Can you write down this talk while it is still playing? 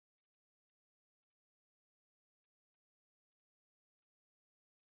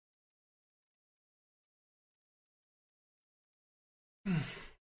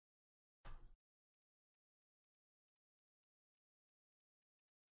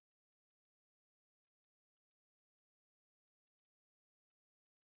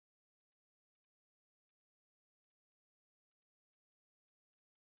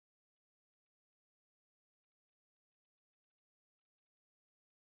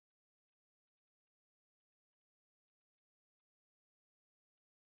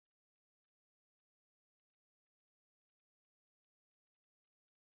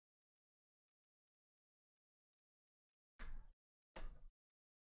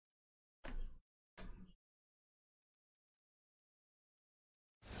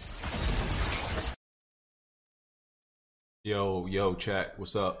Yo, chat,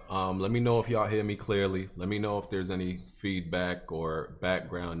 what's up? Let me know if y'all hear me clearly. Let me know if there's any feedback or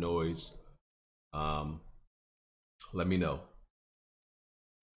background noise. Um, Let me know.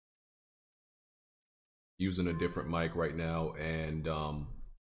 Using a different mic right now, and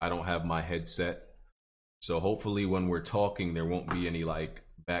I don't have my headset. So hopefully, when we're talking, there won't be any like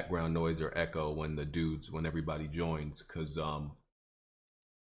background noise or echo when everybody joins.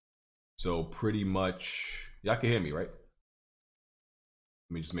 So pretty much, y'all can hear me, right?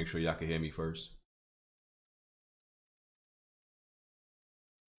 Let me just make sure y'all can hear me first.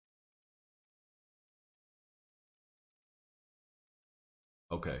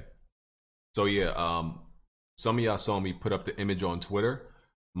 Okay. So yeah, some of y'all saw me put up the image on Twitter.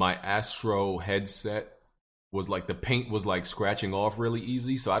 My Astro headset was like the paint was like scratching off really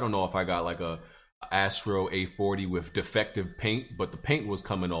easy. So I don't know if I got like a Astro A40 with defective paint, but the paint was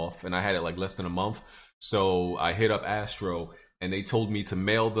coming off and I had it like less than a month. So I hit up Astro and they told me to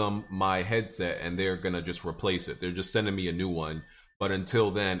mail them my headset and they're gonna just replace it. They're just sending me a new one. But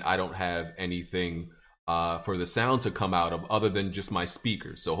until then, I don't have anything for the sound to come out of other than just my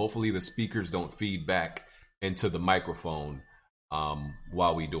speakers. So hopefully the speakers don't feed back into the microphone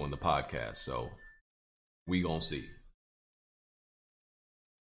while we doing the podcast. So we gonna see.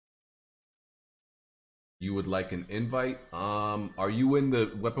 You would like an invite? Are you in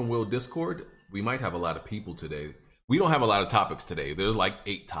the Weapon Wheel Discord? We might have a lot of people today. We don't have a lot of topics today. There's like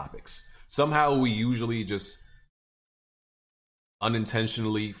 8 topics. Somehow we usually just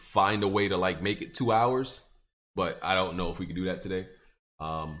unintentionally find a way to like make it 2 hours, but I don't know if we can do that today.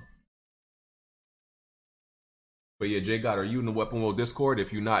 Um, but yeah, Jay God, are you in the Weapon Wheel Discord?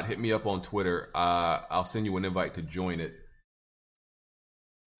 If you're not, hit me up on Twitter. I'll send you an invite to join it.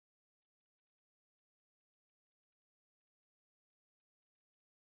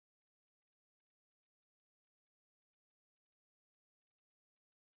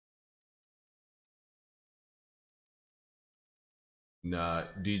 Nah,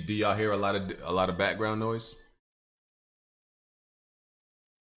 do y'all hear a lot of background noise?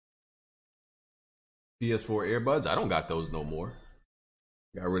 PS4 earbuds? I don't got those no more.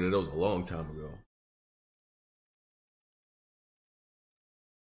 Got rid of those a long time ago.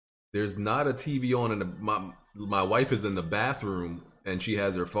 There's not a TV on, and my wife is in the bathroom and she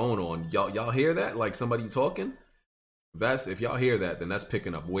has her phone on. Y'all hear that? Like somebody talking? If y'all hear that, then that's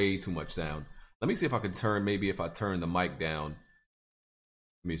picking up way too much sound. Let me see if I can turn. Maybe if I turn the mic down.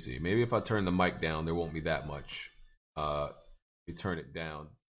 Let me see. Maybe if I turn the mic down, there won't be that much. You turn it down.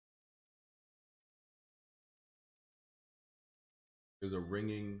 There's a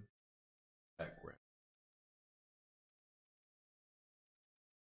ringing background.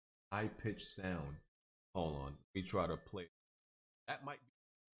 High pitched sound. Hold on. Let me try to play. That might be.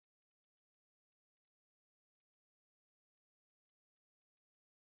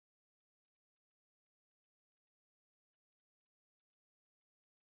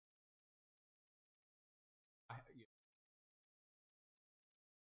 Yeah,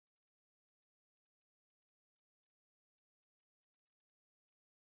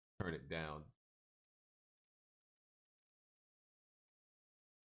 turn it down.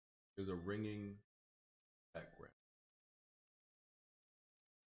 There's a ringing background.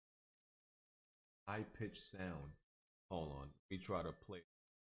 High pitched sound. Hold on. Let me try to play.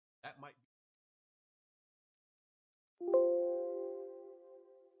 That might be. Yeah.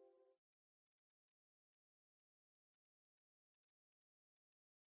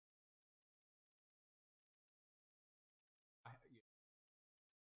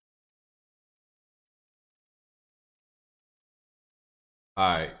 All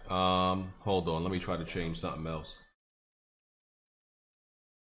right. Hold on. Let me try to change something else.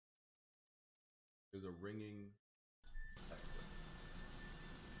 There's a ringing background.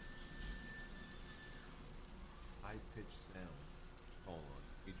 High pitched sound. Hold on.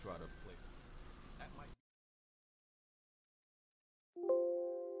 Let me try to play. That might be.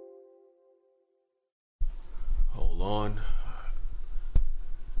 Hold on.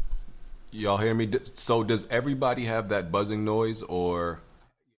 Y'all hear me? So does everybody have that buzzing noise, or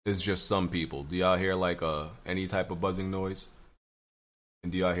is just some people? Do y'all hear like any type of buzzing noise?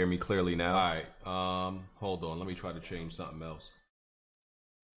 And do y'all hear me clearly now? All right. Hold on. Let me try to change something else.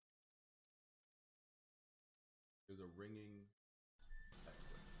 There's a ringing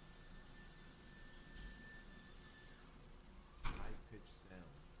background. High pitched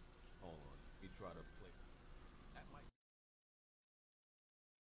sound. Hold on. Let me try to play. That might.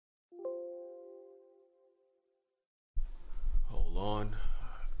 Hold on.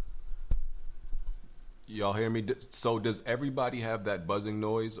 Y'all hear me? So does everybody have that buzzing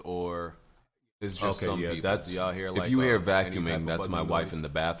noise, or It's just Okay, some yeah, people. that's Do y'all hear, like, if you hear any type vacuuming, of that's my buzzing wife noise? in the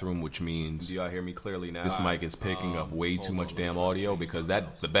bathroom, which means Do y'all hear me clearly now? this mic is picking up way too much damn audio because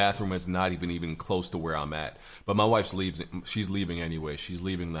the bathroom is not even close to where I'm at. But my wife's leaving. She's leaving anyway. She's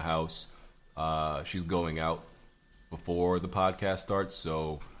leaving the house. She's going out before the podcast starts,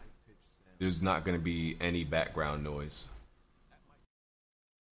 so there's not going to be any background noise.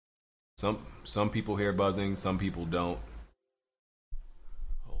 Some people hear buzzing, some people don't.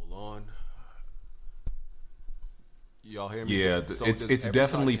 Hold on. Y'all hear me? Yeah, So it's does it's everybody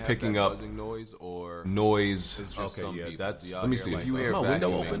definitely have picking that up buzzing noise or noise. it's just Okay, some yeah, people? that's. Do y'all Let me hear, see. like, If you hear my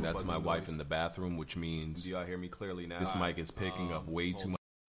window vacuuming, open? that's my Buzzing wife noise? in the bathroom, which means Do y'all hear me clearly now? this mic is picking up way too much.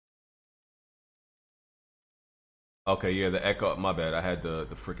 Okay, yeah, the echo. My bad. I had the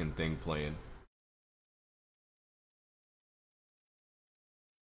freaking thing playing.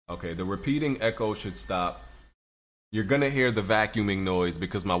 Okay, the repeating echo should stop. You're gonna hear the vacuuming noise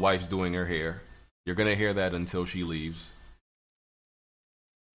because my wife's doing her hair. You're gonna hear that until she leaves.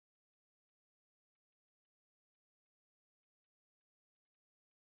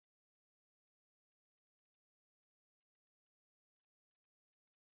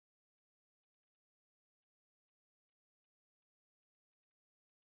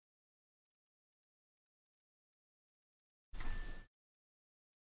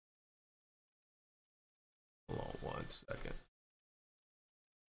 Hold on one second.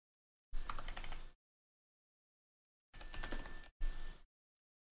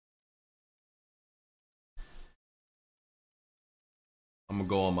 I'm gonna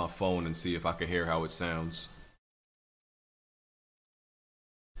go on my phone and see if I can hear how it sounds.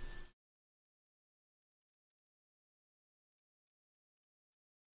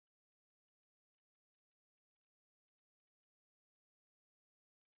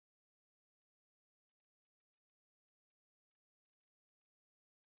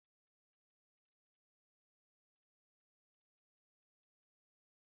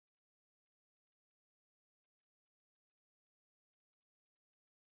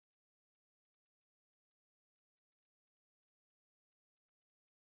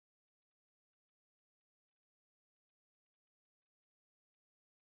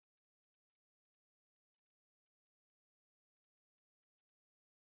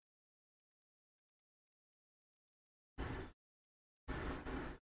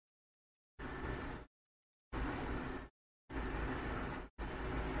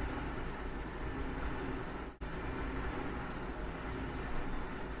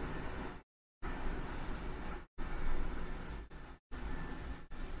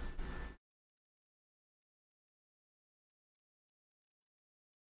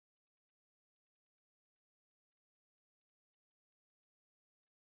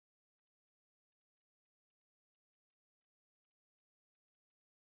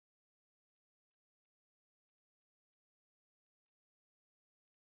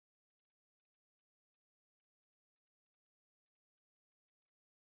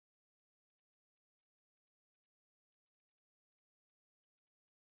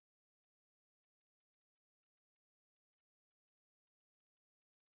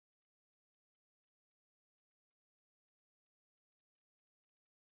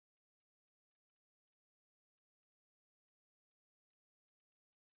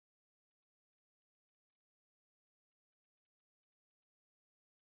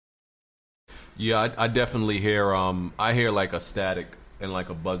 Yeah, I definitely hear I hear like a static and like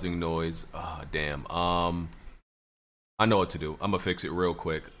a buzzing noise. Ah, damn. I know what to do. I'm gonna fix it real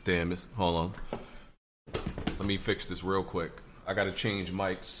quick. Damn, hold on. Let me fix this real quick. I gotta change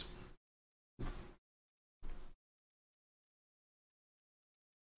mics.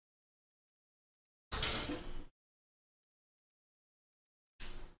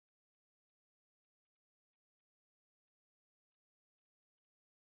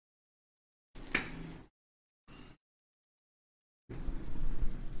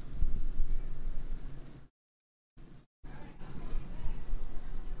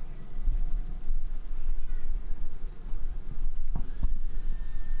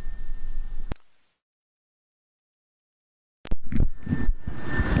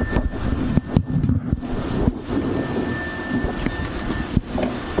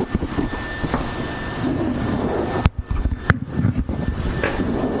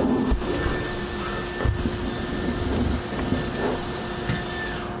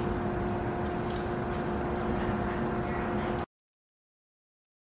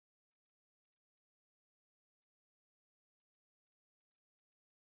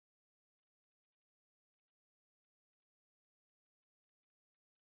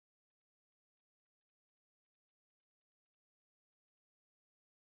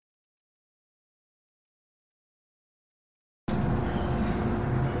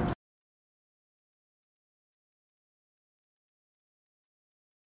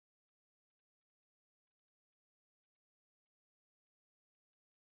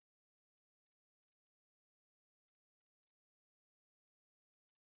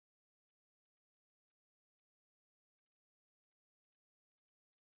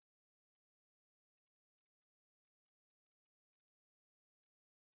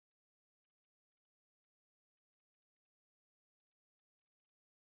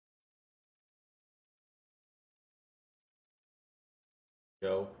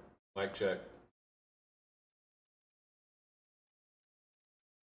 Yo, mic check.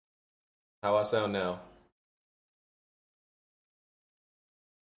 How I sound now?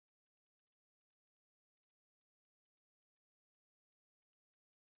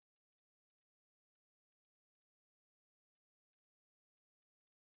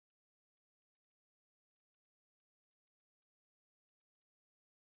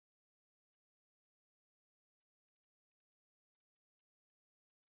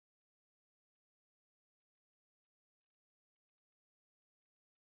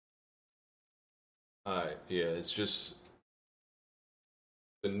 All right, yeah, it's just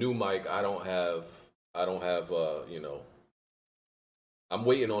the new mic. I don't have. I'm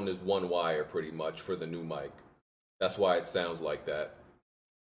waiting on this one wire pretty much for the new mic. That's why it sounds like that.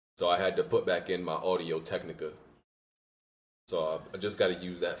 So I had to put back in my Audio Technica. So I just got to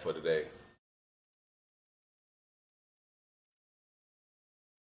use that for today.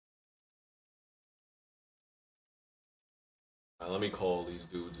 Let me call these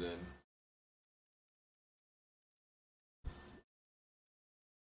dudes in.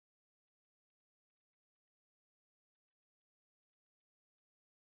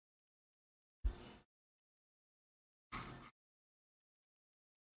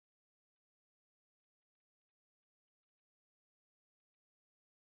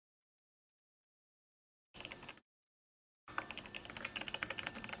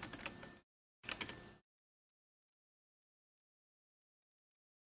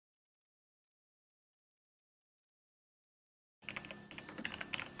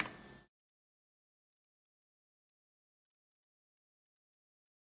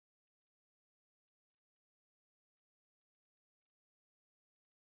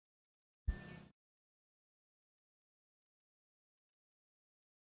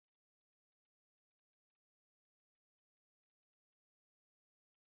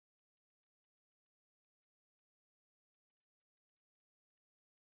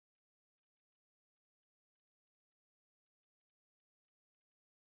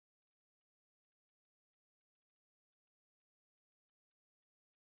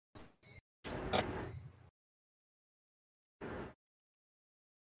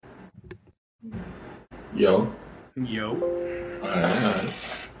 Yo. Yo. All right.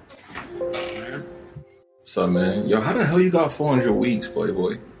 What's up, man? Yo, how the hell you got 400 weeks,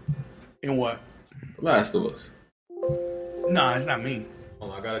 Playboy? In what? Last of Us. Nah, it's not me.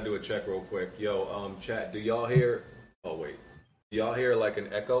 Hold on, I gotta do a check real quick. Yo, chat, do y'all hear? Oh wait, do y'all hear like an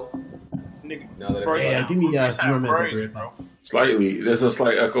echo? Nigga, Now that bro, Yeah, give me 0 minutes. crazy, bro. Slightly. There's a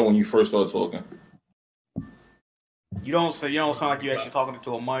slight echo when you first start talking. You don't sound like you actually talking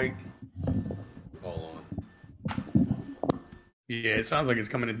to a mic. Hold on. Yeah, it sounds like it's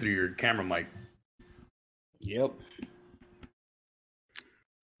coming in through your camera mic. Yep.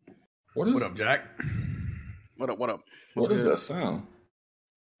 What up, Jack? What up? What is that sound?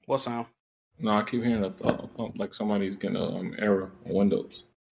 What sound? No, I keep hearing a thump, like somebody's getting an error on Windows.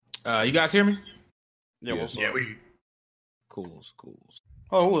 You guys hear me? Yeah, what's Yeah, up? we. Cool.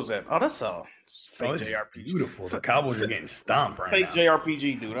 Oh, who was that? Oh, that's fake Oh, this is JRPG. beautiful. The Cowboys are getting stomped right Fake now.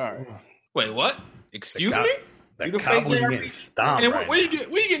 JRPG, dude. All right. Wait, what? Excuse The me? The You the Cowboys fake are getting JRPG? stomped And right where you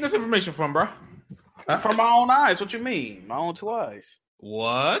now. getting this information from, bro? From my own eyes. What you mean? My own 2 eyes.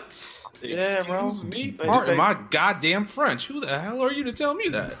 What? Yeah, bro. Excuse me. Fake- Pardon fake- my goddamn French. Who the hell are you to tell me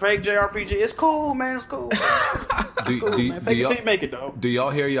that? Fake JRPG. It's cool, man. It's cool. Do, Cool, do, man. do Fake it y'all till you make it, though. do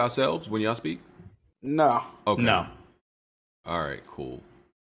y'all hear yourselves when y'all speak? No. Okay. No. All right. Cool.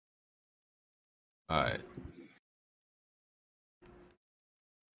 All right.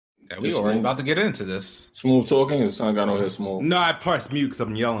 Yeah, we already about to get into this. Smooth talking? It sound got no hear smooth. No, I pressed mute because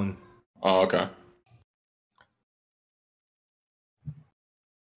I'm yelling. Oh, okay.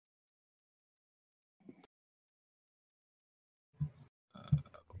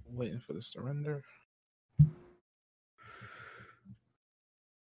 Waiting for the surrender.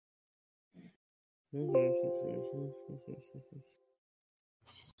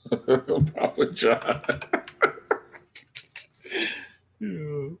 Papa John.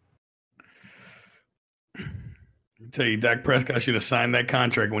 I tell you, Dak Prescott should have signed that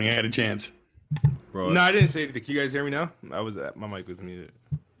contract when he had a chance. Bro, No, I didn't say anything. Can you guys hear me now? My mic was muted.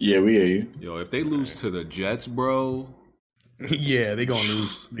 Yeah, we hear you. yo, if they lose to the Jets, bro, Yeah, they gonna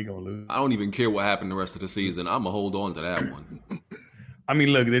lose. They gonna lose. I don't even care what happened the rest of the season. I'm gonna hold on to that one. I mean,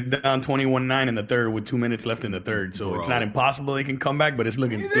 look, they're down 21-9 in the third with 2 minutes left in the third, so it's Bro. not impossible they can come back, but it's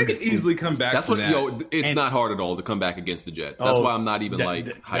looking. They It's could looking easily come back. That's from what that. yo. It's And- not hard at all to come back against the Jets. That's why I'm not even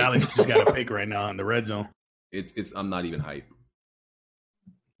hyped. Dallas just got a pick right now in the red zone. It's I'm not even hyped.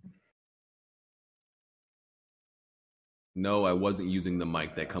 No, I wasn't using the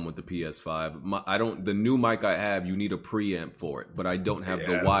mic that come with the PS5. The new mic I have, you need a preamp for it, but I don't have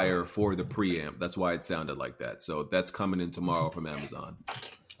the wire for the preamp. That's why it sounded like that. So that's coming in tomorrow from Amazon.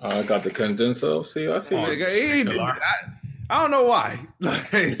 I got the condenser. See, I see. I don't know why.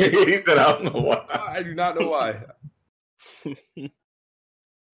 He said, I don't know why. I do not know why.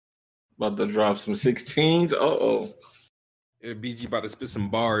 About to drop some 16s. Uh-oh. BG about to spit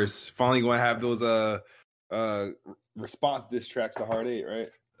some bars. Finally going to have those response diss tracks to Hard 8, right?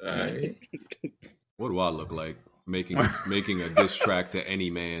 All right. What do I look like? Making a diss track to any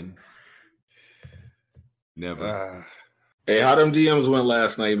man? Never. Hey, how them DMs went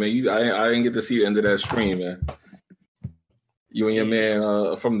last night, man? I didn't get to see the end of that stream, man. You and your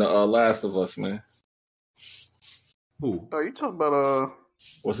man from the Last of Us, man. Who? Oh, you talking about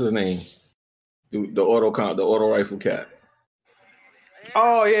What's his name? The auto rifle cat.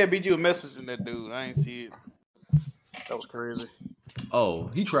 Oh yeah, BG was messaging that dude. I ain't see it. That was crazy. Oh,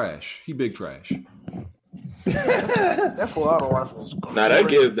 he trash. He big trash. That full auto rifle was crazy. Nah, that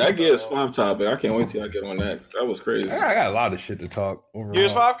gives 5 topic. I can't wait till I get on that. That was crazy. I got a lot of shit to talk overall.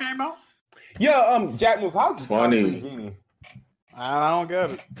 Gears 5 came out? Yeah, Jack Move, how's the Funny. Genie? I don't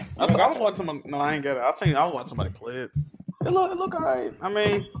get it. I was watching somebody. No, I ain't get it. I was watching somebody play it. It look alright. I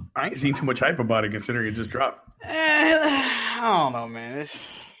mean, I ain't seen too much hype about it considering it just dropped. I don't know, man.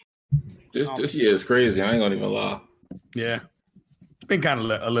 This year is crazy. I ain't gonna even lie. Yeah. It's been kind of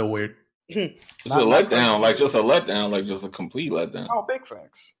a little weird. It's a letdown, like just a complete letdown. Oh, big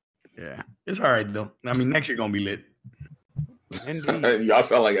facts. Yeah. It's all right, though. I mean, next year going to be lit. Indeed. Y'all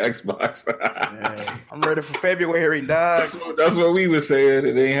sound like Xbox. Yeah. I'm ready for February, dog. That's what we were saying.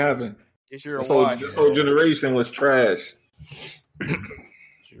 It ain't happening. It's your This watch. whole generation was trash.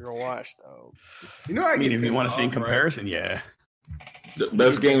 It's your watch, though. You know, I mean, if you want to see in comparison, yeah. The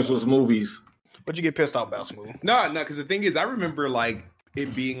best games was movies. What'd you get pissed off about, Smooth? No, because the thing is, I remember like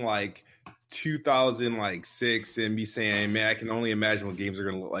it being like 2006 and me saying, man, I can only imagine what games are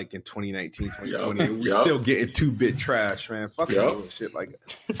going to look like in 2019, 2020. We're still getting 2-bit trash, man. Fucking shit like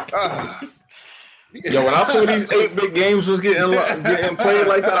that. Yo, when I saw these 8-bit games was getting played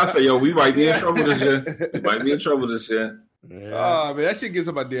like that, I said, yo, we might be in trouble this year. We might be in trouble this year. Yeah. Oh, man, that shit gets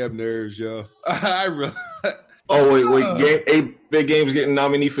on my damn nerves, yo. I really... Oh, wait. 8-bit games getting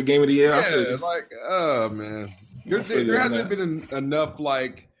nominated for Game of the Year? Yeah, like, oh, man. There hasn't been enough,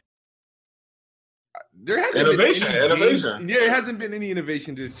 like... There hasn't innovation. There hasn't been any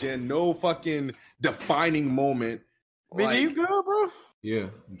innovation this gen. No fucking defining moment. BG, you good, bro? Yeah,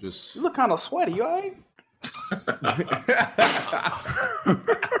 just... You look kind of sweaty, you all right?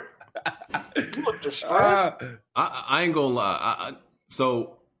 You look distressed. I ain't gonna lie.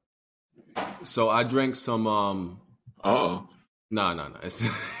 So I drank some. Uh-oh. Nah.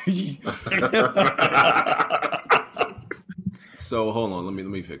 So hold on. Let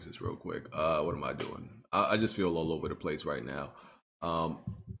me fix this real quick. What am I doing? I just feel all over the place right now.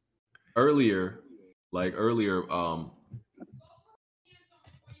 Earlier.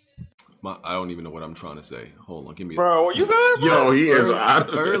 I don't even know what I'm trying to say. Hold on, give me. Bro, you good, bro? Yo, he is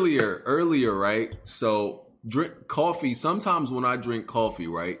earlier, right? So drink coffee. Sometimes when I drink coffee,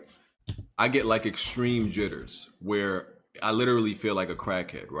 right, I get like extreme jitters where I literally feel like a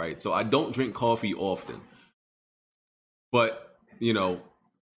crackhead, right? So I don't drink coffee often. But,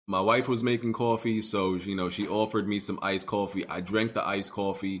 my wife was making coffee, so, she offered me some iced coffee. I drank the iced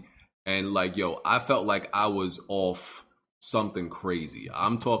coffee, and, I felt like I was off something crazy.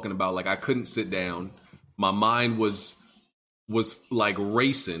 I'm talking about, I couldn't sit down. My mind was like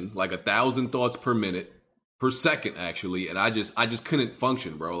racing, like 1,000 thoughts per second, actually, and I just couldn't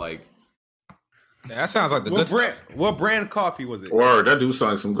function, bro. Like, yeah, that sounds like the good stuff. What brand coffee was it? Word, that dude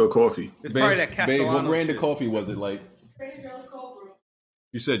sounds like some good coffee. It's probably that Castellano what brand shit. of coffee was it? Like, Trader Joe's Cold Brew.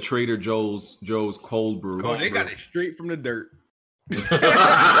 You said Trader Joe's Cold Brew. Oh, they got it straight from the dirt.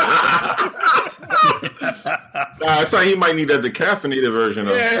 It's like he might need that decaffeinated version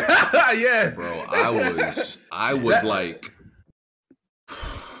of. Yeah. Bro, I was like,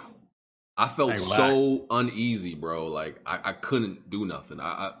 I felt so uneasy, bro. Like I couldn't do nothing.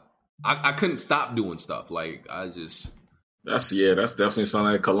 I couldn't stop doing stuff. Like That's definitely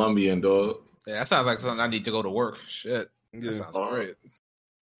something like Colombian, dog. Yeah, that sounds like something I need to go to work. Shit. That sounds great.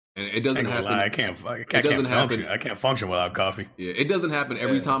 And it doesn't happen. I can't function. I can't function without coffee. Yeah, it doesn't happen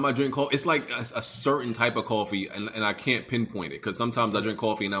every time I drink coffee. It's like a certain type of coffee, and I can't pinpoint it because sometimes I drink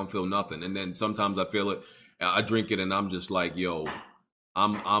coffee and I don't feel nothing, and then sometimes I feel it. I drink it and I'm just like, yo,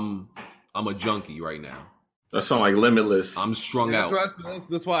 I'm a junkie right now. That sounds like Limitless. I'm strung out.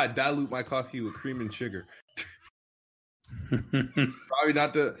 That's why I dilute my coffee with cream and sugar. Probably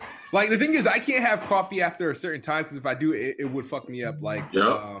not the like. The thing is, I can't have coffee after a certain time because if I do, it would fuck me up. Like,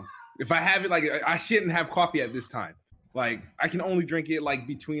 if I have it, like, I shouldn't have coffee at this time. Like, I can only drink it like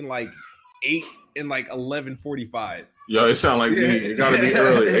between like 8 and like 11:45. Yo, it sound like me. It gotta be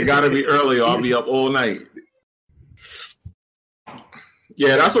early. It gotta be early, or I'll be up all night.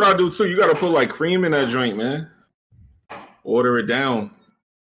 Yeah, that's what I do too. You gotta put like cream in that drink, man. Order it down.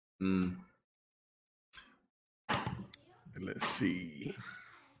 Let's see.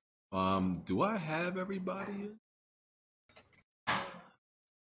 Do I have everybody?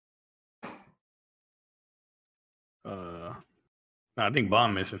 I think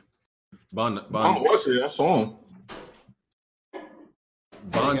Bond missing. Bond What's it? I saw him.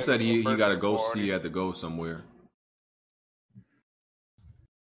 Bond said he got to go. He had to go somewhere.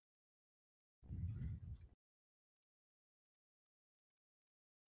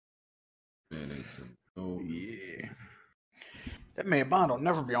 Oh yeah. That man Bond will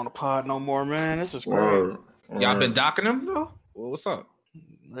never be on the pod no more, man. This is crazy. Y'all been docking him though? Well, what's up?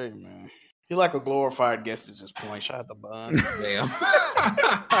 Hey man. He like a glorified guest at this point. Shout out to Bond. Damn.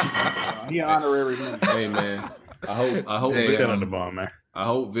 He honorary man. Hey man. I hope Shout out to Bond, man. I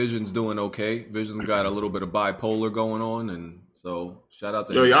hope Vision's doing okay. Vision's got a little bit of bipolar going on, and so shout out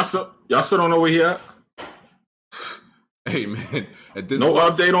to him. Y'all still don't know where he at? Hey man, at this no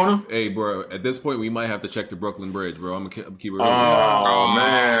point, update on him. Hey bro, at this point we might have to check the Brooklyn Bridge, bro. I'm gonna keep it real. Oh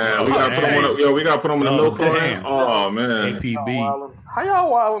man, we gotta put him on. We gotta put him in the milk carton. Oh man, APB. How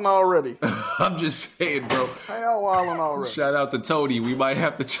y'all wilding already? I'm just saying, bro. How y'all wilding already? Shout out to Tony. We might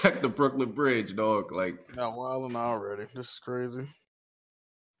have to check the Brooklyn Bridge, dog. Like, y'all wilding already. This is crazy.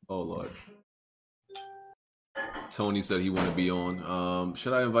 Oh Lord. Tony said he want to be on.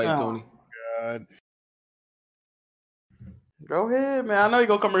 Should I invite Tony? God. Go ahead, man. I know you're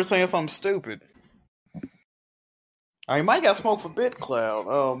going to come here saying something stupid. He might got smoked for BitCloud.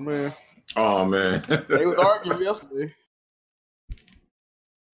 Oh, man. Oh, man. They was arguing yesterday.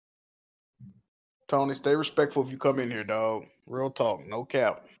 Tony, stay respectful if you come in here, dog. Real talk. No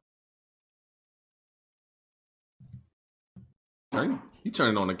cap. You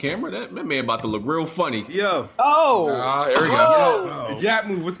turning on the camera? That man about to look real funny. Yo. Oh. There we go. Oh. The Jap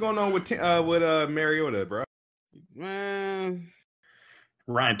move. What's going on with Mariota, bro? Man.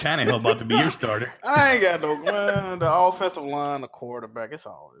 Ryan Tannehill about to be your starter. I ain't got no man. The offensive line, the quarterback. It's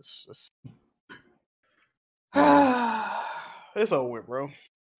all it's it's over with, bro.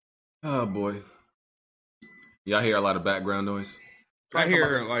 Oh boy. Y'all hear a lot of background noise? I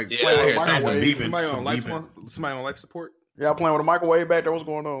hear like somebody on life support. Y'all playing with a microwave back there? What's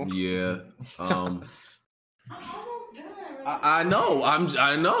going on? Yeah. I know.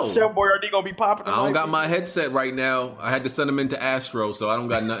 I know. Chef Boyardee gonna be popping. I don't got my headset right now. I had to send them into Astro, so I don't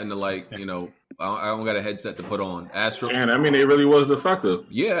got nothing to I don't got a headset to put on. Astro. And I mean, it really was defective.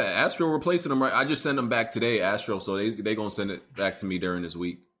 Yeah, Astro replacing them. Right. I just sent them back today, Astro. So they gonna send it back to me during this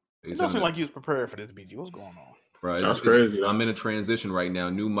week. It doesn't seem like you was prepared for this, BG. What's going on? Right. That's crazy. I'm in a transition right now.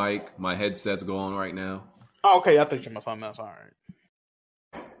 New mic. My headset's going right now. Oh, okay. I think you must something else. All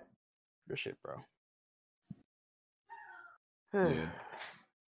right. Good shit, bro. Yeah.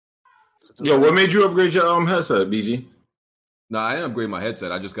 Yo, what made you upgrade your headset, BG? No, I didn't upgrade my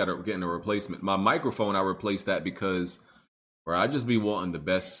headset. I just got to get a replacement. My microphone, I replaced that because, bro, I just be wanting the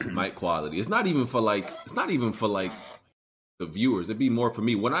best mic quality. It's not even for like the viewers. It'd be more for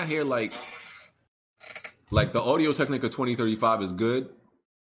me. When I hear like the Audio-Technica 2035 is good,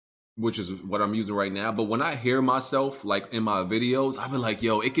 which is what I'm using right now. But when I hear myself like in my videos, I be like,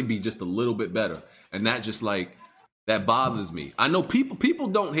 yo, it could be just a little bit better. And that just like, that bothers me. I know people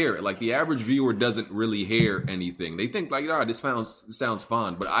don't hear it. Like the average viewer doesn't really hear anything. They think like, this sounds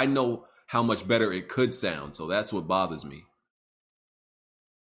fine. But I know how much better it could sound. So that's what bothers me.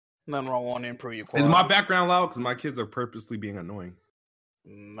 Nothing wrong with wanting to improve your quality. Is my background loud? Because my kids are purposely being annoying.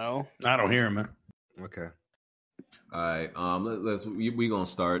 No. I don't hear him, man. Okay. All right. We gonna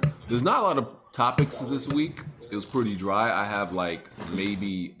start. There's not a lot of topics this week. It was pretty dry. I have like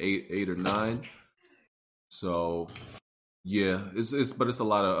maybe eight or nine. So, yeah, it's a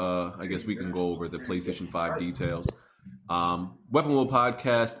lot of, I guess we can go over the PlayStation 5 details. Weapon Wheel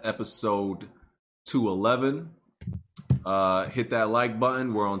Podcast, episode 211. Hit that like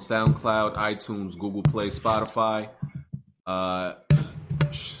button. We're on SoundCloud, iTunes, Google Play, Spotify.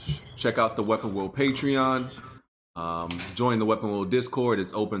 Check out the Weapon Wheel Patreon. Join the Weapon Wheel Discord.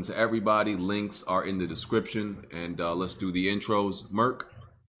 It's open to everybody. Links are in the description. And let's do the intros. Merc.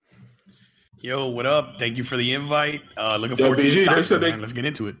 Yo, what up? Thank you for the invite. Looking forward to BG, this topic, man. Let's get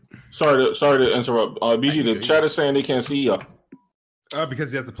into it. Sorry to interrupt. BG, the chat is saying they can't see you.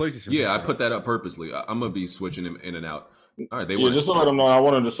 Because he has a PlayStation. Yeah, I put that up purposely. I'm gonna be switching him in and out. All right, just to let them know. I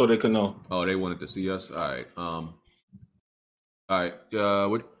wanted to so they could know. Oh, they wanted to see us. All right. All right.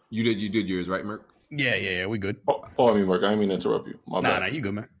 What you did yours, right, Merc? Yeah. We good. Pardon me, Merc. I didn't mean to interrupt you. My bad. Nah, you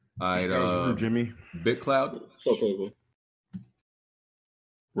good, man. All right. Jimmy. BitCloud.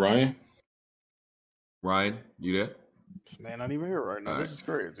 Ryan, you there? This man not even here right now. This is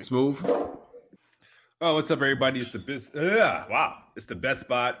crazy. Smooth. Oh, what's up, everybody? It's the wow, it's the best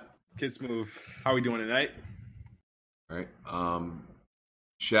spot. Kid Smooth. How we doing tonight? All right.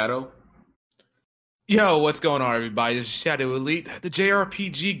 Shadow. Yo, what's going on, everybody? This is Shadow Elite, the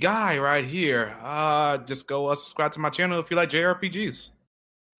JRPG guy right here. Just go subscribe to my channel if you like JRPGs.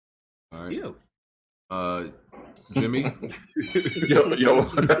 All right. Ew. Jimmy. yo,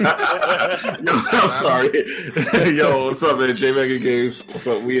 I'm sorry. Yo, what's up, man? J Mega Games. What's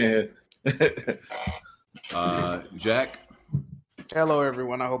up? We in here. Jack. Hello,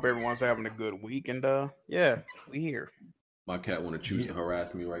 everyone. I hope everyone's having a good week. And yeah, we here. My cat want to choose to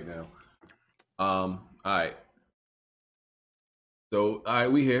harass me right now. All right. So, all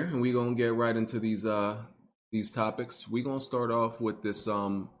right, we here, and we gonna get right into these topics. We gonna start off with this.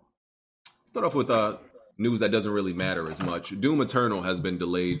 News that doesn't really matter as much. Doom Eternal has been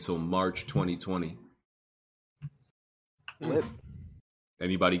delayed till March 2020.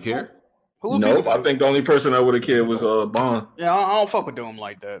 Anybody care? Nope. I think the only person I would have cared was Bond. Yeah, I don't fuck with Doom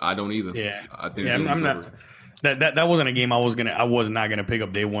like that. I don't either. Yeah, I think I'm not. That wasn't a game I was not gonna pick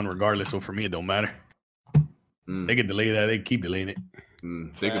up day one regardless. So for me, it don't matter. They could delay that. They keep delaying it.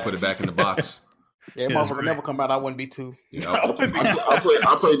 They could put it back in the box. Yeah, motherfucker never come out. I wouldn't be too. You know? I played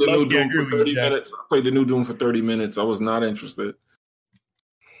the new Doom for 30 minutes. I played the new Doom for 30 minutes. I was not interested.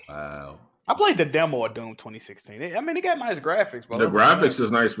 Wow. I played the demo of Doom 2016. I mean, it got nice graphics, but the graphics is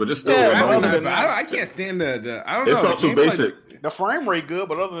nice, but it's still. I can't stand the. I don't know. It felt too basic. The frame rate good,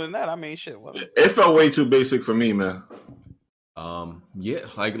 but other than that, I mean, shit. What? It felt way too basic for me, man. Yeah,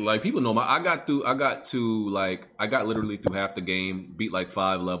 like people know I got literally through half the game, beat like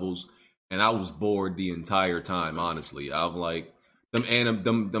 5 levels, and I was bored the entire time. Honestly, I'm like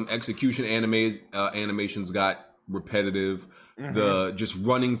them execution animations got repetitive. The just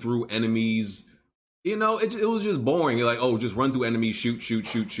running through enemies, it was just boring. You're like, oh, just run through enemies,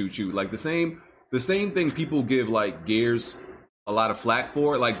 shoot. Like the same thing people give like Gears a lot of flack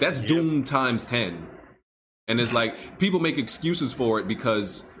for. Like that's Doom times 10. And it's like people make excuses for it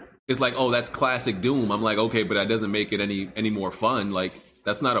because it's like, oh, that's classic Doom. I'm like, okay, but that doesn't make it any more fun. Like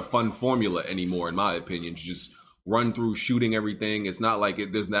that's not a fun formula anymore, in my opinion. To just run through shooting everything. It's not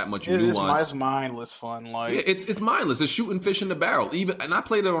like there's that much nuance. It's mindless fun. Like it's mindless. It's shooting fish in the barrel. And I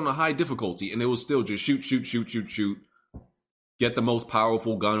played it on a high difficulty, and it was still just shoot. Get the most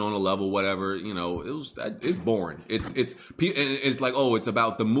powerful gun on a level, whatever. It's boring. It's like, oh, it's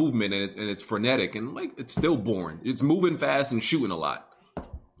about the movement and it's frenetic and like it's still boring. It's moving fast and shooting a lot.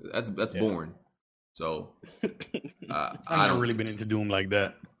 That's boring. So I've never really been into Doom like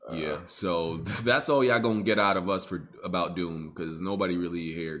that. Yeah, so that's all y'all gonna get out of us about Doom because nobody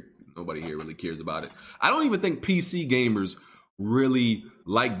here really cares about it. I don't even think PC gamers really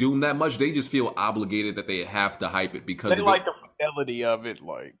like Doom that much. They just feel obligated that they have to hype it because they like the fidelity of it.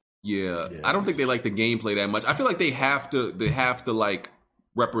 Like, yeah, I don't think they like the gameplay that much. I feel like they have to like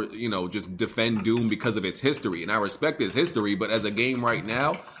just defend Doom because of its history, and I respect its history. But as a game right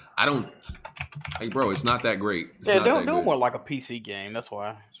now, I don't. Hey, bro, it's not that great. Doom more like a PC game. That's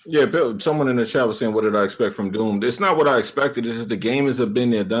why. Yeah, Bill, someone in the chat was saying, what did I expect from Doom? It's not what I expected. It's just the gamers have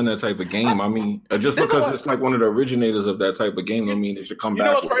been there, done that type of game. I mean, just because it's like one of the originators of that type of game, I mean, it should come back.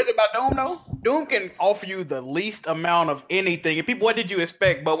 You know what's crazy about Doom, though? Doom can offer you the least amount of anything. And people, what did you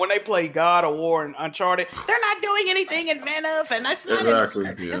expect? But when they play God of War and Uncharted, they're not doing anything inventive, and that's not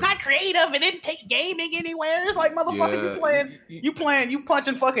it's not creative. It didn't take gaming anywhere. It's like, motherfucker, you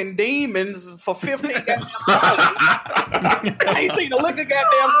punching fucking demons for 15 goddamn dollars. I ain't seen a lick of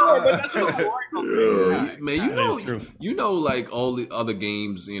goddamn story, but that's cool. Man, like all the other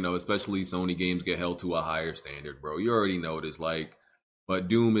games, especially Sony games get held to a higher standard, bro. You already know this, like, but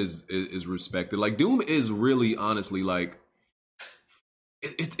Doom is respected. Like, Doom is really, honestly, like,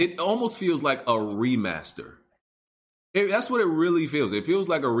 it almost feels like a remaster. That's what it really feels. It feels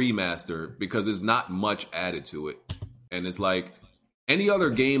like a remaster because there's not much added to it, and it's like any other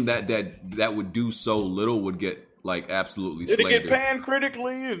game that would do so little would get like absolutely slandered. Did it get panned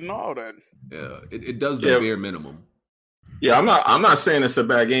critically and all that? Yeah, it does the bare minimum. Yeah, I'm not saying it's a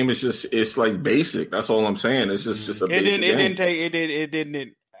bad game. It's like basic. That's all I'm saying. It's just a basic game.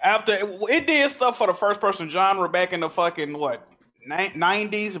 It did stuff for the first person genre back in the fucking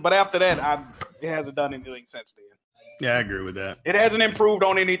 90s, but after that, it hasn't done anything since then. Yeah, I agree with that. It hasn't improved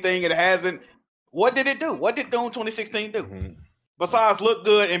on anything. It hasn't What did it do? What did Doom 2016 do? Mm-hmm. Besides look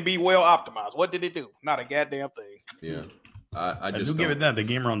good and be well optimized, what did it do? Not a goddamn thing. Yeah, I just do give it that. The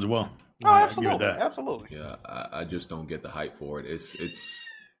game runs well. Oh, absolutely, absolutely. Yeah, I just don't get the hype for it. It's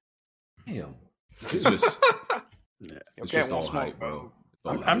damn. It's just it's just all hype, bro.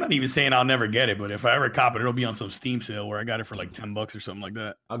 I'm not even saying I'll never get it, but if I ever cop it, it'll be on some Steam sale where I got it for like $10 or something like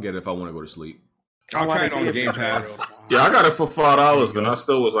that. I'll get it if I want to go to sleep. I'll try it on Game Pass. Yeah, I got it for $5, and I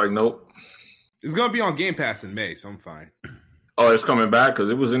still was like, nope. It's gonna be on Game Pass in May, so I'm fine. Oh, it's coming back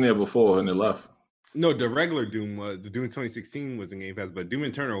because it was in there before and it left. No, the regular Doom was the Doom 2016 was in Game Pass, but Doom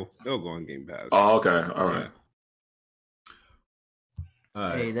Eternal they'll go on Game Pass. Oh, okay, all right.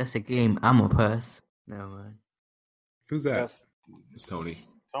 Hey, that's a game. I'm a pass. No man. Who's that? It's Tony.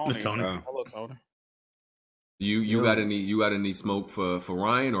 It's Tony. Hello, Tony. You got any smoke for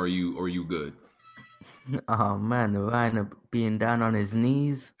Ryan or you good? Oh man, Ryan being down on his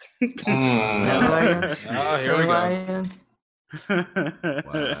knees. Here we go.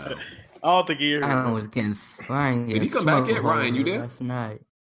 Wow. I don't think he I was getting Ryan. Did he come back yet? Ryan, you there? Last night.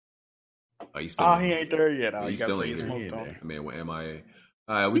 Are you still? He ain't there yet. You still ain't there. Man, with MIA.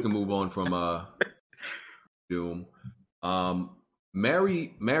 All right, we can move on from Doom.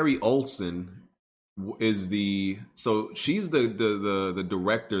 Mary Olsen is she's the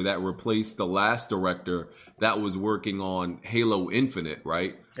director that replaced the last director that was working on Halo Infinite,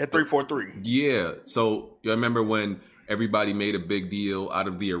 right? At 343. Yeah. So you remember when everybody made a big deal out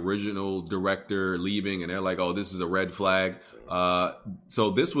of the original director leaving, and they're like, "Oh, this is a red flag."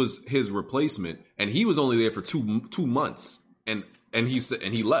 So this was his replacement, and he was only there for two months, and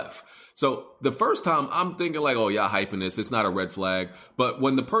he left. So the first time I'm thinking like, oh, y'all hyping this. It's not a red flag. But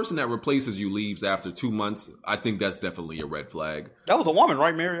when the person that replaces you leaves after 2 months, I think that's definitely a red flag. That was a woman,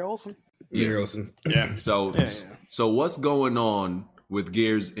 right? Mary Olsen? Yeah. Mary Olsen. Yeah. So what's going on with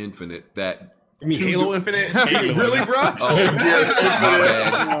Gears Infinite that... You mean Halo Infinite? Really, bro? Oh, my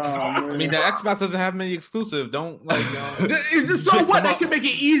bad. I mean, the Xbox doesn't have many exclusive. Don't like. So what? That should make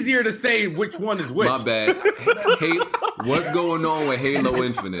it easier to say which one is which. My bad. Hey, what's going on with Halo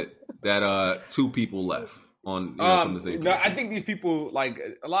Infinite that 2 people left on from the same? No, I think these people, like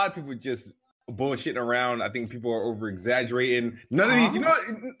a lot of people, just bullshitting around. I think people are over exaggerating. None of these,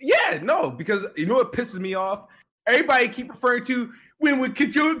 because you know what pisses me off? Everybody keep referring to when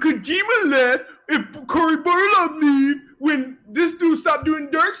Kojima left, if Cory Barlog leave, when this dude stopped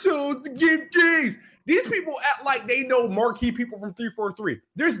doing Dark Souls, the game changed. These people act like they know marquee people from 343.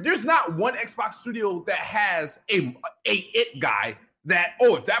 There's not one Xbox studio that has a it guy that,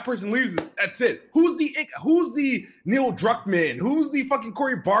 if that person leaves, that's it. Who's the Neil Druckmann? Who's the fucking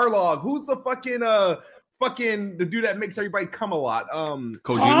Cory Barlog? Who's the fucking the dude that makes everybody come a lot. Kojima.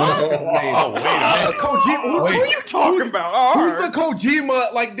 Oh, wait a minute. Kojima. Who are you talking about? Who's the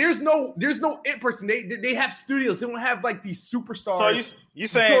Kojima? Like, there's no it person. They have studios. They don't have like these superstars. So you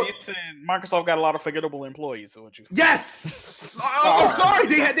saying Microsoft got a lot of forgettable employees? So what you? Yes. I'm sorry.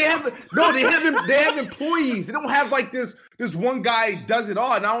 They have employees. They don't have like this one guy does it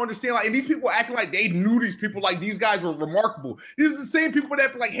all. And I don't understand. Like, and these people acting like they knew these people. Like these guys were remarkable. These are the same people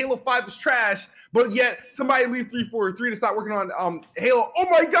that like Halo 5 is trash, but yet somebody leaves 343 to start working on Halo. Oh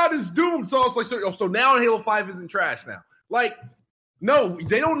my God, it's doomed. So it's like so now Halo 5 isn't trash now. Like, no,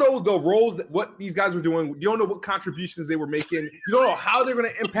 they don't know the roles what these guys were doing. You don't know what contributions they were making. You don't know how they're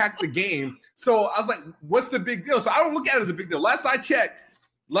going to impact the game. So I was like, what's the big deal? So I don't look at it as a big deal. Last I checked,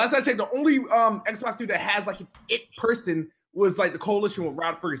 the only Xbox dude that has like an it person was like the coalition with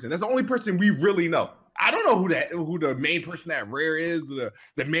Rod Ferguson. That's the only person we really know. I don't know who the main person at Rare is, the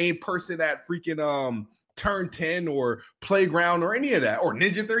main person at freaking Turn 10 or Playground or any of that, or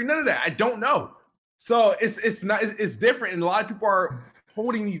Ninja Theory, none of that. I don't know. So it's different, and a lot of people are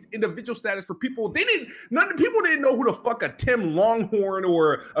holding these individual status for people. None of the people didn't know who the fuck a Tim Longhorn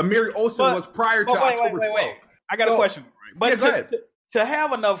or a Mary Olsen was prior to October 12th. I got a question. But to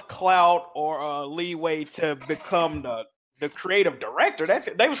have enough clout or leeway to become the creative director,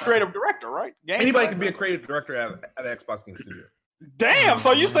 they was creative director, right? Anybody can be a creative director at an Xbox Game Studio. Damn,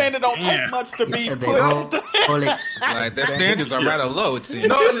 so you saying it don't take much to be put like their standards are rather low, it seems.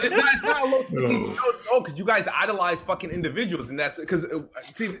 No, it's not low. No, because you guys idolize fucking individuals, and that's because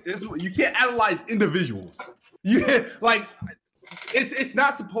you can't idolize individuals. It's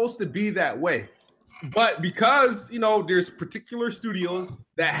not supposed to be that way. But because there's particular studios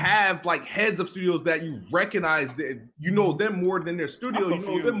that have like heads of studios that you recognize, that you know them more than their studio, you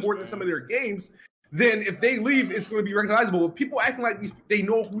know them more than some of their games. Then if they leave, it's going to be recognizable. But people acting like they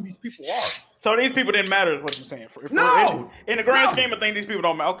know who these people are. So these people didn't matter, is what you're saying. In the grand scheme of things, these people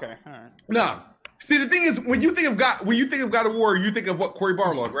don't matter. Okay, all right. No. See, the thing is, when you think of God of War, you think of what Cory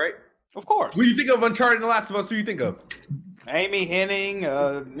Barlog, right? Of course. When you think of Uncharted and The Last of Us, who you think of? Amy Henning,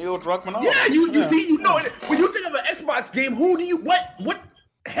 Neil Druckmann. Yeah, you see, you know it. When you think of an Xbox game, what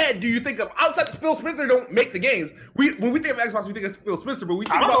head do you think of outside of Phil Spencer? Don't make the games. When we think of Xbox, we think of Phil Spencer, but we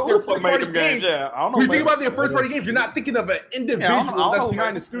think about their first party games. When you think about their first party games, you're not thinking of an individual that's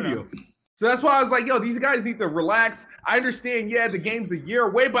behind the studio. So that's why I was like, yo, these guys need to relax. I understand, the game's a year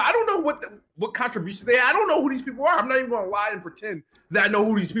away, but I don't know what contributions they have. I don't know who these people are. I'm not even going to lie and pretend that I know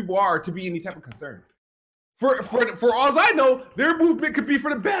who these people are to be any type of concern. For all I know, their movement could be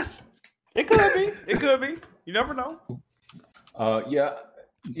for the best. It could be. It could be. You never know. Yeah,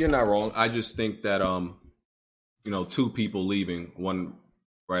 you're not wrong. I just think that two people leaving one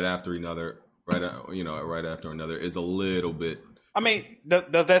right after another, right after another is a little bit. I mean,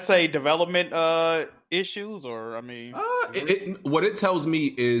 does that say development issues, or I mean, what it tells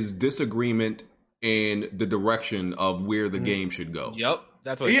me is disagreement in the direction of where the game should go. Yep,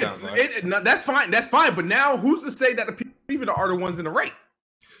 that's what it sounds like. That's fine. That's fine. But now, who's to say that the people leaving are the ones in the right?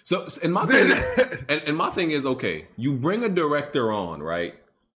 So, and my thing is, okay, you bring a director on, right?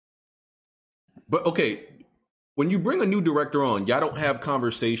 But okay, when you bring a new director on, y'all don't have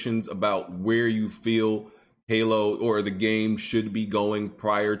conversations about where you feel Halo or the game should be going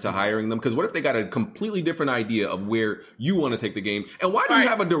prior to hiring them? Because what if they got a completely different idea of where you want to take the game? And why do you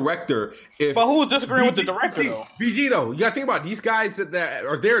have a director if... But who's disagreeing with the director, though? BG, though, you got to think about these guys that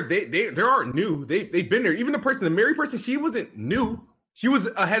are there. They aren't new. They've been there. Even the Mary person, she wasn't new. She was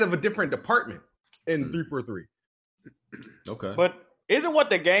ahead of a different department in 343. Okay. But isn't what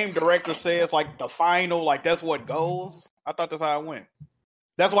the game director says like the final, like that's what goes? I thought that's how it went.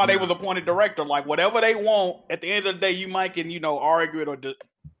 That's why they was appointed director. Like whatever they want, at the end of the day, you might can argue it or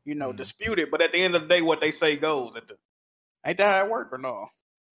dispute it. But at the end of the day, what they say goes. Ain't that how it work or no?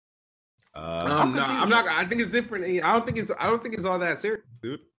 I'm not. I think it's different. I don't think it's all that serious,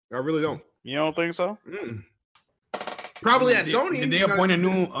 dude. I really don't. You don't think so? Probably at Sony. Did they appoint a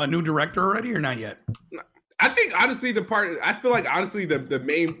new director already or not yet? I think honestly, the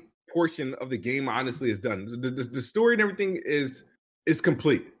main portion of the game honestly is done. The story and everything is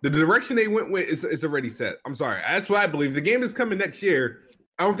complete. The direction they went with is already set. I'm sorry. That's what I believe. The game is coming next year.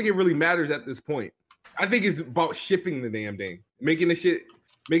 I don't think it really matters at this point. I think it's about shipping the damn thing, making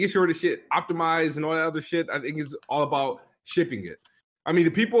sure the shit optimized and all that other shit. I think it's all about shipping it. I mean,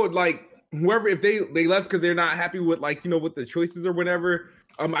 the people like whoever, if they left because they're not happy with with the choices or whatever.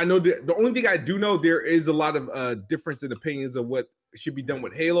 I know the only thing I do know, there is a lot of difference in opinions of what should be done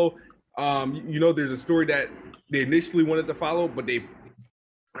with Halo. There's a story that they initially wanted to follow, but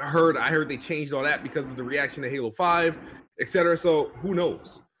I heard they changed all that because of the reaction to Halo 5, etc. So who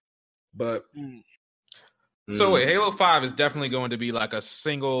knows? But so wait, Halo 5 is definitely going to be like a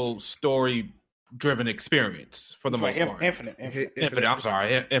single story driven experience for the most part. Infinite. I'm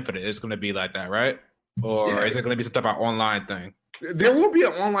sorry, Infinite. It's going to be like that, right? Or is it going to be some type of online thing? There will be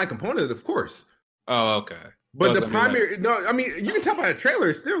an online component, of course. Oh, okay. But the primary, you can tell by the trailer,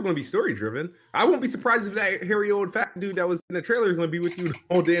 it's still going to be story driven. I won't be surprised if that hairy old fat dude that was in the trailer is going to be with you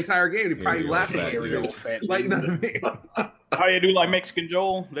the entire game. He probably laughing at hairy old fat. Like, you know what I mean? How you do like Mexican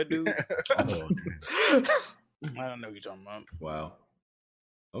Joel? That dude. I don't know what you're talking about. Wow.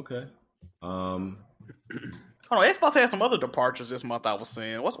 Okay. Hold on, Xbox had some other departures this month. I was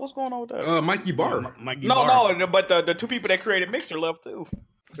saying, what's going on with that? Mikey Barr. No, but the two people that created Mixer left too.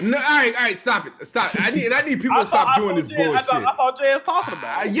 No, all right, stop it. I need people to stop doing this bullshit. I thought Jay was talking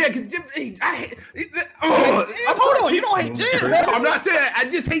about it. Yeah, because hold on, you don't hate Jay. I'm not saying that. I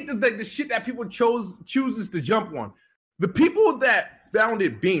just hate the shit that people chooses to jump on. The people that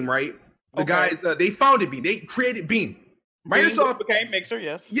founded Beam, right? The guys, they founded Beam. They created Beam. Microsoft became Mixer,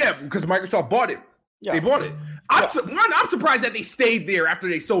 yes. Yeah, because Microsoft bought it. Yeah. They bought it. I'm surprised that they stayed there after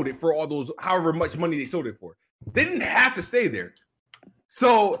they sold it for all those, however much money they sold it for. They didn't have to stay there.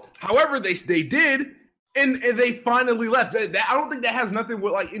 So, however, they did, and they finally left. I don't think that has nothing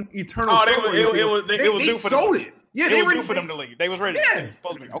with like eternal. Oh, they sold it. Yeah, they were due for them to leave. They was ready. Yeah,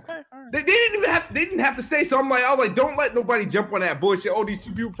 supposed to be okay. All right. They didn't have to stay. So I was like, don't let nobody jump on that bullshit. Oh, these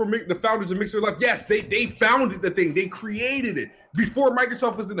two people from the founders of Mixer left. Yes, they founded the thing. They created it before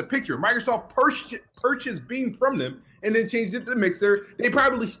Microsoft was in the picture. Microsoft purchased Beam from them and then changed it to Mixer. They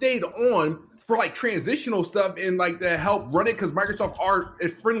probably stayed on for like transitional stuff and like to help run it because Microsoft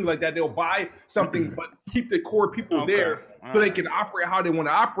is friendly like that. They'll buy something but keep the core people there so they can operate how they want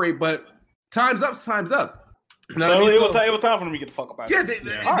to operate. But time's up. You know so it was time for them to get the fuck up out. Yeah, they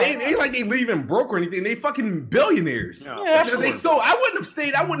ain't like they leaving broke or anything. They fucking billionaires. Yeah, they sold. I wouldn't have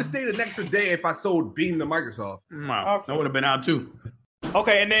stayed an extra day if I sold Beam to Microsoft. That would have been out too.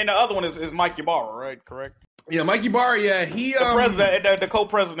 Okay, and then the other one is Mike Ybarra, right? Correct. Yeah, Mike Ybarra. Yeah, he the president, the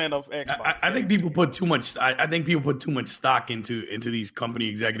co-president of Xbox. I think people put too much. I think people put too much stock into these company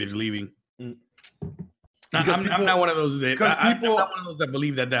executives leaving. I'm not one of those. I'm not one of those that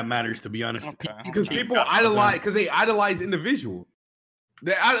believe that matters. To be honest, because people idolize individuals.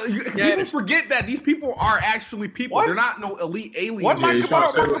 People forget that these people are actually people. What? They're not no elite aliens. What Mike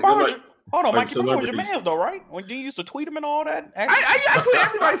Hold on, Mike Ybarra was your man's though, right? When you used to tweet him and all that. I tweet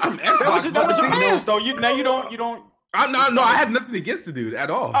everybody from Xbox. That was your man's though. You don't. No, I have nothing against the dude at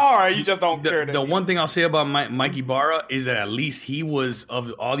all. All right, you just don't care. The one thing I'll say about Mike Ybarra is that at least he was,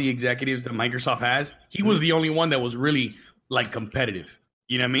 of all the executives that Microsoft has, he was the only one that was really like competitive.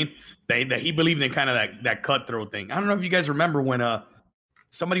 You know what I mean? That he believed in kind of that cutthroat thing. I don't know if you guys remember when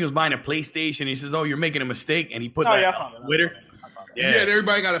somebody was buying a PlayStation. He says, "Oh, you're making a mistake," and he put that on Twitter. Yeah, and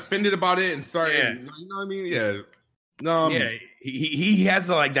everybody got offended about it and started. Yeah. You know what I mean? Yeah. He has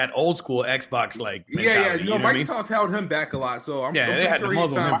like that old school Xbox like. Yeah. You know, Microsoft held him back a lot, so I'm. Yeah, they had to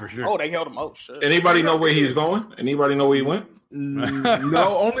muzzle him for sure. Oh, they held him out. Shit. Anybody know where he's going? Anybody know where he went?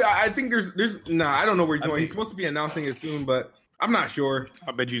 No, only I think there's. I don't know where he's going. He's supposed to be announcing it soon, but I'm not sure.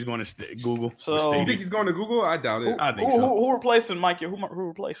 I bet you he's going to Google. So you think he's going to Google? I doubt it. I think so. Who replacing Mike? Who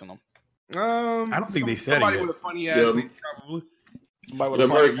replacing him? I don't think they said somebody with a funny ass name, probably.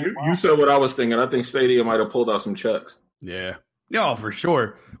 Mark, you said what I was thinking. I think Stadia might have pulled out some checks. Yeah. No, for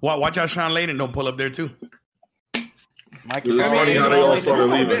sure. Watch out, Sean Layden don't pull up there too. Mike, it's funny how they all started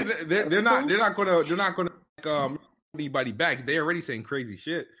leaving. They're not gonna anybody back. They're already saying crazy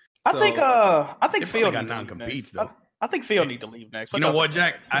shit. I think Phil got non-competes though. I think Phil need to leave next. You know what,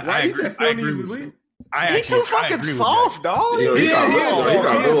 Jack? I agree. He's too fucking soft, dog. Yeah, he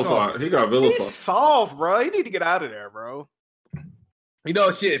got vilified. He's soft, bro. He need to get out of there, bro. You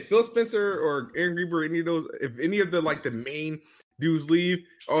know, shit. If Phil Spencer or Aaron Greenberg, any of those, if any of the main dudes leave,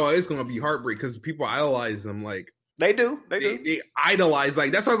 it's gonna be heartbreak because people idolize them. Like they do. They idolize.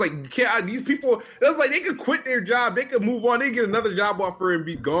 Like that's why I was like, these people. That's like they could quit their job, they could move on, they get another job offer and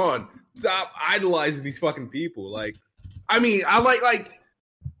be gone. Stop idolizing these fucking people. Like, I mean, I like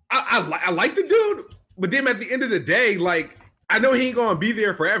the dude, but then at the end of the day, like, I know he ain't gonna be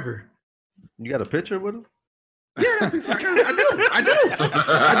there forever. You got a picture with him? Yeah, I do.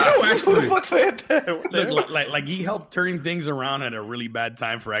 Actually, who the fuck said that? Like he helped turn things around at a really bad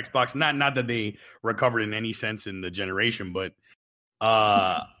time for Xbox. Not that they recovered in any sense in the generation, but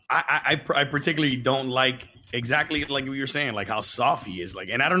I particularly don't like exactly like what you're saying, like how soft he is. Like,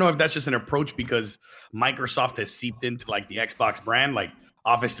 and I don't know if that's just an approach because Microsoft has seeped into like the Xbox brand, like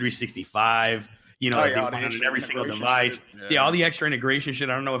Office 365. You know, they want it in every single device. Yeah, all the extra integration shit.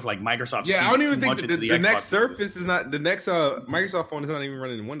 I don't know if like Microsoft. Yeah, I don't even think the next Surface is not the next Microsoft phone is not even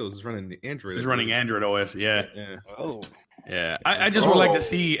running Windows. It's running Android. It's running Android OS. Yeah. Oh. Yeah, I just would like to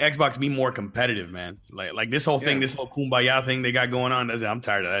see Xbox be more competitive, man. Like this whole thing, this whole kumbaya thing they got going on. I'm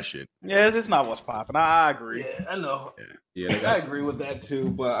tired of that shit. Yeah, it's not what's popping. I agree. Yeah, I know. Yeah, I agree with that too.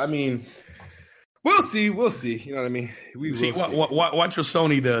 But I mean, we'll see. You know what I mean? We see. Watch what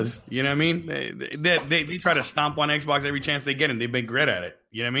Sony does. You know what I mean? They try to stomp on Xbox every chance they get, and they've been great at it.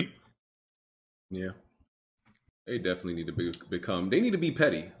 You know what I mean? Yeah. They definitely need to become. They need to be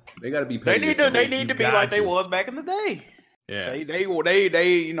petty. They got to be petty. They need to be like they was back in the day. Yeah, they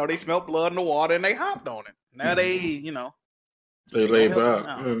smelled blood in the water and they hopped on it. Now they lay back.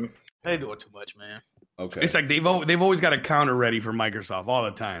 They do it too much, man. Okay, it's like they've always got a counter ready for Microsoft all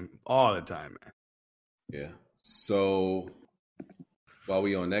the time, man. Yeah. So while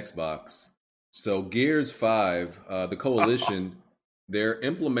we on Xbox, so Gears 5, the Coalition, they're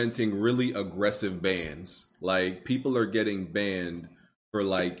implementing really aggressive bans. Like people are getting banned for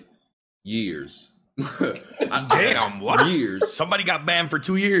like years. Damn, what? Years. Somebody got banned for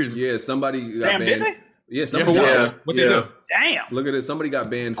 2 years. Yeah, somebody got banned. Did they? Yeah, somebody what they do? Damn. Look at it. Somebody got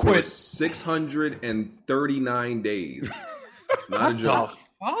banned for 639 days. It's not a joke.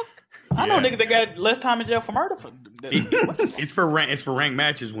 Fuck? I know niggas that got less time in jail for murder. It's for ranked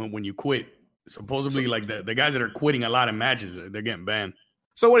matches when you quit. Supposedly, like the guys that are quitting a lot of matches, they're getting banned.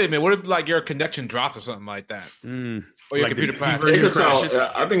 So wait a minute. What if like your connection drops or something like that? Or your like computer crashes? They could tell.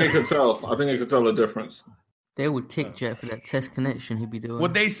 I think they could tell. I think they could tell the difference. They would kick Jet for that test connection he'd be doing.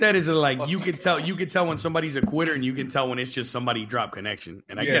 What they said is that, like you could tell when somebody's a quitter, and you can tell when it's just somebody dropped connection.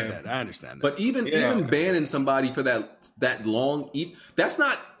 And I get that. I understand that. But even banning somebody for that long, that's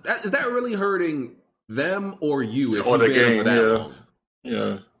not. Is that really hurting them or you? If or you the ban game, for that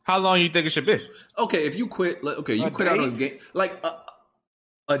long? How long you think it should be? Okay, if you quit, you quit out on a game like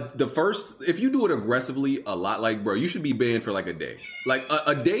if you do it aggressively a lot, like, bro, you should be banned for like a day. Like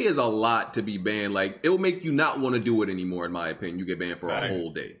a day is a lot to be banned. Like, it will make you not want to do it anymore, in my opinion. You get banned for a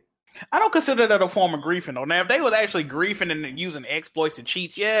whole day. I don't consider that a form of griefing though. Now, if they was actually griefing and using exploits and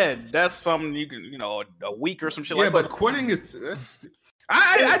cheats, yeah, that's something you can, a week or some shit like that. Yeah, but quitting is.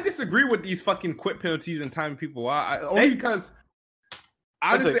 I disagree with these fucking quit penalties and timing people out. Only because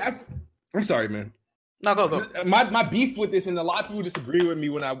honestly, I'm sorry, man. No, go. My beef with this, and a lot of people disagree with me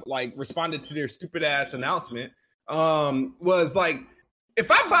when I like responded to their stupid ass announcement. Was like,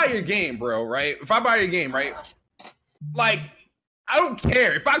 if I buy your game, bro, right? Like, I don't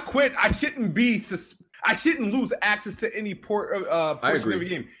care if I quit. I shouldn't lose access to any portion of the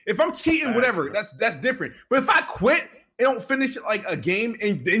game. If I'm cheating, whatever, that's different. But if I quit and don't finish like a game,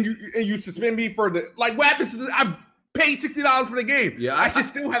 and then you suspend me for what happens is I paid $60 for the game. Yeah, I should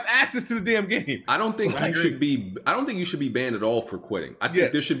still have access to the damn game. I don't think you should be. I don't think you should be banned at all for quitting. I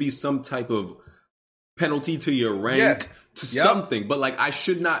think there should be some type of penalty to your rank, to something. But like, I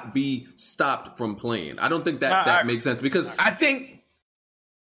should not be stopped from playing. I don't think that makes sense because I think.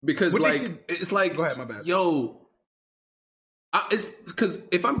 Because it's like, go ahead, my bad. Yo, it's because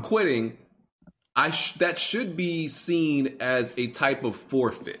if I'm quitting, that should be seen as a type of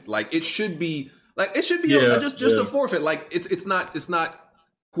forfeit. Like it should be just a forfeit. Like it's not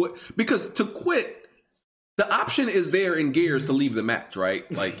quit, because to quit, the option is there in Gears to leave the match,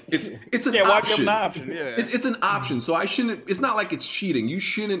 right? Like it's an option. It's an option. So it's not like it's cheating. You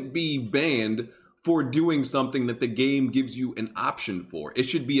shouldn't be banned for doing something that the game gives you an option for. It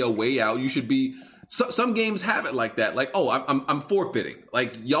should be a way out. You should be. Some games have it like that. Like, oh, I'm forfeiting.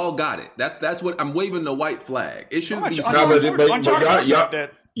 Like, y'all got it. That's what I'm waving the white flag. It shouldn't be.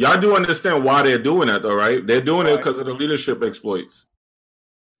 Y'all do understand why they're doing that, though, right? They're doing it because of the leadership exploits.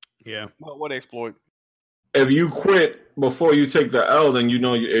 Yeah. What exploit? If you quit before you take the L, then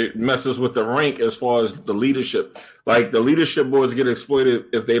it messes with the rank as far as the leadership. Like, the leadership boards get exploited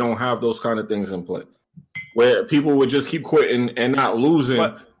if they don't have those kind of things in play, where people would just keep quitting and not losing,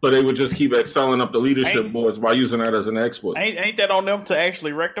 so they would just keep excelling up the leadership boards by using that as an exploit. Ain't that on them to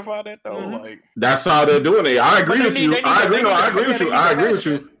actually rectify that though? Mm-hmm. Like, that's how they're doing it. I agree with you. I agree with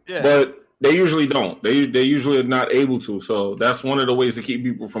you. Yeah. But they usually don't. They usually are not able to. So that's one of the ways to keep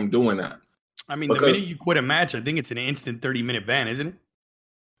people from doing that. I mean, the minute you quit a match, I think it's an instant 30-minute ban, isn't it?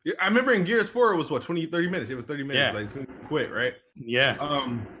 Yeah, I remember in Gears 4, it was 30 minutes. It was 30 minutes. Like, soon quit, right? Yeah.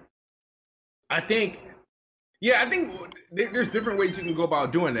 I think there's different ways you can go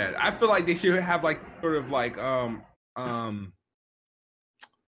about doing that. I feel like they should have like sort of like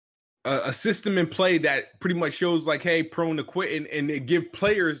a system in play that pretty much shows like, hey, prone to quit, and they give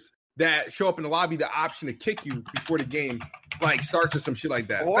players that show up in the lobby the option to kick you before the game like starts or some shit like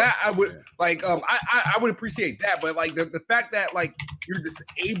that. That I would like. I would appreciate that, but like the fact that like you're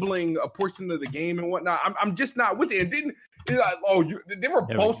disabling a portion of the game and whatnot, I'm just not with it. And didn't they were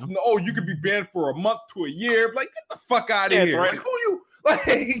boasting? Oh, you could be banned for a month to a year. Like, get the fuck out of here! Right. Like, who you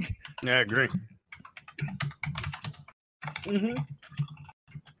like? Yeah, I agree. Mm-hmm.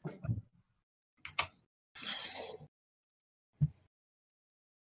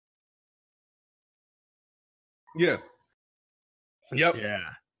 Yeah. Yep. Yeah.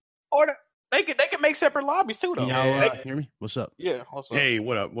 Or they can make separate lobbies too, though. Y'all hear me? What's up? Yeah. What's up? Hey,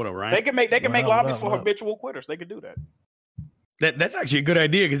 what up, Ryan? They can make lobbies for habitual quitters. They can do that. That's actually a good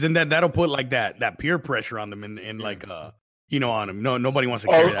idea, because then that'll put like that peer pressure on them and like on them. No, nobody wants to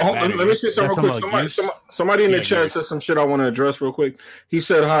carry that. Let me say something real quick. Somebody in the chat said some shit I want to address real quick. He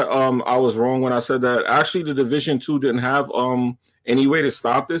said, "Hi, I was wrong when I said that. Actually, the Division 2 didn't have any way to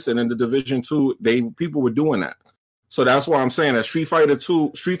stop this, and in the Division 2, people were doing that. So that's why I'm saying that Street Fighter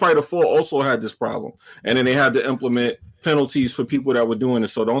 4 also had this problem, and then they had to implement penalties for people that were doing it.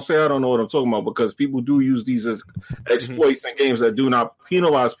 So don't say I don't know what I'm talking about, because people do use these as exploits in games that do not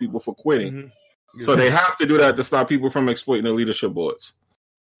penalize people for quitting. Mm-hmm. So they have to do that to stop people from exploiting the leadership boards.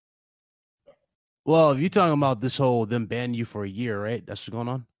 Well, if you're talking about this whole them ban you for a year, right? That's what's going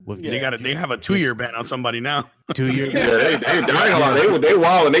on. They have a 2-year ban on somebody now. 2-year ban. Yeah, they dying a lot. They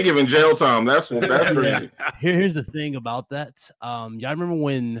wild and they giving jail time. That's crazy. Here's the thing about that. Y'all remember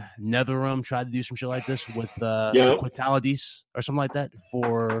when NetherRealm tried to do some shit like this with Quitalities or something like that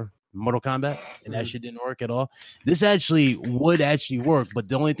for Mortal Kombat, and that shit didn't work at all? This would actually work, but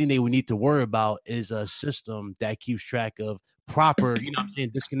the only thing they would need to worry about is a system that keeps track of proper,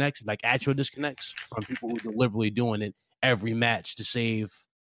 disconnects, like actual disconnects from people who are deliberately doing it every match to save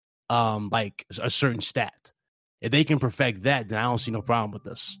like a certain stat. If they can perfect that, then I don't see no problem with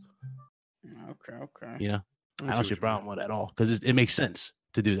this. Okay. I don't see a problem with it at all, because it makes sense.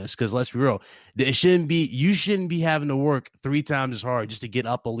 to do this, because let's be real, you shouldn't be having to work 3 times as hard just to get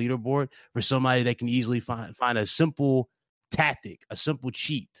up a leaderboard for somebody that can easily find a simple tactic, a simple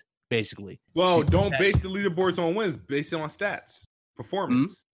cheat, basically. Well, don't base the leaderboards on wins, base it on stats,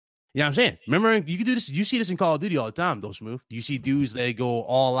 performance. Mm-hmm. Yeah, I'm saying. Remember, you can do this. You see this in Call of Duty all the time, though, Smooth. You see dudes that go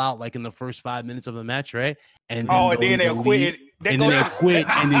all out like in the first 5 minutes of the match, right? And then they'll quit. And then they'll quit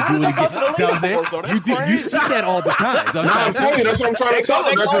and they do it again. You see that all the time. I'm telling you, that's what I'm trying to tell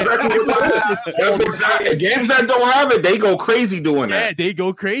them. That's exactly what that is. That's exactly. Games that don't have it, they go crazy doing that. Yeah, they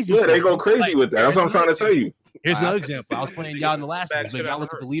go crazy. Yeah, they go crazy with that. That's what I'm trying to tell you. Here's another example. I was playing y'all in The Last of Us. Y'all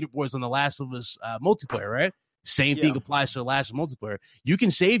look at the leaderboards on The Last of Us multiplayer, right? Same thing applies to The Last multiplayer. You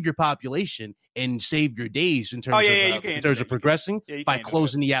can save your population and save your days in terms of progressing by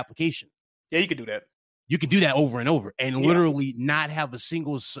closing the application. Yeah, you can do that. You can do that over and over and literally not have a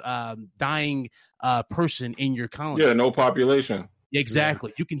single dying person in your colony. Yeah, no population.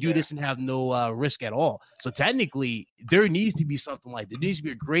 Exactly. You can do this and have no risk at all. So technically, there needs to be something like that. There needs to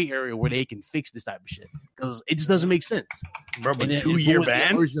be a gray area where they can fix this type of shit because it just doesn't make sense. Bro, but 2-year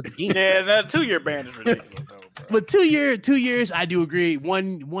ban? Yeah, that 2-year ban is ridiculous. Though, bro. But 2 years, I do agree.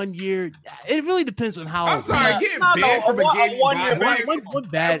 One year, it really depends on how. I'm sorry, getting banned from a game. 1 year ban. One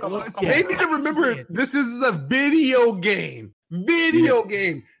bad. They need to remember this is a video game.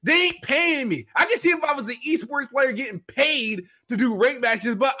 Game. They ain't paying me. I can see if I was an esports player getting paid to do rank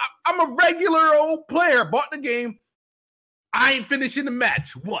matches, but I'm a regular old player. Bought the game. I ain't finishing the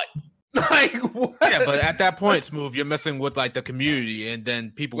match. What? Like what? Yeah, but at that point, Smooth, you're messing with like the community, and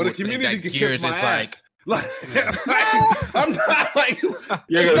then people. Well, the community can kiss my ass. Like, I'm not like,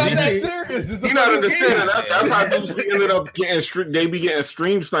 yeah, not that serious. You're not understanding. That's how dudes ended up getting. They be getting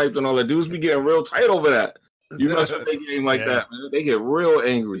stream sniped and all that. Dudes be getting real tight over that. You mess with their game like that, man. They get real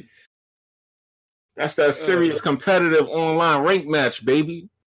angry. That's that serious competitive online rank match, baby.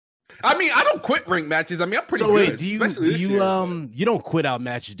 I mean, I don't quit rank matches. I mean, I'm pretty good. Wait, do you don't quit out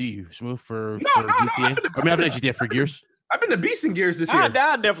matches, do you, Smooth, for GTA? I mean, I've been GTA for Gears. I've been to Beast and Gears this year. I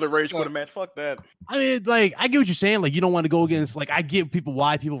definitely rage quit a match. Fuck that. I mean, like, I get what you're saying. Like, you don't want to go against, like, I get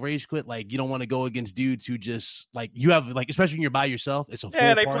why people rage quit. Like, you don't want to go against dudes who just, like, you have, like, especially when you're by yourself. It's a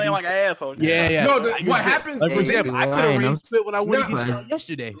they playing like assholes. Yeah. No, what happens? Like, for example, I could have rage quit when I went against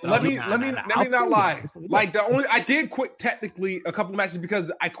yesterday. Let me not lie. Like, I did quit technically a couple of matches because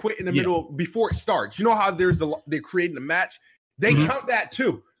I quit in the middle before it starts. You know how they're creating a match? They count that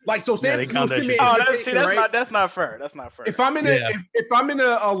too. Like, so say that's not fair. That's not fair. If I'm in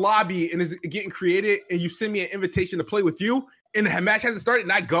a lobby and it's getting created and you send me an invitation to play with you and the match hasn't started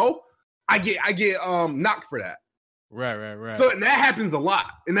and I go, I get knocked for that. Right. So and that happens a lot.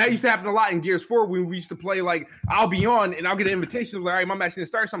 And that used to happen a lot in Gears 4 when we used to play, like, I'll be on and I'll get an invitation like, all right, my match didn't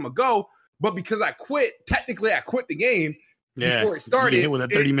start, so I'm gonna go. But because I quit the game. Before it started, you get hit with a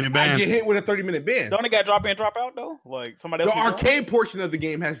 30-minute ban. I get hit with a 30-minute ban. Don't it got drop in, drop out though? Like somebody else. The arcade portion of the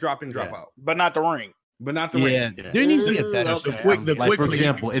game has drop in, drop out, but not the ring. Yeah, there needs to be a better. Like, for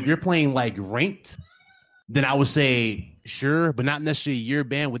example, if you're playing like ranked, then I would say sure, but not necessarily year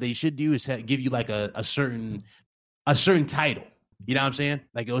ban. What they should do is give you like a certain title. You know what I'm saying?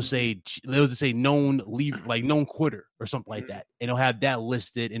 Like it'll say known quitter or something like that. And it'll have that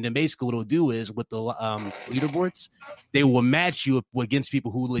listed. And then basically what it'll do is with the leaderboards, they will match you against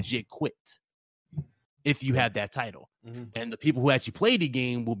people who legit quit if you have that title. Mm-hmm. And the people who actually play the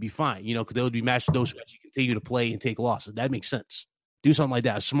game will be fine, you know, because they'll be matched to those who actually continue to play and take losses. That makes sense. Do something like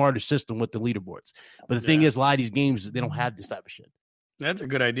that, a smarter system with the leaderboards. But the thing is, a lot of these games, they don't have this type of shit. That's a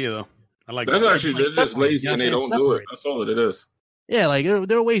good idea, though. I like that's actually they're just lazy and they don't do it. That's all it is. Yeah, like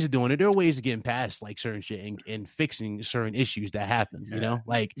there are ways of doing it. There are ways of getting past like certain shit and fixing certain issues that happen. You know,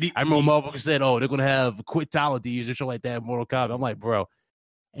 like I remember motherfuckers said, "Oh, they're gonna have quitalities or shit like that." In Mortal Kombat. I'm like, bro,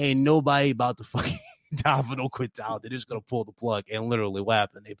 ain't nobody about to fucking die for no quitality. They're just gonna pull the plug, and literally what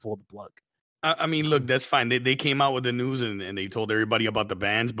happened? They pulled the plug. I mean, look, that's fine. They came out with the news and they told everybody about the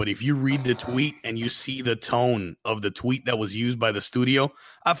bans. But if you read the tweet and you see the tone of the tweet that was used by the studio,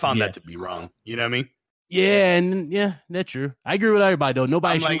 I found that to be wrong. You know what I mean? Yeah, and that's true. I agree with everybody though.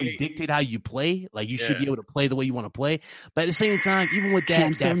 Nobody should really dictate how you play. Like you should be able to play the way you want to play. But at the same time, even with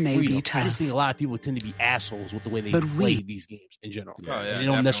that freedom, I just think a lot of people tend to be assholes with the way they play these games in general. They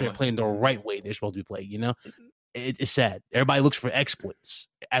don't necessarily play in the right way they're supposed to be played. You know, it's sad. Everybody looks for exploits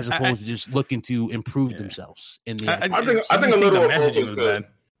as opposed to just looking to improve themselves. In the I think a little of both is good.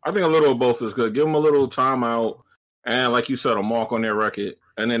 I think a little of both is good. Give them a little timeout. And like you said, a mark on their record,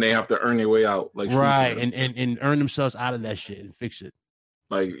 and then they have to earn their way out, like right, and earn themselves out of that shit and fix it.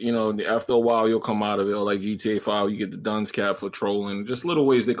 Like, you know, after a while, you'll come out of it. Or like GTA 5, you get the Duns cap for trolling. Just little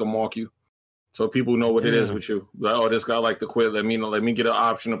ways they can mark you. so people know what it is with you. Like, oh, this guy like to quit. Let me get an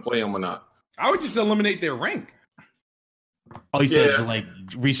option to play him or not. I would just eliminate their rank. Oh, you said to like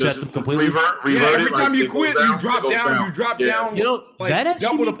reset them completely. Revert every time you quit, you drop down. You drop down. You know like, that actually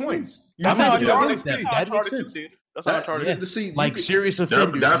double the points. That makes sense. That's Uncharted. See, like serious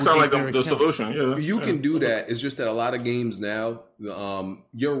offenders. That sounds like the solution. Yeah, you can do that. It's just that a lot of games now,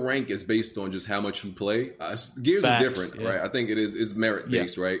 your rank is based on just how much you play. Gears is different, right? I think it's merit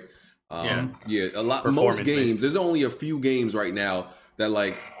based, right? Most games. There's only a few games right now that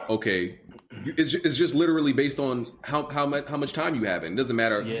like, okay, it's just literally based on how much time you have. It doesn't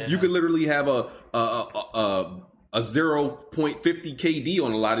matter. Yeah. You could literally have a 0.50 KD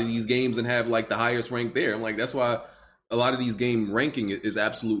on a lot of these games and have like the highest rank there. I'm like, that's why a lot of these game ranking is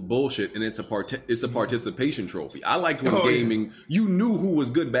absolute bullshit, and it's a participation trophy. I liked when gaming, you knew who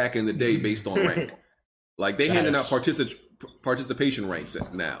was good back in the day based on rank. Like they handing out participation ranks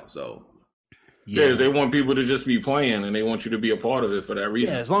now, so. Yeah, they want people to just be playing, and they want you to be a part of it for that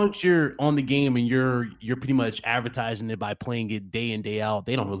reason. Yeah, as long as you're on the game and you're pretty much advertising it by playing it day in, day out,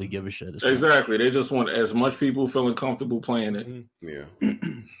 they don't really give a shit. Exactly. They just want as much people feeling comfortable playing it. Yeah.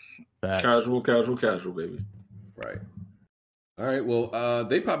 Casual, baby. Right. All right. Well,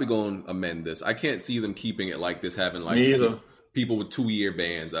 they probably going to amend this. I can't see them keeping it like this, having like people with 2-year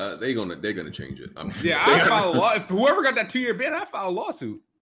bans. They're gonna change it. I'm sure. Yeah, I file a lawsuit. If whoever got that 2-year ban, I file a lawsuit.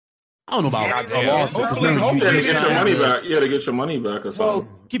 I don't know about a lawsuit. Hopefully they get your money back. Yeah, they get your money back or something. Well,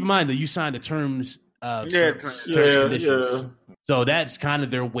 keep in mind that you signed the terms of conditions. So that's kind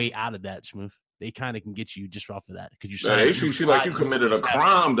of their way out of that, Smooth. They kind of can get you just off of that because you signed. They treat you like you committed a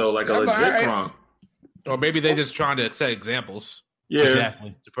crime, though, like a legit crime. Or maybe they just trying to set examples. Yeah,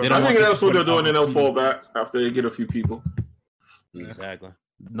 exactly. I think that's what they're doing, and they'll fall back after they get a few people. Exactly.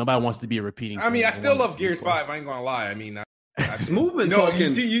 Nobody wants to be a repeating. I mean, I still love Gears 5. I ain't gonna lie. I mean, Smooth been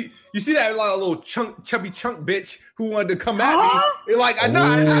talking. You see that like a little chubby chunk bitch who wanted to come at me. Like I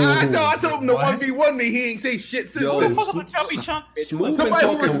told him to 1v1 me. He ain't say shit since. Smooth been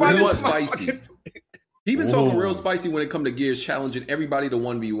talking real spicy. He been talking real spicy when it come to Gears, challenging everybody to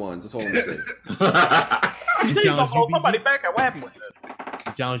 1v1s. That's all I'm saying. You said you gonna blow somebody back. What happened with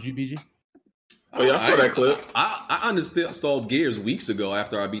that? Challenge you, BG? Oh yeah, I saw that clip. I uninstalled Gears weeks ago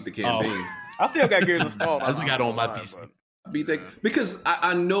after I beat the campaign. I still got Gears installed. I still got it on my PC. Beat that because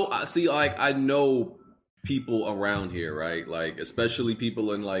I know I know people around here, right? Like especially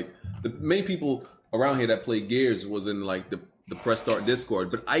people in like the main people around here that play Gears was in like the Press Start Discord,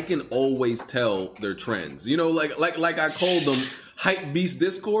 but I can always tell their trends. You know, like I called them Hype Beast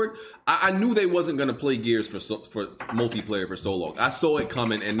Discord. I knew they wasn't gonna play Gears for multiplayer for so long. I saw it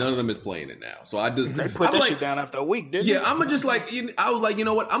coming, and none of them is playing it now. So I just they put that shit down after a week, didn't they? Yeah, I'm just like I was like, you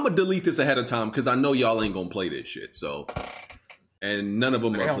know what? I'm gonna delete this ahead of time because I know y'all ain't gonna play this shit. So, and none of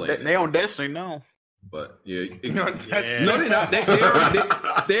them are playing. They on Destiny, no. But no, they're not.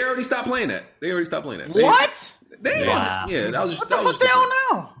 They already stopped playing that. They already stopped playing that. What? That was just. What the fuck they on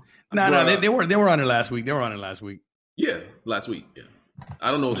now? No, they were on it last week. Yeah, last week. Yeah, I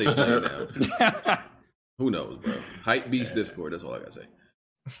don't know what they're playing now. Who knows, bro? Hype Beast Discord. That's all I gotta say.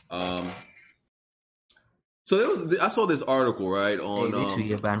 So I saw this article right on. They should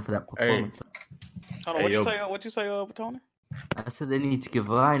get banned for that performance. What you say, Tony? I said they need to give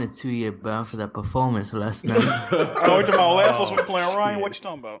Ryan a 2-year ban for that performance last night. What you talking about? Last was we playing Ryan. What you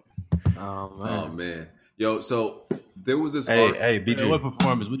talking about? Oh man. Yo, so there was this. Hey, BG. What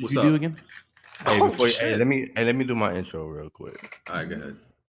performance? What did you do again? Hey, let me do my intro real quick. All right, go ahead.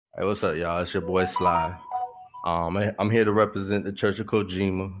 Hey, what's up, y'all? It's your boy Sly. I'm here to represent the Church of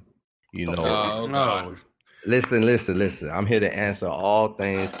Kojima. You know. No. Listen. I'm here to answer all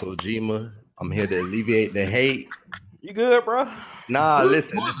things Kojima. I'm here to alleviate the hate. You good, bro? Nah,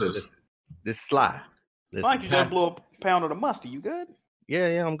 listen. This is Sly. Listen. Like you just blew a pound of the musty. You good?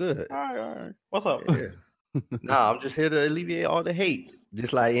 Yeah, I'm good. All right. What's up? Yeah. Nah, I'm just here to alleviate all the hate.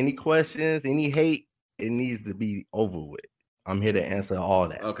 Just like any questions, any hate, it needs to be over with. I'm here to answer all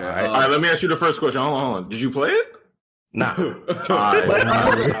that. Okay. All right, let me ask you the first question. Hold on. Did you play it? Nah. To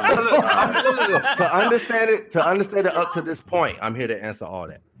understand it up to this point, I'm here to answer all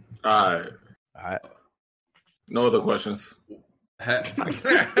that. All right. No other questions. All right,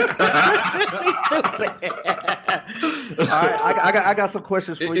 I got some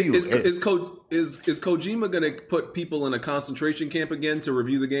questions for you. Is Kojima gonna put people in a concentration camp again to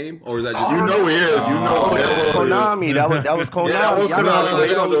review the game, or is that just he is? Konami. That was Konami. Yeah, that was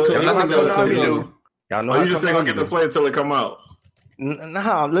Konami. Y'all know. You just ain't gonna get to play until it come out.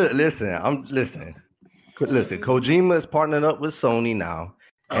 Nah, listen. Listen, Kojima is partnered up with Sony now.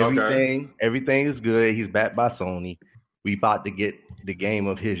 Everything is good. He's backed by Sony. We about to get the game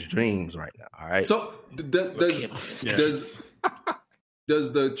of his dreams right now. All right. So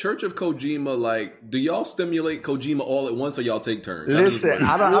does the Church of Kojima, like, do y'all stimulate Kojima all at once, or y'all take turns? Listen,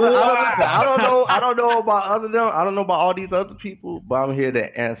 I don't know about all these other people, but I'm here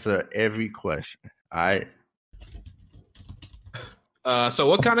to answer every question. All right. So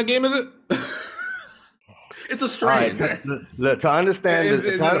what kind of game is it? It's a Strand. Right, to understand, is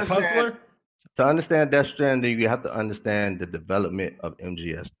it a puzzler? To understand Death Stranding, you have to understand the development of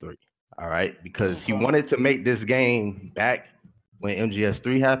MGS3. All right, because he wanted to make this game back when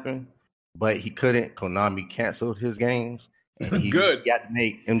MGS3 happened, but he couldn't. Konami canceled his games, and he got to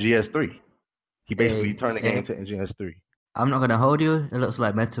make MGS3. He basically turned the game to MGS3. I'm not gonna hold you. It looks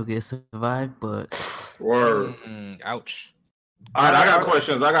like Metal Gear Survive, but word. Ouch. All right, I got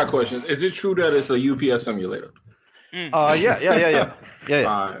questions. Is it true that it's a UPS simulator? Yeah. All right,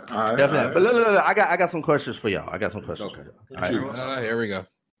 definitely. But look, I got some questions for y'all. Okay. All right. Here we go.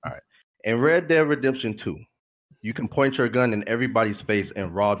 All right. In Red Dead Redemption 2, you can point your gun in everybody's face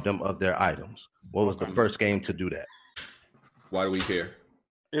and rob them of their items. What was the first game to do that? Why do we care?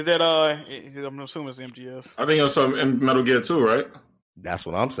 Is that I'm assuming it's MGS. I think it was some in Metal Gear 2, right? That's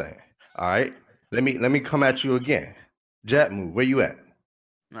what I'm saying. All right. Let me come at you again. Jatmu, where you at?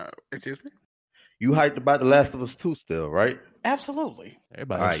 No, excuse me. You hyped about The Last of Us 2 still, right? Absolutely.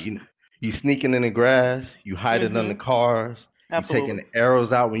 Everybody. All right. You sneaking in the grass. You hiding under cars. Absolutely. You taking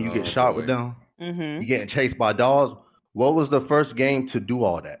arrows out when you get shot with them. You getting chased by dogs. What was the first game to do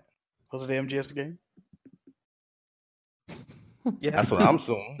all that? Was it the MGS game? Yeah, that's what I'm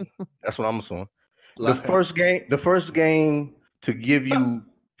assuming. The first game to give you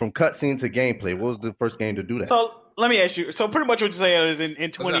from cutscene to gameplay. What was the first game to do that? So let me ask you. So pretty much what you're saying is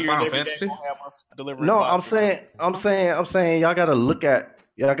in 20 years, Final every Fantasy? game will have us delivering. No, I'm saying y'all gotta look at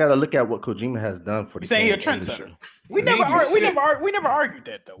what Kojima has done for the saying game he a trendsetter. We never argued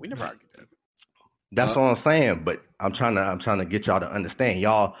that though. We never argued that. That's what I'm saying. But I'm trying to get y'all to understand.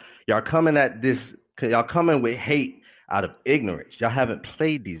 Y'all coming at this. Y'all coming with hate out of ignorance. Y'all haven't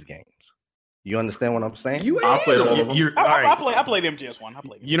played these games. You understand what I'm saying? I played all of them. I played MGS1. I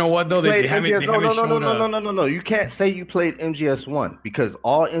played. You know what though? They haven't shown No. You can't say you played MGS1 because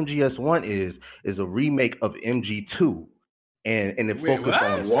all MGS1 is a remake of MG2, and it focused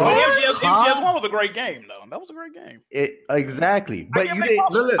on MGS1 was a great game though. That was a great game. Exactly, but you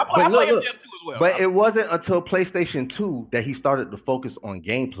didn't. But it wasn't until PlayStation 2 that he started to focus on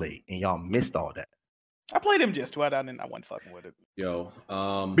gameplay, and y'all missed all that. I played MGS2. I wasn't fucking with it. Yo,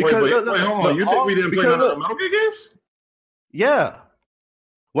 because wait, hold on. You think we didn't play none of the Metal Gear games? Yeah.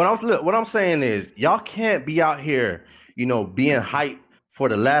 What I'm saying is, y'all can't be out here, being hyped for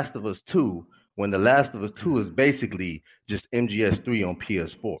The Last of Us 2 when The Last of Us 2 is basically just MGS3 on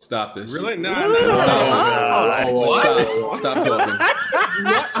PS4. Stop this. Really? No. Stop talking.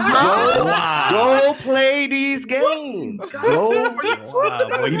 Go play these games. Wow,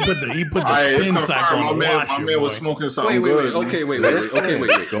 boy, he put the spin cycle on my man was smoking something. Wait. Okay, wait.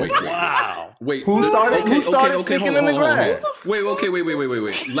 Wow. Wait. Who started sneaking in the grass? Wait.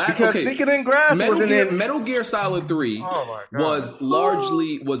 Because sneaking in grass Metal Gear Solid 3 was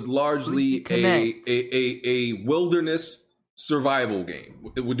largely a wilderness survival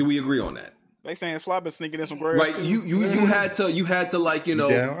game. Do we agree on that? They saying Slob is sneaking in some grass. Right, you had to like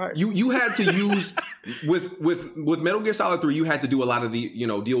you had to use with Metal Gear Solid 3. You had to do a lot of the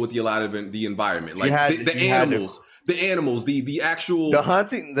deal with a lot of the environment, like the animals, the actual the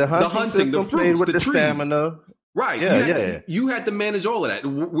hunting, the fruits, with the trees. Stamina. Right, you had to manage all of that.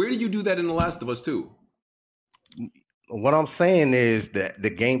 Where do you do that in The Last of Us 2? What I'm saying is that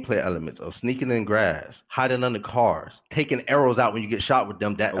the gameplay elements of sneaking in grass, hiding under cars, taking arrows out when you get shot with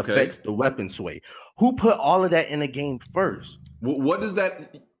them, that affects the weapon sway. Who put all of that in the game first? What is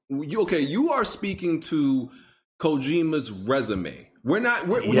that? You are speaking to Kojima's resume. We're not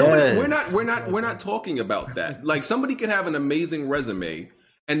talking about that. Like, somebody can have an amazing resume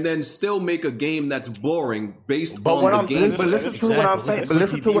and then still make a game that's boring based on the game. But listen to what I'm saying. But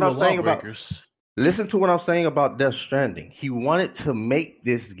listen to what I'm saying about. Listen to what I'm saying about Death Stranding. He wanted to make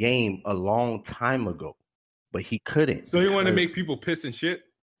this game a long time ago, but he couldn't. So he wanted to make people piss and shit?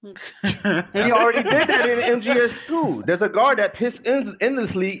 He already did that in MGS2. There's a guard that pissed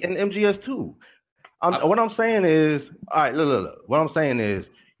endlessly in MGS2. What I'm saying is, all right, look. What I'm saying is,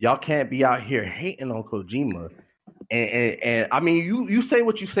 y'all can't be out here hating on Kojima. And I mean, you say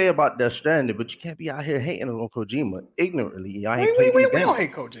what you say about Death Stranding, but you can't be out here hating on Kojima ignorantly. We don't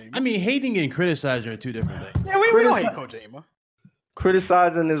hate Kojima. I mean, hating and criticizing are two different things. Yeah, we don't hate Kojima.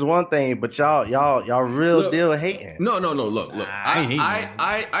 Criticizing is one thing, but y'all deal hating. No. Look.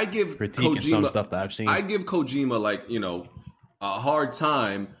 I give critique Kojima some stuff that I've seen. I give Kojima a hard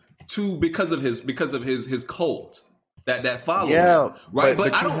time because of his cult that follows. Yeah, him, right.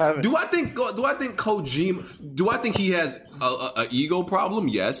 But I don't. Do I think Kojima? Do I think he has a ego problem?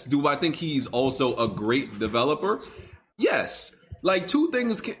 Yes. Do I think he's also a great developer? Yes. Like two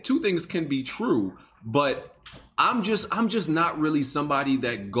things can be true, but I'm just not really somebody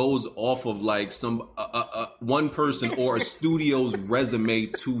that goes off of like some one person or a studio's resume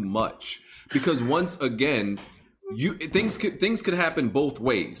too much, because once again, things could happen both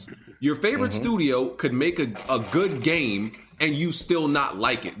ways. Your favorite studio could make a good game and you still not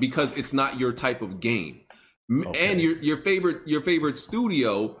like it because it's not your type of game. Okay. And your favorite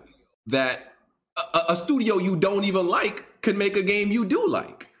studio that a studio you don't even like could make a game you do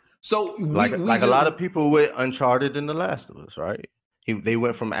like. So a lot of people with Uncharted and The Last of Us, right? They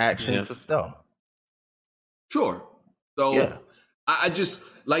went from action to stealth. Sure. So I just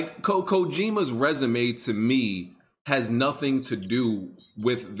like Kojima's resume to me has nothing to do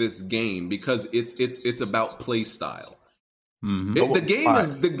with this game because it's about play style. Mm-hmm.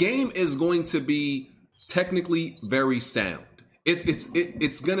 The game is going to be technically very sound.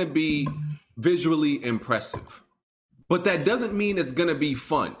 It's going to be visually impressive. But that doesn't mean it's going to be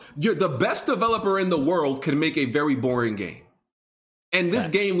fun. The best developer in the world can make a very boring game. And this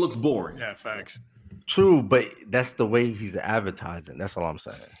game looks boring. Yeah, facts. True, but that's the way he's advertising. That's all I'm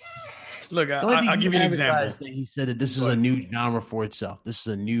saying. Look, I'll give you an example. He said that this is a new genre for itself. This is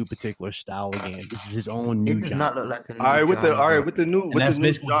a new particular style of game. This is his own new genre. Not look like a new genre. That's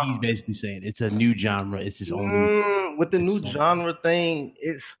basically what he's basically saying. It's a new genre. It's his own new with the new genre thing.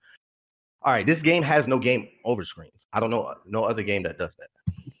 It's all right. This game has no game over screens. I don't know no other game that does that.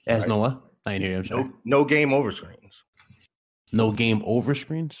 It has no what? I ain't hear him say. No game over screens. No game over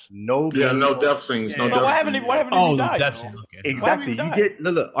screens? No death screens. No death what happened if you died? Death screens. Okay. Exactly. You get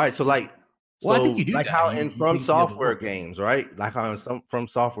look. All right. So like. Well, I think you do like how in From Software games, right? Like how in some From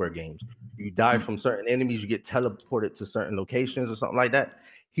Software games, you die from certain enemies, you get teleported to certain locations or something like that.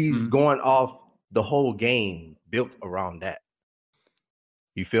 He's going off the whole game built around that.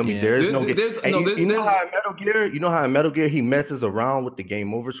 You feel me? There is no game. You know how in Metal Gear he messes around with the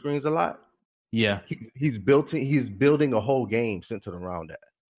game over screens a lot? Yeah. He's building a whole game centered around that.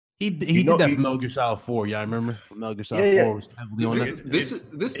 He did that for Metal Gear Solid 4. Yeah, I remember. Metal Gear Solid 4 was heavily on that. This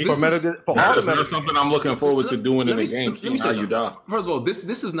is something I'm looking forward to doing in the game. Seeing how you die. First of all, this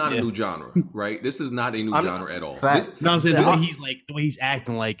is not a new genre, right? This is not a new genre at all. I'm saying the way he's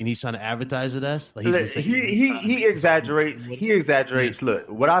acting like, and he's trying to advertise it as. Like he exaggerates. He exaggerates. Look,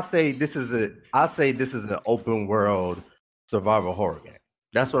 what I say, this is an open world survival horror game.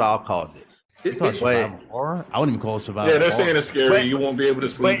 That's what I'll call this. Horror? I wouldn't even call it survival. Yeah, they're saying it's scary. You won't be able to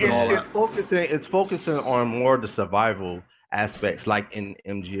sleep and all that. It's focusing on more the survival aspects, like in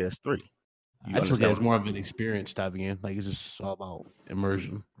MGS3. I just think it's more of an experience type of game. Like it's just all about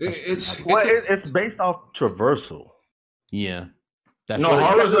immersion. It's based off traversal. Yeah.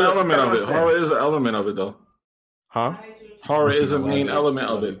 Horror is an element of it. Horror is an element of it, though. Huh? Horror is a main element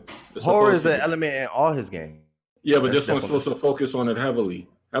of it. Horror is an element in all his games. Yeah, but this one's supposed to focus on it heavily.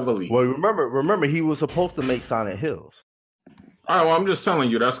 Well, remember, he was supposed to make Silent Hills. All right, well, I'm just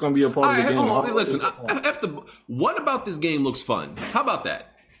telling you, that's going to be a part of the game. Listen, what about this game looks fun? How about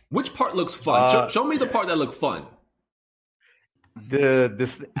that? Which part looks fun? Show me the part that looked fun.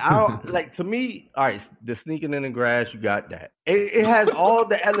 To me, all right, the sneaking in the grass, you got that. It has all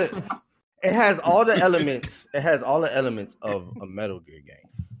the elements. It has all the elements. It has all the elements of a Metal Gear game.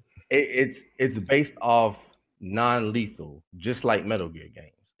 It's based off non-lethal, just like Metal Gear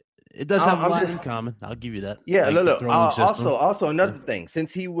games. It does have a lot in common. I'll give you that. Yeah, like look. Also another thing,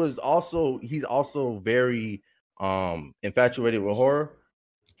 since he's also very infatuated with horror,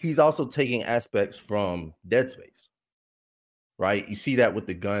 he's also taking aspects from Dead Space. Right? You see that with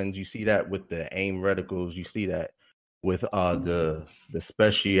the guns, you see that with the aim reticles, you see that with the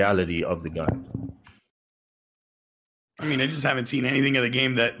speciality of the guns. I mean, I just haven't seen anything of the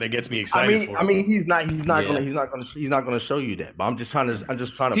game that gets me excited. He's not gonna show you that. But I'm just trying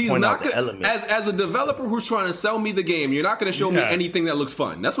to point out the elements. As a developer who's trying to sell me the game, you're not going to show me anything that looks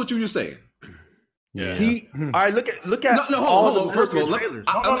fun. That's what you're just saying. Yeah. All right. Look at. No, hold on. First of all, I'm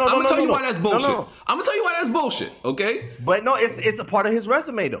gonna tell you why that's bullshit. I'm gonna tell you why that's bullshit. Okay. But no, it's a part of his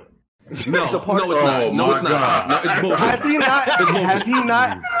resume though. It's not. No, it's bullshit.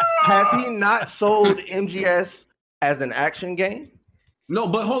 Has he not sold MGS as an action game? No,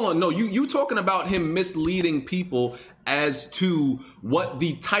 but hold on. No, you talking about him misleading people as to what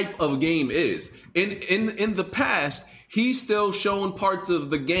the type of game is. In the past, he's still shown parts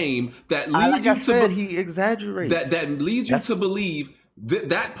of the game that lead he exaggerates. That leads you to believe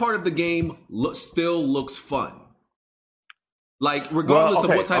that part of the game still looks fun. Like, regardless of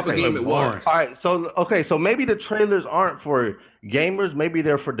what type of game it was. All right, so maybe the trailers aren't for gamers. Maybe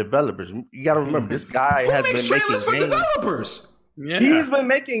they're for developers. You got to remember, this guy has been trailers for making games. developers. Yeah. He's been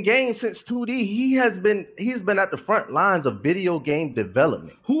making games since 2D. He's been at the front lines of video game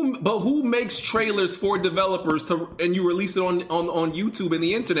development. Who makes trailers for developers and you release it on YouTube and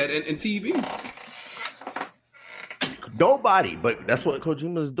the internet and TV? Nobody, but that's what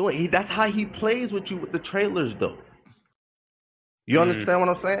Kojima is doing. That's how he plays with you with the trailers, though. You understand what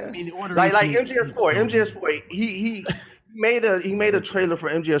I'm saying? I mean, like MGS4, he made a trailer for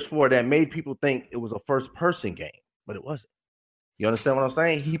MGS4 that made people think it was a first person game, but it wasn't. You understand what I'm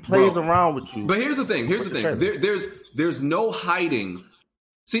saying? He plays around with you. But here's the thing. There's no hiding.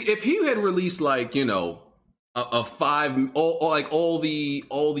 See, if he had released like, you know, a 5 all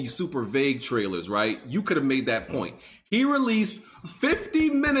these super vague trailers, right? You could have made that point. He released 50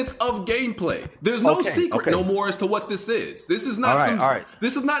 minutes of gameplay. There's no secret no more as to what this is. This is not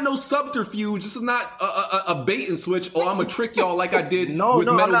This is not no subterfuge. This is not a bait and switch. Oh, I'm gonna trick y'all like I did with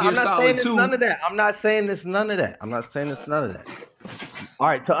Metal Gear Solid 2. None of that. I'm not saying it's none of that. All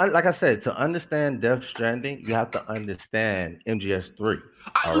right, like I said, to understand Death Stranding, you have to understand MGS3.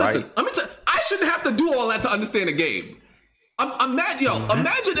 Listen, let me tell you, I shouldn't have to do all that to understand a game. I'm mad,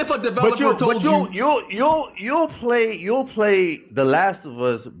 Imagine if a developer told you'll play The Last of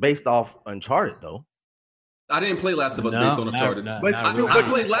Us based off Uncharted, though. I didn't play Last of Us based on Uncharted. I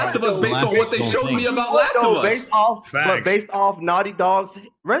played Last of Us based on what they showed me about Last of Us. Based off Naughty Dog's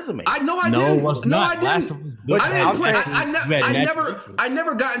resume. I didn't. I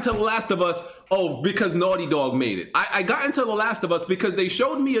never got into The Last of Us because Naughty Dog made it. I got into The Last of Us because they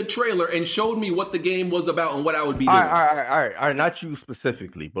showed me a trailer and showed me what the game was about and what I would be doing. All right. Not you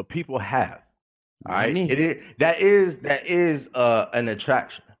specifically, but people have. All right. That is an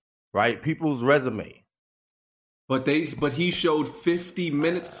attraction, right? People's resume. But he showed 50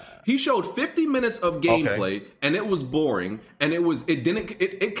 minutes. He showed 50 minutes of gameplay, and it was boring. And it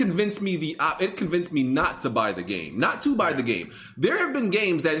convinced me not to buy the game, not to buy the game. There have been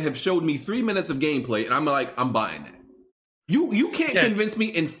games that have showed me 3 minutes of gameplay, and I'm like, I'm buying that. You can't convince me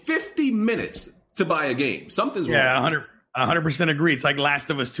in 50 minutes to buy a game. Something's wrong. Yeah, 100% agree. It's like Last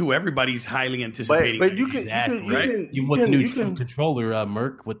of Us 2. Everybody's highly anticipating. But you can, you want the new controller,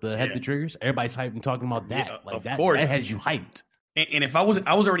 Merc, with the head to triggers. Everybody's hyped and talking about that. Yeah, of course, that has you hyped. And if I was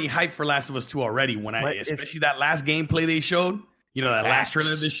already hyped for Last of Us 2 already when especially that last gameplay they showed. You know, that last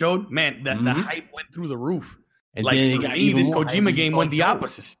trailer they showed. Man, the hype went through the roof. And then for me, this Kojima game went the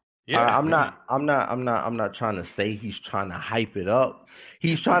opposite. Yeah, I'm not trying to say he's trying to hype it up.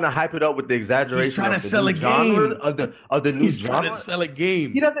 He's trying to hype it up with the exaggeration. He's trying to sell a game of the new He's trying to sell a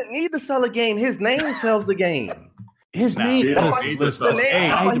game. He doesn't need to sell a game. His name sells the game. His name. I hate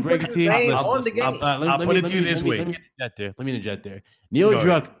to break it to you. I'll put it to you this way. Let me interject there. Neil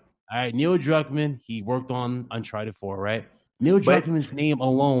Druckmann. He worked on Uncharted 4, right? Neil Druckmann's name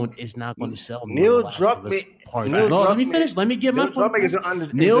alone is not going to sell me. Neil Druckmann. Let me finish. Let me get my point.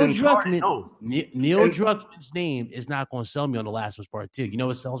 Neil Druckmann's name is not going to sell me on The Last of Us Part 2. You know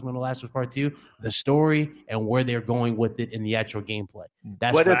what sells me on The Last of Us Part 2? The story and where they're going with it in the actual gameplay.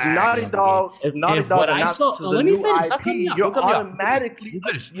 That's but it's Naughty Dog. If Naughty Dog announces the new IP, you're automatically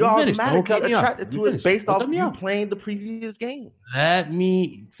attracted to it based off you playing the previous game. Let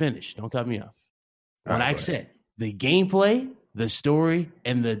me finish. Don't cut me off. When I said the gameplay, the story,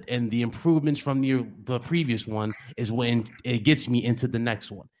 and the improvements from the previous one is when it gets me into the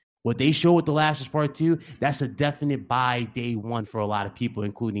next one. What they show with The Last of Us Part 2, that's a definite buy day one for a lot of people,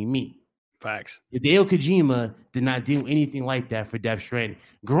 including me. Facts. Hideo Kojima did not do anything like that for Death Stranding.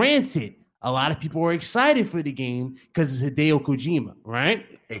 Granted, a lot of people are excited for the game because it's Hideo Kojima, right?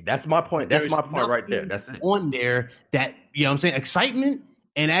 Hey, that's my point. That's my point right there. That's it. On there that, you know what I'm saying, excitement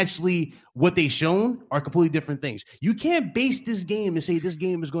and actually what they shown are completely different things. You can't base this game and say this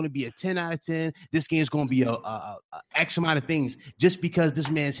game is going to be a 10 out of 10. This game is going to be a X amount of things just because this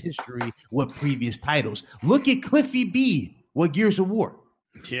man's history with previous titles. Look at Cliffy B with Gears of War.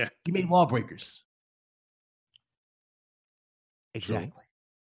 Yeah. He made Lawbreakers. Exactly.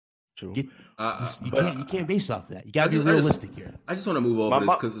 True. You can't base off that. You got to be realistic here. I just want to move over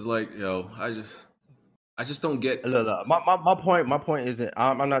this because it's like, I just don't get. Look, my point isn't.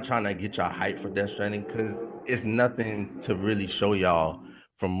 I'm not trying to get y'all hyped for Death Stranding because it's nothing to really show y'all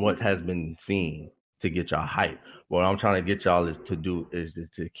from what has been seen to get y'all hyped. What I'm trying to get y'all is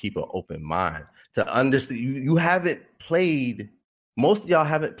to keep an open mind, to understand. You haven't played. Most of y'all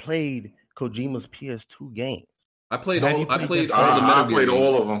haven't played Kojima's PS2 games. I played all the Metal Gear games. I played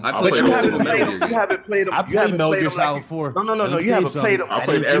all of them. I played every single Metal Gear game. You haven't played them. I played Metal Gear Solid 4. No. You haven't played them. I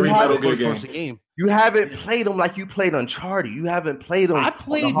played every Metal Gear game. You haven't played them like you played Uncharted. You haven't played them. I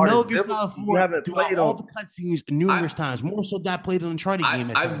played Metal Gear Solid 4. You haven't played all the cutscenes numerous times. More so than I played an Uncharted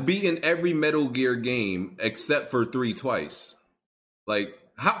game. I've beaten every Metal Gear game except for 3 twice. Like,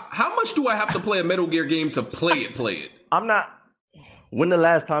 how much do I have to play a Metal Gear game to play it? I'm not. When the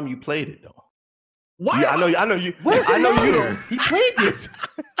last time you played it though? Why? Yeah, I know you. Where's I know you. He played it.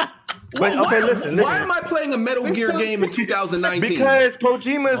 Wait, okay, listen. Why am I playing a Metal Gear game in 2019? Because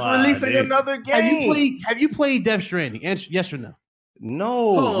Kojima is releasing another game. Have you played Death Stranding? Answer yes or no.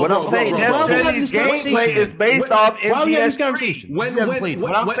 No. What I'm saying, Death Stranding's gameplay is based off MGS3.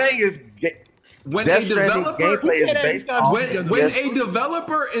 What I'm saying is. When a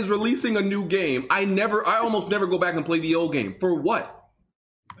developer is releasing a new game, I almost never go back and play the old game. For what?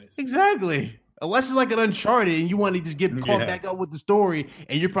 Exactly. Unless it's like an Uncharted and you want to just get caught back up with the story,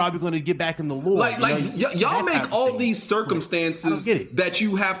 and you're probably going to get back in the lore. Y'all make all these circumstances that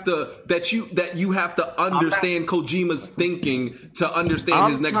you have to understand Kojima's thinking to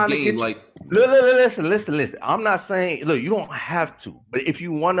understand his next game. Listen. I'm not saying you don't have to, but if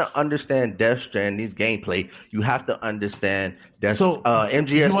you want to understand Death Stranding's gameplay, you have to understand that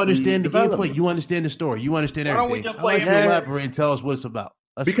MGS. You understand the gameplay. You understand the story. You understand everything. Why don't we just play elaborate and tell us what it's about?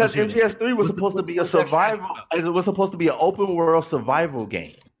 Because MGS3 was supposed to be a survival. It was supposed to be an open world survival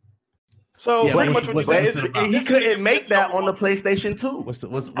game. So pretty much what you say is he couldn't make that on the PlayStation 2.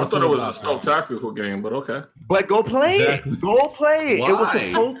 I thought it was a stealth tactical game, but okay. But go play it. Go play it. Why? It was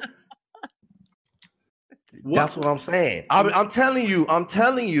supposed. That's what I'm saying. I'm telling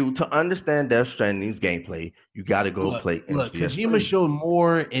you to understand Death Stranding's gameplay, you got to go play. Look, Kojima showed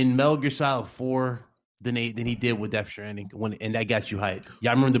more in Metal Gear Solid 4 than he did with Death Stranding, and that got you hyped.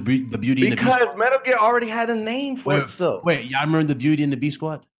 Y'all remember the Beauty and the Beast Squad? Because Metal Gear already had a name for itself. Wait, y'all remember the Beauty and the Beast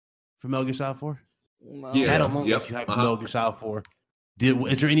Squad from Metal Gear Solid 4? No. Yeah, that alone got you hyped for Metal Gear Solid 4.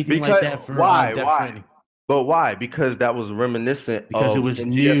 Is there anything like that for Death Stranding? But why? Because that was reminiscent. Because it was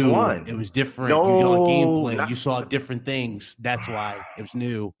MGS1. New. It was different. You saw gameplay. You saw different things. That's why it was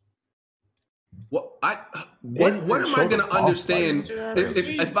new. What am I going to understand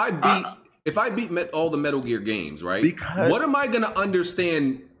if I beat all the Metal Gear games, right? What am I going to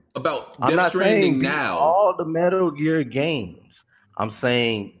understand about Death Stranding now? All the Metal Gear games. I'm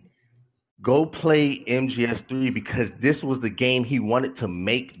saying go play MGS3 because this was the game he wanted to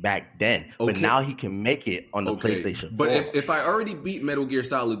make back then. Okay. But now he can make it on the PlayStation 4. But if I already beat Metal Gear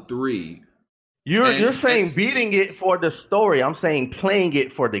Solid 3... You're saying beating it for the story. I'm saying playing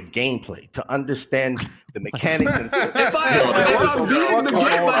it for the gameplay to understand the mechanics. If I'm beating the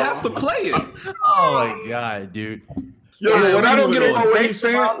game, I have to play it. Oh my god, dude! What I don't get about what he's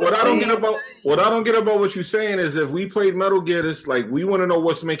saying, what I don't get about what you're saying is if we played Metal Gear, it's like we want to know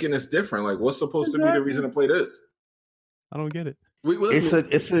what's making this different. Like, what's supposed to be the reason to play this? I don't get it.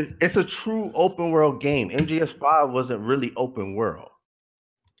 It's a true open world game. MGS5 wasn't really open world.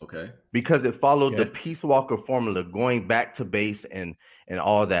 Okay. Because it followed the Peace Walker formula, going back to base and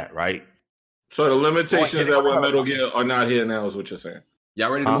all that, right? So the limitations that what Metal Gear are not here now is what you're saying.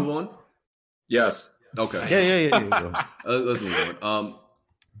 Y'all ready to move on? Yes. Okay. Yeah. Let's move on.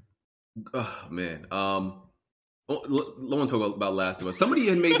 Oh man. I want to talk about Last of Us. Somebody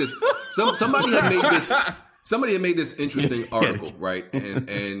had made this. Somebody had made this interesting article, right?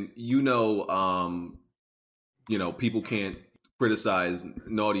 And people can't criticize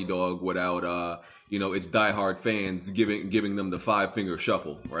Naughty Dog without its diehard fans giving them the 5-finger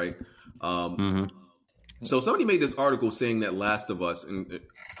shuffle, right? So somebody made this article saying that Last of Us, and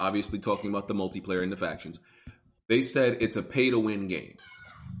obviously talking about the multiplayer and the factions, they said it's a pay-to-win game,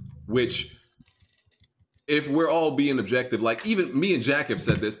 which, if we're all being objective, like even me and Jack have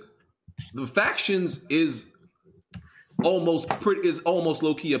said this, the factions is almost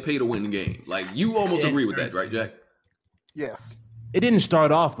low-key a pay-to-win game. Like, you almost agree with that, right, Jack? Yes. It didn't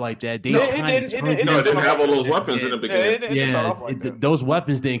start off like that. It didn't have all those weapons in the beginning. Those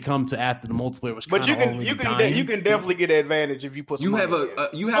weapons didn't come to after the multiplayer was. But you can definitely get an advantage if you put. You have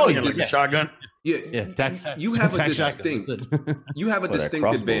a shotgun. You have a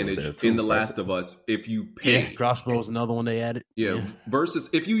distinct advantage in The Last of Us if you pay. Yeah, crossbow is another one they added. Yeah. Versus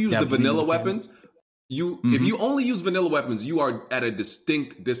if you use the vanilla weapons. If you only use vanilla weapons, you are at a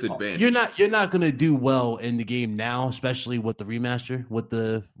distinct disadvantage. You're not gonna do well in the game now, especially with the remaster, with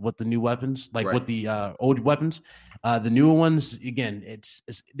the new weapons, with the old weapons. The newer ones, again, it's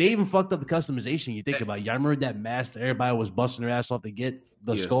they even fucked up the customization. You think about it. Y'all remember that mask that everybody was busting their ass off to get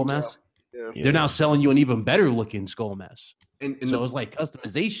the skull mask? They're now selling you an even better looking Skull Mask. And so it's like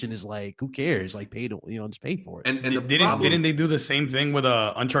customization is like, who cares? Like pay to, just pay for it. And didn't they do the same thing with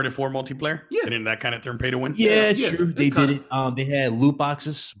Uncharted 4 multiplayer? Yeah. Didn't that kind of turn pay to win? Yeah, true. They did it. They had loot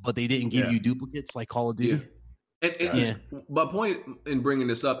boxes, but they didn't give you duplicates like Call of Duty. My point in bringing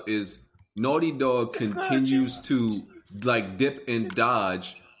this up is Naughty Dog continues to like dip and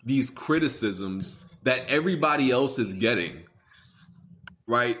dodge these criticisms that everybody else is getting.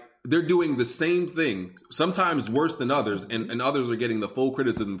 Right? They're doing the same thing, sometimes worse than others, and others are getting the full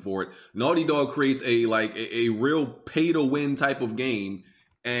criticism for it. Naughty Dog creates a real pay to win type of game,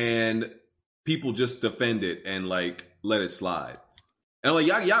 and people just defend it and like let it slide. And like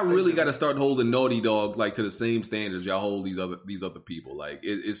y'all really got to start holding Naughty Dog like to the same standards y'all hold these other people. Like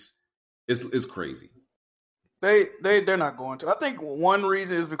it's crazy. They're not going to. I think one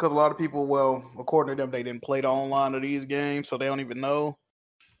reason is because a lot of people, well, according to them, they didn't play the online of these games, so they don't even know.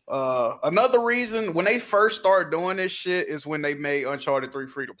 Another reason, when they first started doing this shit, is when they made Uncharted 3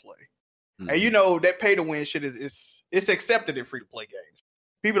 free to play. And that pay to win shit it's accepted in free to play games.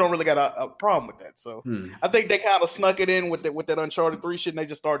 People don't really got a problem with that. So I think they kind of snuck it in with that Uncharted 3 shit, and they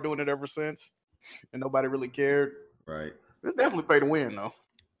just started doing it ever since. And nobody really cared. Right. It's definitely pay to win though.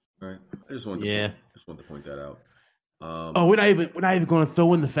 Right. I just wanted to point that out. We're not even going to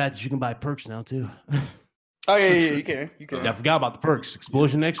throw in the fact that you can buy perks now too. Oh yeah, you can. I forgot about the perks.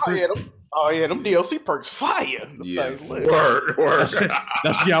 Explosion Expert. Them DLC perks fire. Yeah. Word. That's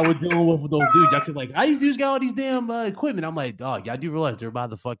what y'all were dealing with those dudes. Y'all could like, how these dudes got all these damn equipment? I'm like, dog, y'all do realize they're by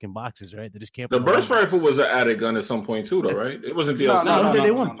the fucking boxes, right? They just can't. The burst rifle was an added gun at some point too, though, right? It wasn't DLC. No, it was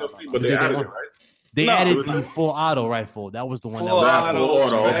day one. But they added it, right? They added the full auto rifle. That was the one. Full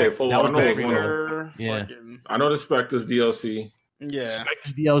auto. Okay, full auto. Yeah. I know the Spectres DLC. Yeah,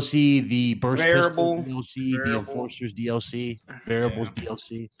 Spectres DLC, the Burst Pistol DLC, the Enforcers DLC, Variables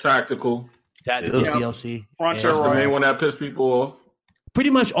DLC, Tactical DLC. That's the main one that pissed people off.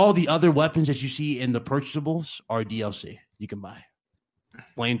 Pretty much all the other weapons that you see in the purchasables are DLC. You can buy,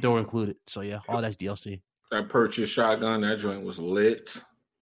 flamethrower included. So yeah, all that's DLC. That purchase shotgun, that joint was lit.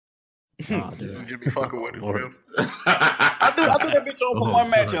 You be fucking with it, man. I threw that bitch on for one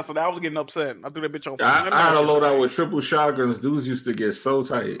match yesterday. I was getting upset. I threw that bitch on for one match. I had a loadout with triple shotguns. Dudes used to get so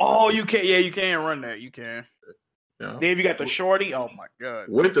tight. Oh, you can. Yeah, you can run that. You can. Yeah. Then you got the shorty. Oh my god.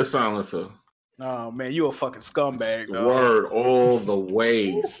 With the silencer. Oh man, you a fucking scumbag. Dog. Word all the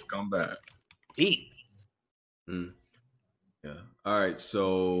way, scumbag. Eat. Yeah. All right.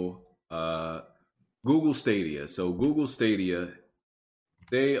 So, Google Stadia. So Google Stadia.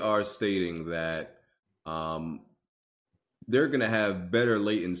 They are stating that they're going to have better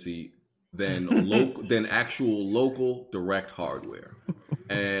latency than actual local direct hardware.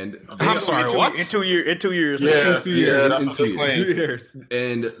 And I'm sorry, what? In 2 years. Yeah, 2 years. In 2 years.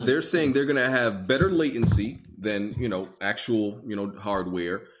 And they're saying they're going to have better latency than actual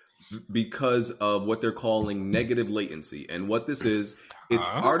hardware because of what they're calling negative latency. And what this is, it's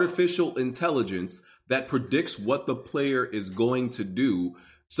artificial intelligence that predicts what the player is going to do.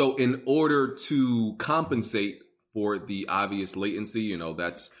 So in order to compensate for the obvious latency,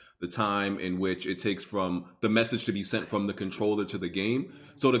 that's the time in which it takes from the message to be sent from the controller to the game.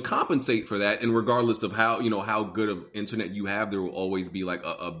 So to compensate for that, and regardless of how good of internet you have, there will always be like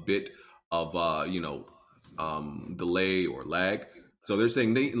a bit of delay or lag. So they're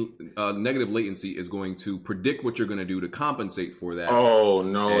saying negative latency is going to predict what you're going to do to compensate for that. Oh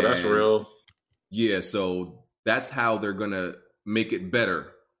no, that's real. Yeah, so that's how they're gonna make it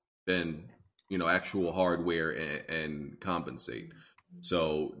better than actual hardware and compensate.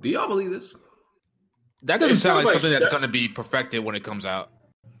 So, do y'all believe this? That doesn't sound like something that's going to be perfected when it comes out.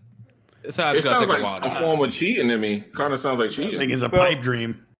 It sounds like a form of cheating to me. Kind of sounds like cheating. I think it's a pipe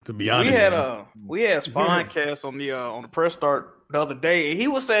dream, to be honest. We had Spawncast on the press start the other day, and he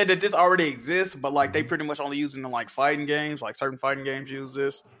was saying that this already exists, but like they pretty much only use it in like fighting games, like certain fighting games use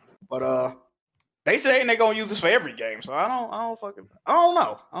this. But they say they're gonna use this for every game, so I don't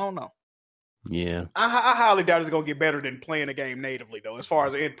know. Yeah, I highly doubt it's gonna get better than playing a game natively, though. As far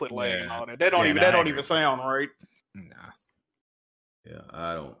as the input lag and all that, that don't even sound right. Nah. Yeah,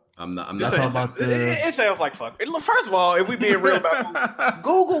 I don't. I'm not talking about it sounds like fuck. First of all, if we being real about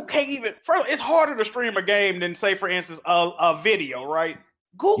Google can't even. It's harder to stream a game than, say, for instance, a video, right?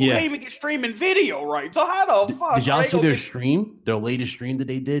 Google can't even get streaming video right. So how the fuck? Did y'all see their latest stream that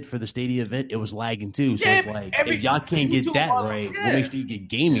they did for the Stadia event? It was lagging too. So it's like, if y'all can't get that right, we'll make sure you get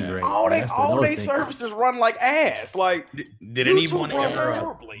gaming right. All they services run like ass. Like, did anyone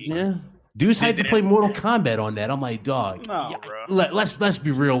ever? Yeah. Dudes had to play Mortal Kombat on that. I'm like, dog. No, bro. Let's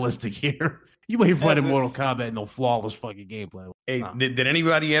be realistic here. You ain't playing Mortal Kombat and no flawless fucking gameplay. Hey, did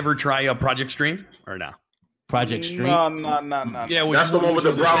anybody ever try Project Stream or no? Project Stream? No. Yeah, that's the one with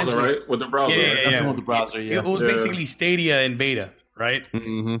the browser, right? With the browser. Yeah, that's the one with the browser. Yeah, it was basically Stadia in beta, right?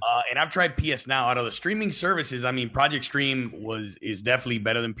 Mm-hmm. And I've tried PS Now. Out of the streaming services, I mean, Project Stream is definitely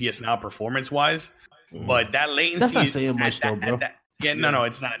better than PS Now performance wise, but that latency. That's not saying much, though, bro. Yeah, no,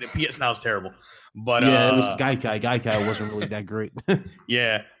 it's not. PS Now is terrible. But yeah, it was Gaikai. Gaikai wasn't really that great.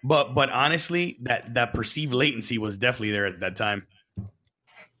 Yeah, but honestly, that perceived latency was definitely there at that time.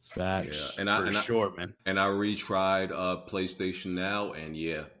 Facts. Yeah, and sure, man. And I retried PlayStation Now, and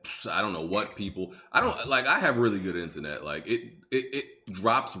I don't know what people. I don't like. I have really good internet. Like it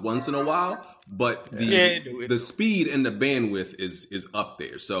drops once in a while, but the speed and the bandwidth is up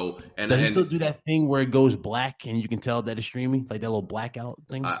there. So does it still do that thing where it goes black and you can tell that it's streaming, like that little blackout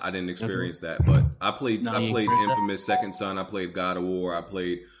thing? I didn't experience that, but I played Infamous Second Son. I played God of War. I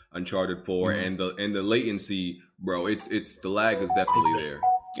played Uncharted 4, and the latency, bro. It's the lag is definitely there.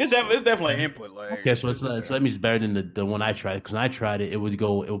 It's definitely an input lag. Okay, so that means it's better than the one I tried. Because when I tried it, it would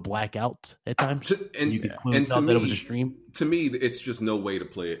black out at times, and you could clearly tell that it was a stream. To me, it's just no way to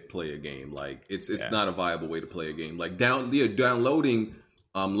play a game. Like it's not a viable way to play a game. Like downloading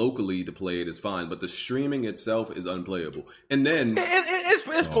locally to play it is fine, but the streaming itself is unplayable. And then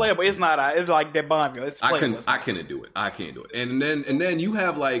it's playable. It's not. It's like that Bonneville. It's playable. I can't do it. I can't do it. And then you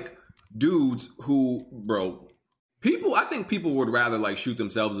have like dudes who, bro. I think people would rather like shoot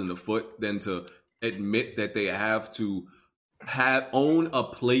themselves in the foot than to admit that they have to own a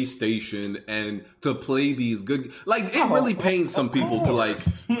PlayStation and to play these good. Like it really pains some people to like.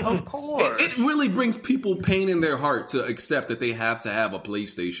 Of course, it really brings people pain in their heart to accept that they have to have a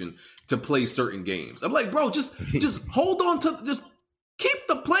PlayStation to play certain games. I'm like, bro, just hold on to just keep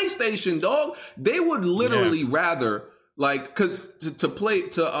the PlayStation, dog. They would literally rather like because to play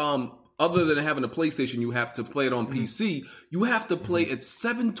to other than having a PlayStation, you have to play it on PC. You have to play at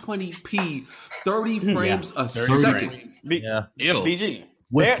 720p, 30 frames a second. BG.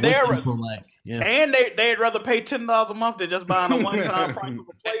 And they'd rather pay $10 a month than just buying a one-time price of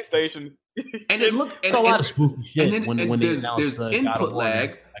a PlayStation. And it looked a lot of spooky shit when there's input lag.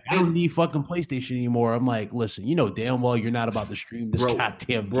 Like, I don't need fucking PlayStation anymore. I'm like, listen, you know damn well you're not about to stream this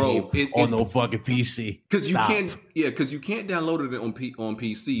goddamn game on no fucking PC. Because you can't download it on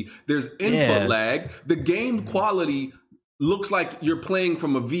PC. There's input lag. The game quality looks like you're playing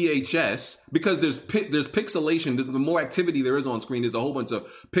from a VHS because there's pixelation. The more activity there is on screen, there's a whole bunch of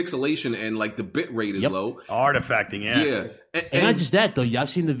pixelation and like the bit rate is low. Artifacting, yeah. And not just that though. Y'all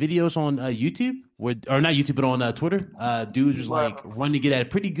seen the videos on YouTube, or not YouTube, but on Twitter? Dudes was like running it at a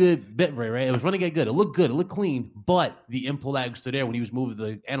pretty good bit rate, right? It was running at good. It looked good. It looked clean, but the input lag was still there when he was moving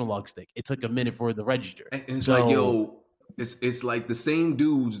the analog stick. It took a minute for it to register. And it's like, yo, it's like the same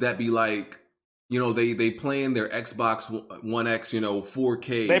dudes that be like, you know, they playing their Xbox One X,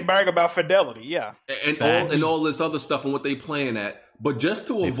 4K. They brag about fidelity, and all this other stuff and what they playing at. But just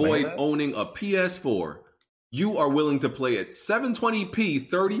to avoid owning a PS4, you are willing to play at 720p,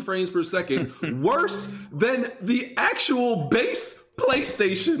 30 frames per second, worse than the actual base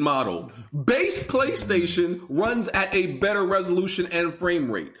PlayStation model. Base PlayStation runs at a better resolution and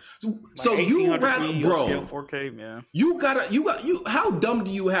frame rate. So you rather, bro, 4K, yeah. You how dumb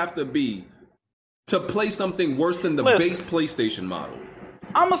do you have to be to play something worse than the base PlayStation model?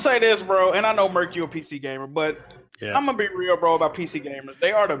 I'm gonna say this, bro, and I know Merc, you a PC gamer, but I'm gonna be real, bro, about PC gamers.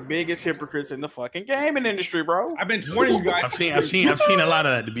 They are the biggest hypocrites in the fucking gaming industry, bro. I've been warning you guys. I've seen a lot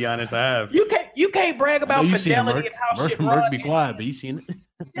of that, to be honest. I have. You can't brag about fidelity and how shit runs. Merc, be quiet, but you seen it.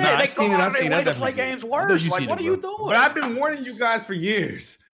 Yeah, I've seen it. To play games worse. Like, what are you doing? But I've been warning you guys for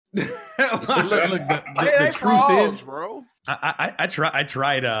years. look, the truth is, bro. I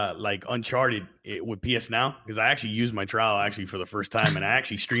tried like Uncharted with PS Now because I actually used my trial for the first time, and I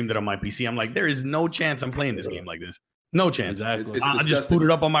actually streamed it on my PC. I'm like, there is no chance I'm playing this game like this. No chance. Exactly. I just boot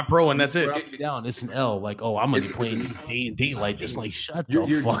it up on my Pro and that's it. It's an L. Like, I'm gonna be playing day and date like this. Like, shut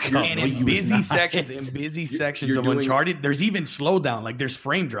the fuck up. And in busy sections of Uncharted, there's even slowdown. Like, there's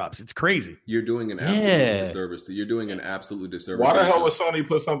frame drops. It's crazy. You're doing an absolute disservice. You're doing an absolute disservice. Why the hell would Sony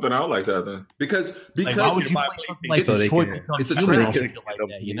put something out like that then? Because why would you play something like Detroit Become Human or something like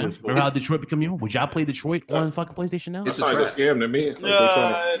that? You know, remember how Detroit Become Human? Would y'all play Detroit on fucking PlayStation Now? It's like a scam to me. It's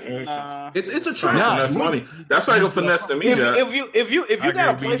a trap. That's money. That's like a finesse to me. If you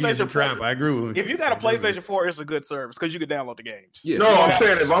got a PlayStation 4, I agree with you. If you got a PlayStation 4, it's a good service because you can download the games. Yeah. No, I'm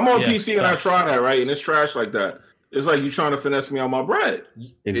saying if I'm on PC and I try that, right, and it's trash like that, It's like you trying to finesse me on my bread.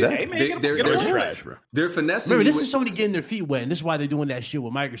 Exactly. They're trash, bro. They're finessing. Remember, this is somebody getting their feet wet, and this is why they're doing that shit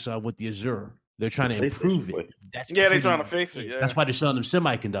with Microsoft with the Azure. They're trying to improve it. They're trying to fix it. Yeah. That's why they're selling them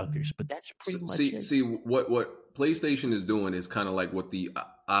semiconductors. But that's pretty much it. See what PlayStation is doing is kind of like what the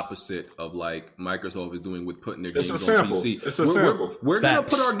opposite of like Microsoft is doing with putting their games on PC. It's a sample. We're gonna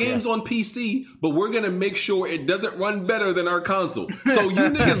put our games on PC, but we're gonna make sure it doesn't run better than our console. So you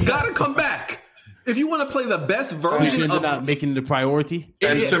niggas gotta come back. If you want to play the best version of not making it a priority,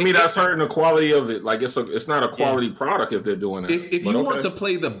 and to me, that's hurting the quality of it. Like it's not a quality product if they're doing that. If you want to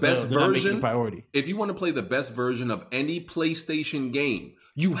play the best version, priority. If you want to play the best version of any PlayStation game,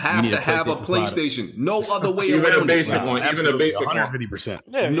 you have to have a PlayStation. No other way around it. Even a basic one.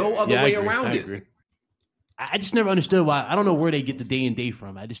 150%. No other way around it. I just never understood why. I don't know where they get the day and date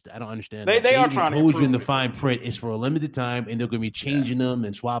from. I don't understand. They are trying to told you in the fine print it's for a limited time, and they're going to be changing them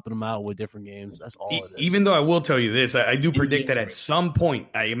and swapping them out with different games. That's all it is. Even though I will tell you this, I do predict that at some point,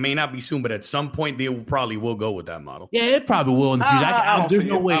 it may not be soon, but at some point they probably will go with that model. Yeah, it probably will in the future. There's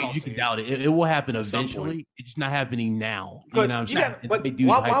no way you can doubt it. It will happen eventually. It's just not happening now. You know what I'm saying?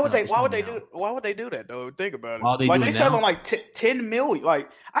 Why would they do that though? Think about it. They selling like 10 million.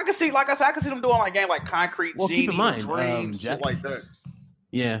 Like I can see them doing like game like Concrete. Well, Genie, keep in mind, Dream, Jack, shit like that.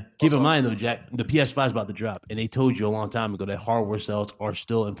 Yeah, keep in mind though, Jack, the PS5 is about to drop, and they told you a long time ago that hardware sales are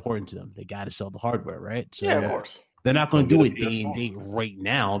still important to them. They got to sell the hardware, right? So yeah, of course. They're not going to do it day and date right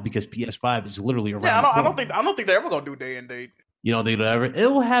now because PS5 is literally around. Yeah, I don't think they're ever going to do day and date. You know,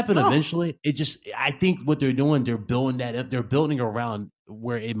 it will happen eventually. I think what they're doing, they're building around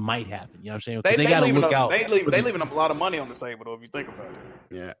where it might happen. You know what I'm saying? They got to look out. They leaving a lot of money on the table, though, if you think about it.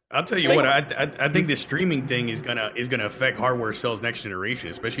 Yeah, I'll tell you what. I think this streaming thing is gonna affect hardware sales next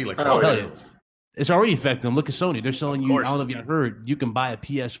generation, especially like. It's already affecting them. Look at Sony; they're selling you. I don't know if you heard. You can buy a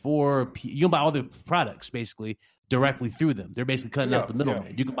PS4. You can buy all the products basically directly through them. They're basically cutting out the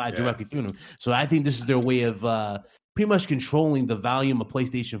middleman. You can buy it directly through them. So I think this is their way of pretty much controlling the volume of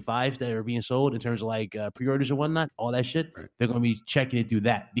PlayStation 5s that are being sold in terms of like pre-orders and whatnot, all that shit. Right. They're going to be checking it through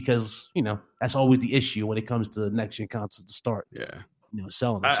that because, you know, that's always the issue when it comes to next-gen consoles to start. Yeah. You know,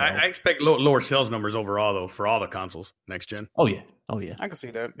 selling them. I expect lower sales numbers overall, though, for all the consoles next-gen. Oh, yeah. I can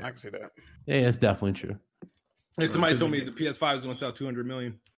see that. Yeah, it's definitely true. Hey, somebody told me the PS5 is going to sell 200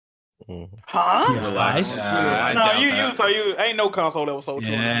 million. Huh? You ain't no console that was sold.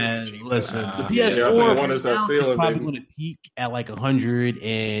 Yeah, listen, the PS4 is probably going to peak at like 100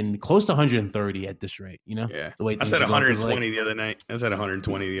 and close to 130 at this rate. You know, the way I said 120 the other night. I said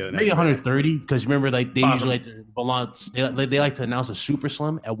 120 the other night. Maybe 130 because remember, like they usually like to balance. They like to announce a super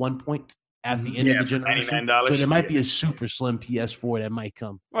slim at one point at the end of the generation. So there might be a super slim PS4 that might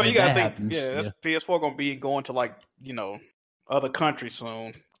come. Well, you gotta think, PS4 gonna be going to like other countries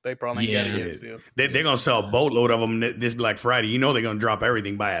soon. They probably ain't got it still. They're going to sell a boatload of them this Black Friday. You know they're going to drop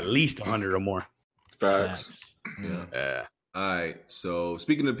everything by at least 100 or more. Facts. Yeah. All right. So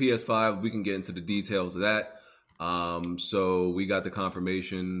speaking of PS5, we can get into the details of that. So we got the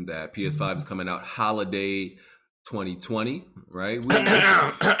confirmation that PS5 is coming out holiday 2020, right?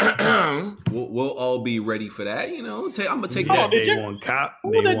 We'll all be ready for that. You know, I'm going to take that day one cop.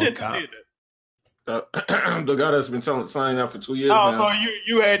 Day one cop. The guy that's been signing up for 2 years now. So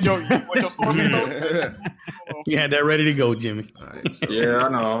you had your sources? You had that ready to go, Jimmy. All right, so. Yeah, I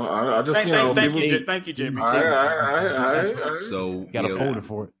know. I just thank you, Jimmy. So got a folder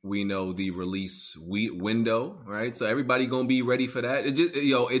for it. We know the release window, right? So everybody gonna be ready for that.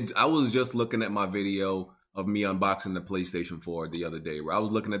 I was just looking at my video of me unboxing the PlayStation 4 the other day. Where I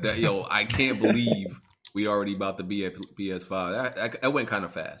was looking at that. I can't believe we already about to be at PS5. That went kind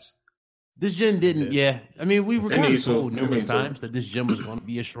of fast. This gen didn't, I mean, we were kind of told numerous times that this gen was going to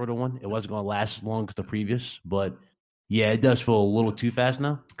be a shorter one. It wasn't going to last as long as the previous, but it does feel a little too fast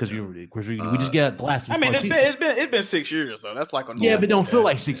now because we just got the last. I mean, it's been 6 years, so that's like a but it don't feel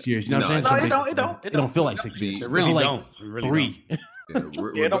like 6 years. You know what I'm saying? No, it don't. It don't feel like 6 years. It really don't. Like 3.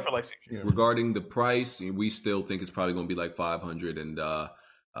 It don't feel like 6 years. Regarding the price, we still think it's probably going to be like $500, and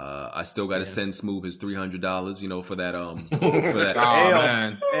I still got to send Smooth his $300, for that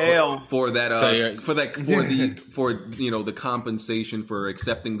the compensation for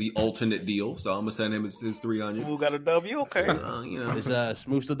accepting the alternate deal. So I'm gonna send him his $300. Smooth got a W, okay? Is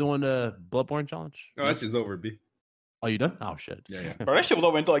Smooth still doing the Bloodborne challenge? No, that's just over, B. Oh, you done? Oh shit! Yeah. Bro, that shit was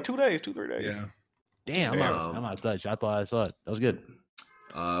over in like 2 days, 3 days. Yeah. Damn, I'm out of touch. I thought I saw it. That was good.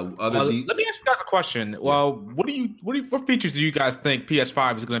 Let me ask you guys a question. Well, what features do you guys think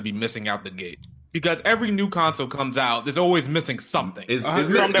PS5 is going to be missing out the gate? because every new console comes out, there's always missing something. It's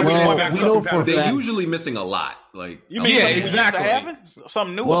something they're usually missing a lot. Like you mean exactly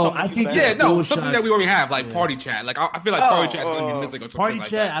something new. Well, or something I think something that we already have, like party chat. Like I feel like party chat is going to be missing. Or party like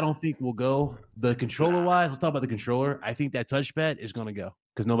chat, that. I don't think will go. The controller wise, let's talk about the controller. I think that touchpad is going to go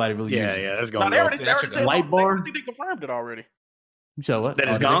because nobody really uses it. That's going to go. The light bar. I think they confirmed it already. You said what? That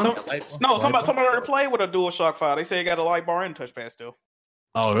is gone? No, somebody already played with a DualShock 5. They say it got a light bar and touchpad still.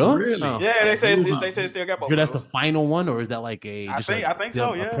 Oh, really? Really? Oh. Yeah, they say it still got both. Sure, that's the final one, or is that like I think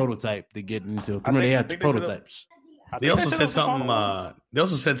so. Yeah, a prototype to get into. Remember, they had the prototypes. They also said something. They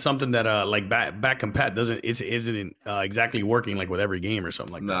also said something that like back compat isn't exactly working like with every game or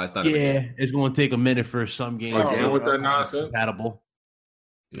something like that. No, it's not. Yeah, it's going to take a minute for some games to with that nonsense. Compatible.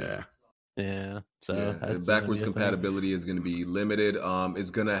 Yeah. So the backwards compatibility is going to be limited. It's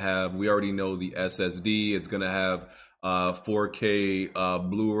going to have. We already know the SSD. It's going to have 4K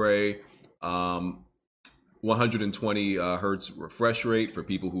Blu-ray, 120 hertz refresh rate for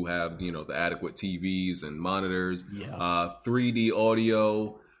people who have the adequate TVs and monitors. 3D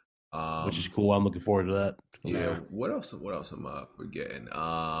audio, which is cool. I'm looking forward to that. Yeah. What else am I forgetting?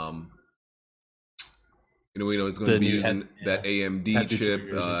 We know it's going to be using that AMD chip.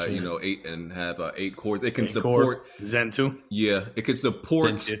 8 and have 8 cores. It can support Zen 2. Yeah, it can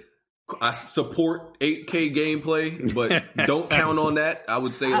support. I support 8K gameplay, but don't count on that. I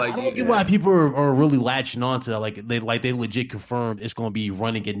would say I don't get why people are really latching on to that. Like they legit confirmed it's going to be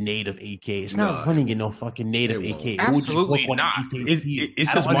running a native 8K. It's not running in no fucking native 8K. Absolutely not.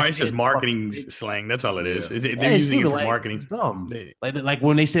 It's just marketing slang. That's all it is. They're using it for marketing. Like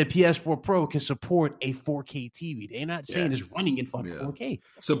when they said PS4 Pro can support a 4K TV, they're not saying it's running in fucking 4K.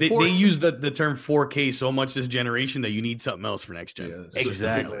 So they use the term 4K so much this generation that you need something else for next gen.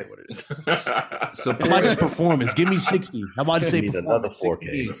 Exactly. What it is. How about this performance? Give me 60. How about to say another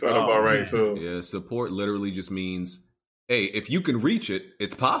 4K? That's about right too. Yeah, support literally just means, hey, if you can reach it,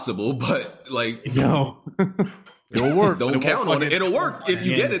 it's possible, but it'll work. Don't count on it. It'll work if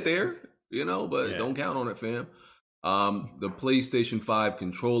you get it there, but don't count on it, fam. The PlayStation 5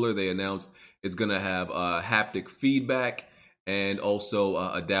 controller, they announced it's gonna have haptic feedback and also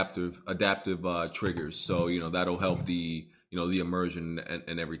adaptive triggers. So that'll help the immersion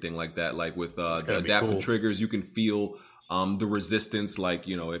and everything like that. Like with the adaptive triggers, you can feel the resistance. Like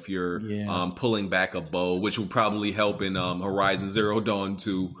if you're pulling back a bow, which will probably help in Horizon Zero Dawn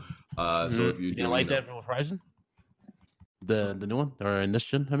 2. So if you didn't like that from Horizon, the new one, or in this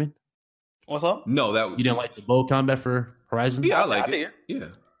gen, I mean, what's up? No, that you didn't like the bow combat for Horizon. Yeah, I like it. Yeah.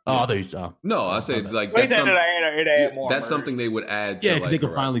 Oh, I thought you saw. No, I said like that's something they would add. Yeah, to, they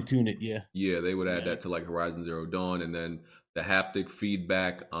could finally tune it. Yeah, they would add that to like Horizon Zero Dawn, and then the haptic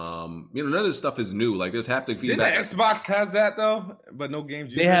feedback. None of this stuff is new. Like there's haptic feedback. Didn't Xbox has that though, but no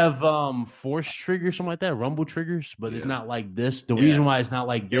games. They have force triggers, something like that, rumble triggers, but it's not like this. The reason why it's not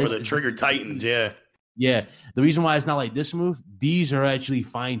like this, with the trigger titans, Yeah, the reason why it's not like this move, these are actually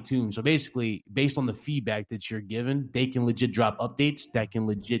fine-tuned. So basically, based on the feedback that you're given, they can legit drop updates that can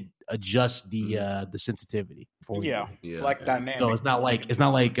legit adjust the sensitivity for you. Yeah, like dynamic. So it's not like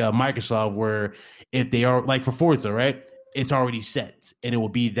Microsoft where if they are like for Forza, right? It's already set, and it will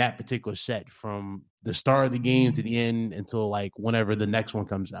be that particular set from the start of the game to the end until like whenever the next one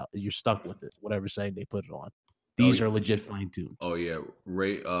comes out. You're stuck with it, whatever setting they put it on. These are legit fine-tuned. Oh yeah,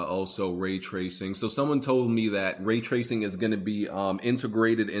 also ray tracing. So someone told me that ray tracing is going to be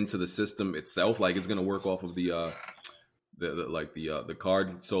integrated into the system itself. Like it's going to work off of the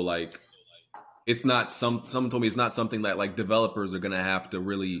card. So like it's not someone told me it's not something that like developers are going to have to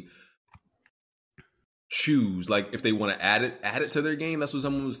really choose. Like if they want to add it to their game. That's what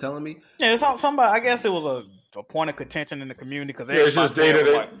someone was telling me. Yeah, it's not somebody. I guess it was a point of contention in the community because it's just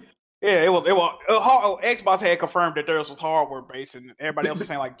data. Yeah, it was. Xbox had confirmed that theirs was hardware based, and everybody else was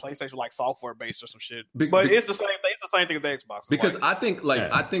saying like PlayStation was like software based or some shit. But it's the same. It's the same thing with the Xbox. Because I think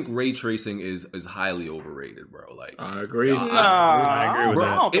ray tracing is highly overrated, bro. Like I agree. I agree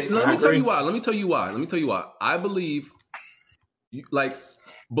with that. Let me tell you why. I believe, like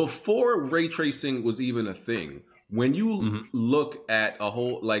before ray tracing was even a thing. When you look at a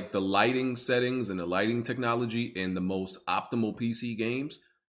whole like the lighting settings and the lighting technology in the most optimal PC games.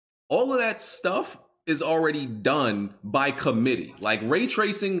 All of that stuff is already done by committee. Like ray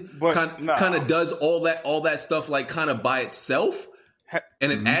tracing kind of does all that stuff like kind of by itself,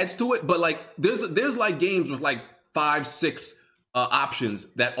 and it adds to it. But like there's like games with like 5-6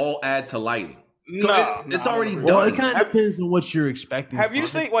 options that all add to lighting. So it's already done. Well, it kind of depends on what you're expecting. Have you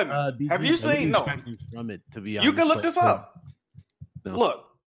seen? Wait a minute. Have you seen? No. From it, to be honest, you can look this up. No. Look.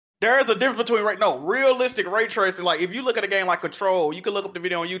 There is a difference between realistic ray tracing. Like if you look at a game like Control, you can look up the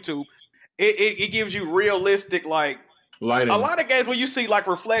video on YouTube. it gives you realistic like lighting. A lot of games where you see like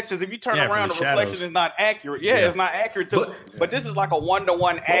reflections, if you turn around, the reflection is not accurate. Yeah, it's not accurate too. But this is like a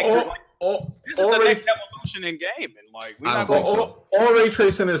 1-to-1 accurate. This is the next evolution in gaming. Like all ray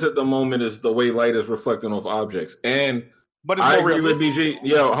tracing is at the moment is the way light is reflecting off objects. But I agree with BG.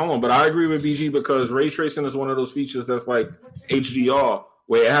 Yeah, hold on. But I agree with BG because ray tracing is one of those features that's like HDR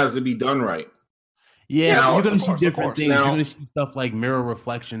where it has to be done right. Yeah, now, you're going to see different things. Now, you're going to see stuff like mirror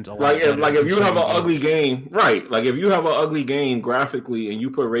reflections. Like if you have an ugly game, right? Like if you have an ugly game graphically and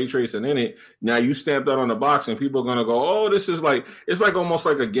you put ray tracing in it, now you stamp that on the box and people are going to go, oh, this is like, it's like almost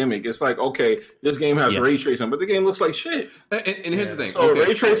like a gimmick. It's like, okay, this game has ray tracing, but the game looks like shit. And here's the thing. So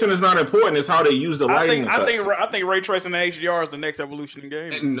ray tracing is not important. It's how they use the lighting. I think ray tracing and HDR is the next evolution in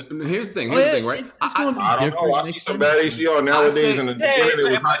gaming. And here's the thing, right? I don't know. I see some bad HDR nowadays, and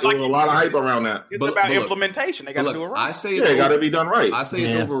it was a lot of hype around that. It's about implementation. They got to do it right. I say it got to be done right. I say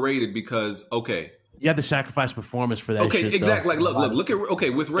it's overrated because you have to sacrifice performance for that. Okay, exactly. Like look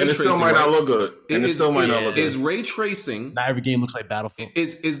at with ray tracing. And it still might not look good. Is ray tracing? Not every game looks like Battlefield.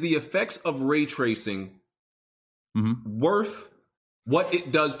 Is the effects of ray tracing worth what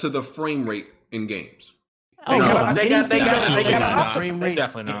it does to the frame rate in games? They got frame rate.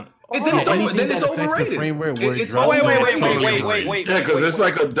 Definitely not. Then it's overrated. Wait. Yeah, because it's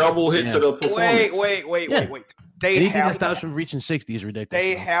like a double hit to the performance. Wait. Anything that stops from reaching 60 is ridiculous.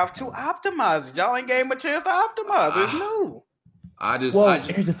 They have to optimize it. Y'all ain't gave them a chance to optimize. It's new.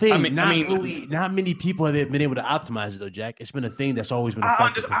 Here's the thing. Not many people have been able to optimize it, though, Jack. It's been a thing that's always been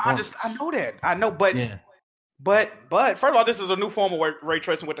affecting performance. I know that. I know, but first of all, this is a new form of ray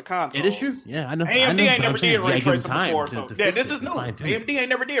tracing with the console. It is true. Yeah, I know. AMD ain't never did ray tracing before. This is new. AMD ain't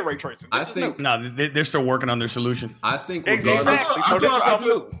never did ray tracing. I think they're still working on their solution. I think exactly. So this is something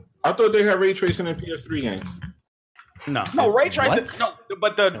new. I thought they had ray tracing in PS3 games. No, ray tracing. No,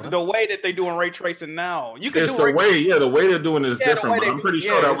 but the way that they doing ray tracing now, you can do the way. Yeah, the way they're doing it is different. But I'm pretty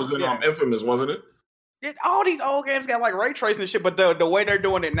sure that was in Infamous, wasn't it? All these old games got like ray tracing and shit, but the way they're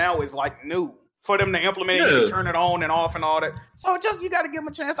doing it now is like new. For them to implement it, you turn it on and off and all that. So you got to give them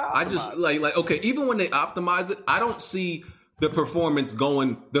a chance to optimize. I just like okay, even when they optimize it, I don't see the performance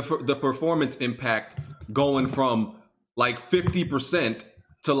going, the performance impact going from like 50%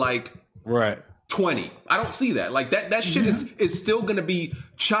 to like 20. I don't see that. Like that shit is still going to be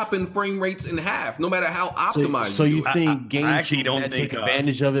chopping frame rates in half, no matter how optimized. So you think games actually don't take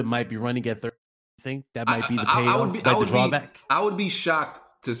advantage of it might be running at 30? Think that might be the payoff? The drawback. I would be shocked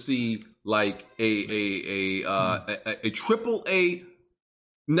to see like a triple A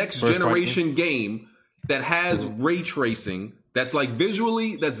next generation game that has ray tracing that's like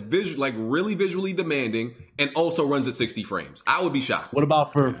like really visually demanding and also runs at 60 frames. I would be shocked. What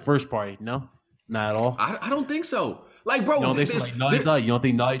about for first party? No, not at all. I don't think so. Like, bro, you don't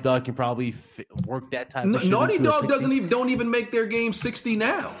think Naughty Dog can probably work that type of shit? Naughty Dog don't even make their game 60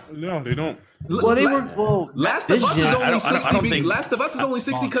 now. No, they don't. Well, Last of Us is only 60. Last of Us is only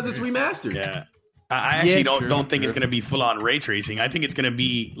 60 because it's remastered. Yeah. I actually don't think it's going to be full on ray tracing. I think it's going to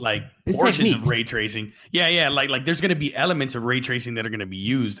be like portions of ray tracing. Yeah. Like there's going to be elements of ray tracing that are going to be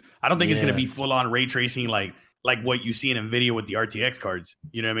used. I don't think it's going to be full on ray tracing like what you see in NVIDIA with the RTX cards.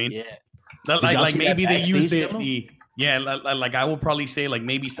 You know what I mean? Yeah. Like maybe they use like I will probably say like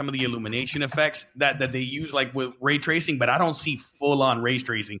maybe some of the illumination effects that they use like with ray tracing, but I don't see full on ray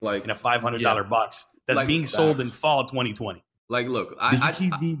tracing like in a $500 box that's being sold in fall 2020. Like, look, did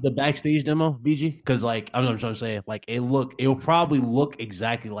you see the backstage demo, BG? Because like I'm trying to say, like it will probably look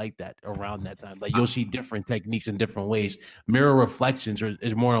exactly like that around that time. Like you'll see different techniques in different ways. Mirror reflections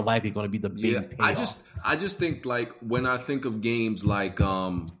is more than likely going to be the big payoff. I just think like when I think of games like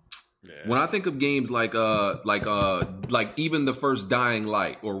when I think of games like even the first Dying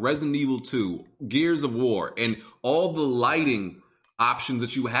Light or Resident Evil 2, Gears of War, and all the lighting options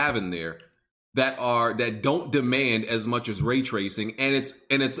that you have in there that don't demand as much as ray tracing, and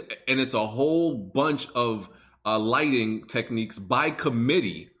it's a whole bunch of lighting techniques by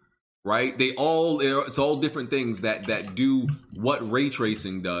committee, right? It's all different things that do what ray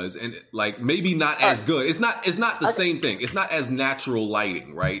tracing does, and like maybe not as good. It's not the same thing. It's not as natural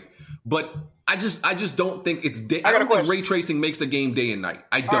lighting, right? But I just don't think it's. I don't think ray tracing makes a game day and night.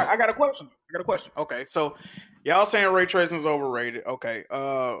 I don't. I got a question. Okay, so y'all saying ray tracing is overrated. Okay.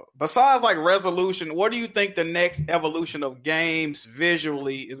 Besides like resolution, what do you think the next evolution of games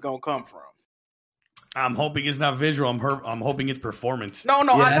visually is gonna come from? I'm hoping it's not visual. I'm hoping it's performance. No.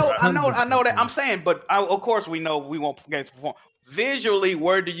 I know that. I'm saying, but of course we know we won't games perform. Visually,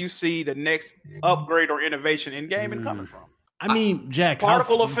 where do you see the next upgrade or innovation in gaming coming from? I mean, Jack,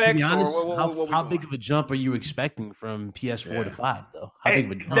 particle to effects. be honest, Or how big of a jump are you expecting from PS4 to 5, though? How big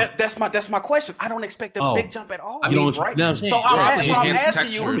of a jump? That's my question. I don't expect a big jump at all. I mean, right? No, so I'm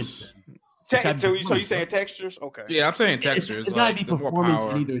asking you. So you saying textures? Okay. Yeah, I'm saying textures. It's gotta be performance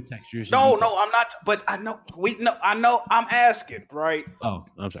and either textures. No, I'm not. But I know I'm asking, right? Oh,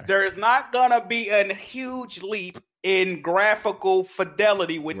 I'm sorry. There is not gonna be a huge leap in graphical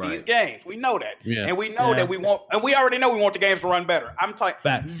fidelity with these games. We know that, and we know that we want, and we already know we want the games to run better. I'm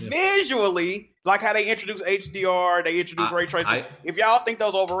talking visually. Like how they introduced HDR, they introduced ray tracing. If y'all think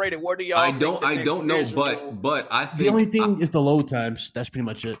those overrated, what do y'all? I don't know, but I think the only thing is the load times. That's pretty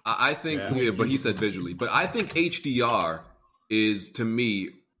much it. I think, but he said visually. But I think HDR is, to me,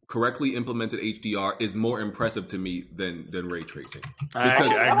 correctly implemented HDR is more impressive to me than ray tracing.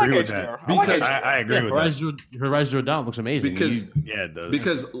 I agree with that. Because I agree with that. Horizon Zero Dawn looks amazing. It does.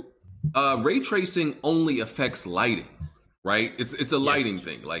 Because ray tracing only affects lighting, right? It's a lighting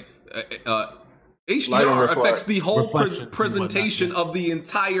thing. Like HDR affects the whole presentation of the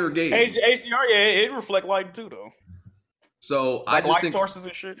entire game. HDR, it reflects light too, though. So like I just light think sources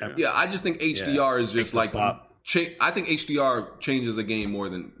and shit. Yeah, I just think HDR is just like I think HDR changes the game more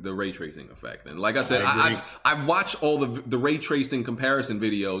than the ray tracing effect. And like I said, I watch all the ray tracing comparison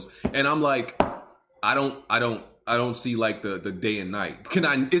videos, and I'm like, I don't see like the day and night.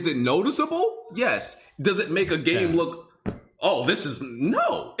 Is it noticeable? Yes. Does it make a game look? Oh, this is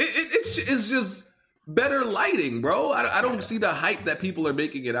no. It's just better lighting, bro. I don't see the hype that people are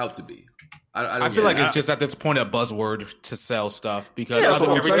making it out to be. I feel like it's just at this point a buzzword to sell stuff because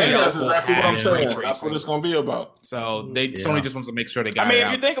everything else is exactly what I'm saying. That's what it's going to be about. So Sony just wants to make sure they got. I mean,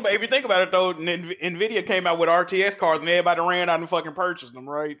 if you think about it though, Nvidia came out with RTX cards and everybody ran out and fucking purchased them,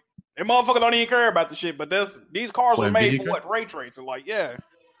 right? And motherfuckers don't even care about the shit, but these cars were made for what? Ray tracing, like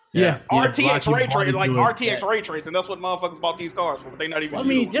RTX ray tracing, like RTX ray tracing. That's what motherfuckers bought these cars for. But they not even. I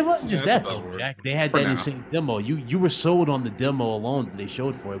mean, it wasn't just that though, Jack. They had that insane demo. You were sold on the demo alone that they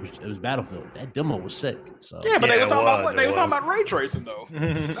showed for it. It was Battlefield. That demo was sick. So yeah, but they were talking about what? They were talking about ray tracing though.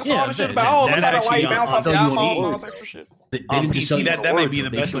 That's all the shit about. Look at the light bounce off the eyeball, all this extra shit. They didn't just see that may be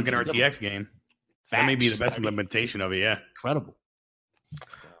the best looking RTX game. That may be the best implementation of it. Yeah, incredible.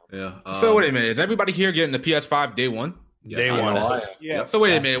 Yeah. So wait a minute. Is everybody here getting the PS5 day one? Day one. Yeah. So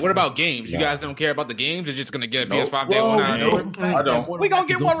wait a minute. What about games? You guys don't care about the games? You're just gonna get a PS5 day one? I don't. We gonna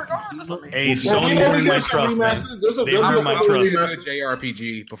get one regardless. Hey, Sony earned my trust, man. They earned my trust. A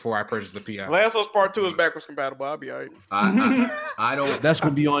JRPG before I purchased the PS. Last of Us Part 2 is backwards compatible. I'll be alright. I don't. That's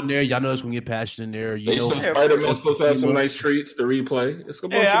gonna be on there. Y'all know it's gonna get patched in there. You know, Spider-Man's supposed to have some nice treats to replay. It's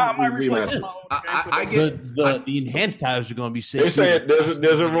gonna be remasters. I get the enhanced titles are gonna be sick. They say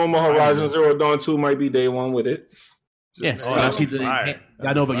there's a rumor Horizon Zero Dawn 2 might be day one with it. Yeah, I see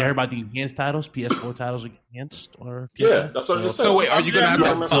I know, but you heard about the enhanced titles, PS4 titles enhanced, or PS5? Yeah, that's what I just said. So wait, are you gonna have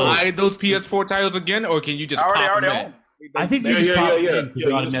to buy those PS4 titles again, or can you just pop them in? I think you just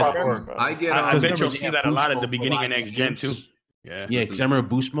pop them. I get. I bet you'll see that a lot at the beginning of next gen too. Yeah, because I remember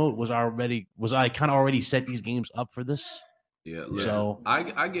Boost Mode was I kind of already set these games up for this. Yeah, listen, so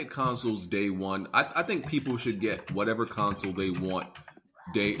I get consoles day one. I think people should get whatever console they want.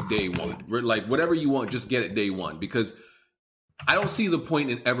 Day one, like whatever you want, just get it day one, because I don't see the point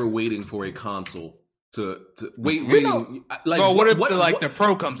in ever waiting for a console to wait. Like, so what if the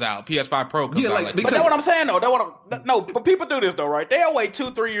Pro comes out, PS5 Pro comes out? But that's what I'm saying though. No, but people do this though, right? They'll wait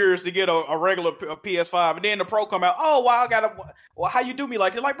 2-3 years to get a regular PS5, and then the Pro come out. Oh, well, how you do me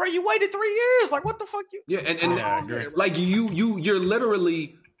like this? Like, bro, you waited 3 years. Like, what the fuck? Like you're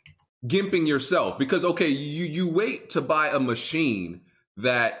literally gimping yourself because you wait to buy a machine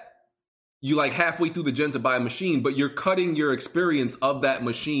that you like halfway through the gen to buy a machine, but you're cutting your experience of that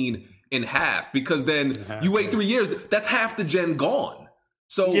machine in half because then you wait 3 years. That's half the gen gone.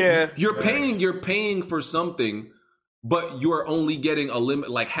 So you're paying for something, but you're only getting a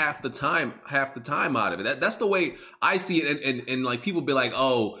limit, like half the time out of it. That's the way I see it. And like people be like,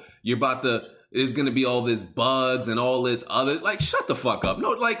 oh, there's going to be all this bugs and all this other, like, shut the fuck up.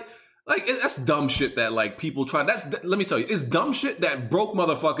 No, like that's dumb shit that like people try. Let me tell you, it's dumb shit that broke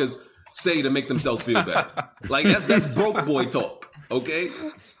motherfuckers say to make themselves feel better. Like that's broke boy talk. Okay,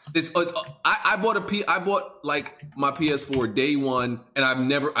 I bought like my PS4 day one, and I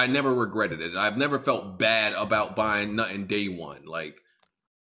never regretted it. I've never felt bad about buying nothing day one. Like,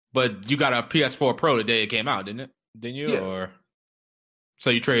 but you got a PS4 Pro the day it came out, didn't you? Yeah. Or so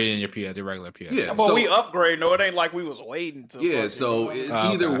you traded in your regular PS? Yeah, but we upgrade. No, it ain't like we was waiting to. Yeah, so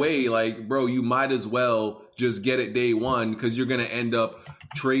either way, like, bro, you might as well just get it day one because you're gonna end up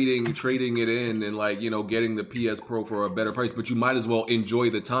trading it in and like, you know, getting the PS Pro for a better price. But you might as well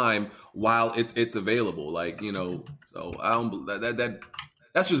enjoy the time while it's available. Like, you know, so I don't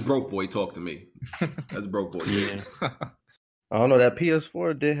that's just broke boy talk to me. That's broke boy. Yeah. I don't know, that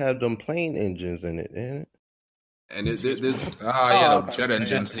PS4 did have them plane engines in it, didn't it? And there's the jet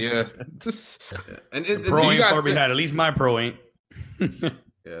engines, yeah. And the Pro ain't far behind. At least my Pro ain't.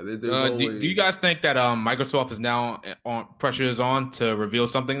 Yeah, do you guys think that Microsoft is now pressure is on to reveal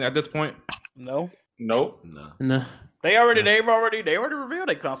something at this point? No. Nope. No. They've already revealed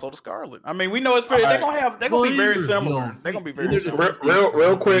their console to Scarlet. I mean, we know it's pretty. They're gonna be very similar. They're gonna be very similar.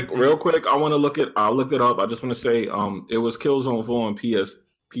 Real quick. I want to look it. I'll look it up. I just want to say, it was Killzone 4 on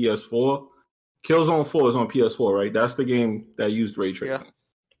PS4. Killzone 4 is on PS4, right? That's the game that used ray tracing.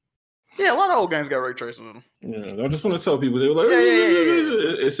 Yeah, a lot of old games got ray tracing in them. Yeah, I just want to tell people, they were like,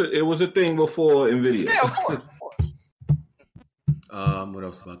 it was a thing before NVIDIA. Yeah, of course. What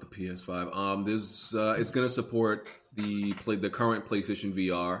else about the PS5? It's going to support the current PlayStation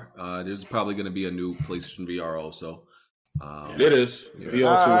VR. There's probably going to be a new PlayStation VR also. It is.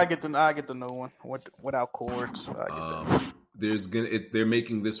 VR 2. I get the new one without cords. They're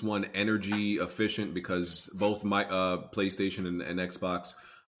making this one energy efficient because both my PlayStation and Xbox.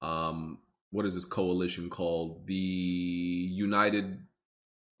 What is this coalition called? The United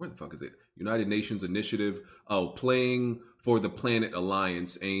Nations Initiative. Playing for the Planet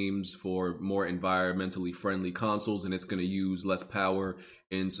Alliance aims for more environmentally friendly consoles, and it's going to use less power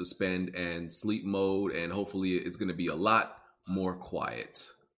in suspend and sleep mode, and hopefully it's going to be a lot more quiet.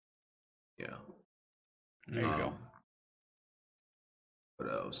 Yeah. There you go.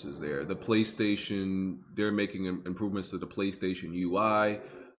 What else is there? The PlayStation, they're making improvements to the PlayStation UI.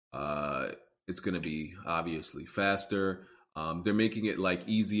 It's going to be obviously faster. They're making it like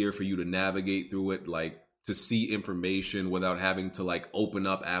easier for you to navigate through it, like to see information without having to like open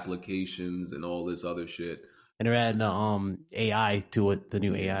up applications and all this other shit. And they're adding AI to it, the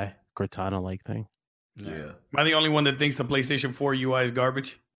new AI Cortana like thing. Yeah. Am I the only one that thinks the PlayStation 4 UI is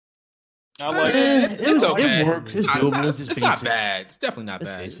garbage? I like it works. It's doable. It's not bad. It's definitely not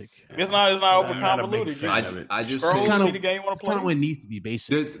bad. Basic. It's not over convoluted. I just it's kind of the game you want to play. Kind of what it needs to be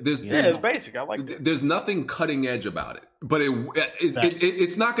basic. It's basic. I like that. There's nothing cutting edge about it, but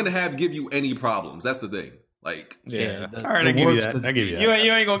it's not going to give you any problems. That's the thing. Like, all right, I give you that. You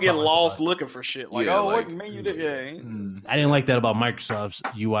ain't gonna get lost looking for shit. Like, what menu did? I didn't like that about Microsoft's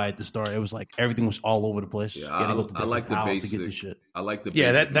UI at the start. It was like everything was all over the place. Yeah, I like the basic. To get the shit. I like the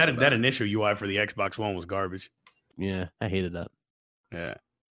that initial UI for the Xbox One was garbage. Yeah, I hated that. Yeah.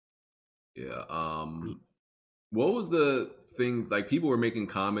 What was the thing? Like, people were making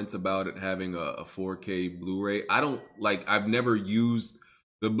comments about it having a 4K Blu-ray. I've never used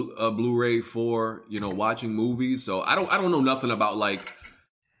the Blu-ray for watching movies, so I don't know nothing about like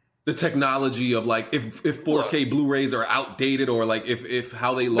the technology of like if 4K Blu-rays are outdated or like if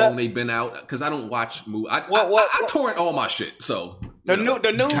how they've been out, because I don't watch movies. I torrent all my shit. So the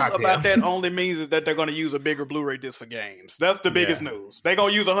news about that only means that they're going to use a bigger Blu-ray disc for games. That's the biggest news. They're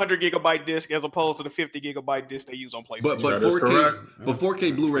going to use a 100 gigabyte disc as opposed to the 50 gigabyte disc they use on PlayStation. But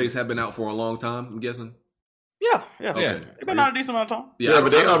 4K Blu-rays have been out for a long time, I'm guessing. Yeah. Okay. They've been out a decent amount of time. Yeah,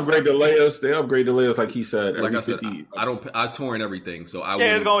 but they upgrade the layers. They upgrade the layers, like he said. Like I said, I torrent everything, so I.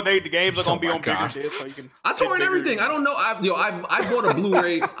 Yeah, the games are gonna be on bigger discs, so you can. I torrent everything. I don't know. I bought a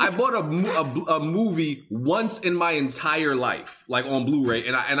Blu-ray. I bought a movie once in my entire life, like on Blu-ray,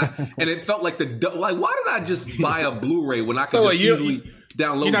 and it felt like why did I just buy a Blu-ray when I could easily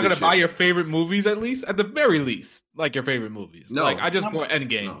download? You're not gonna buy your favorite movies at the very least, like your favorite movies. No, like I just bought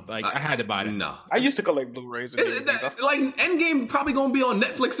Endgame. No, I had to buy that. No, I used to collect Blu-rays. Like Endgame probably gonna be on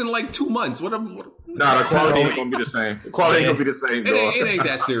Netflix in like 2 months. Nah, the quality ain't gonna be the same. The quality ain't gonna be the same. It ain't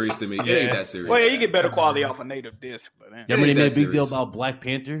that serious to me. It ain't that serious. Well, yeah, you get better quality off a native disc. But remember they made a big deal about Black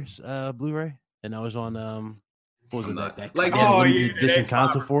Panther's Blu-ray, and that was on what was it that like edition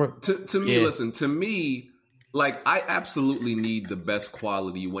console for it? To me, listen, to me. Like, I absolutely need the best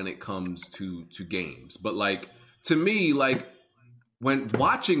quality when it comes to games. But, like, to me, like, when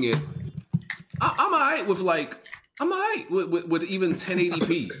watching it, I'm all right with even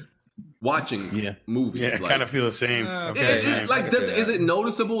 1080p watching movies. Yeah, I kind of feel the same. Is it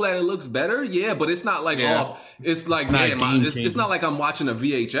noticeable that it looks better? Yeah, but it's not like off. It's like, it's not like I'm watching a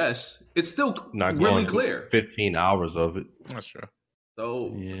VHS. It's still not really clear. 15 hours of it. That's true.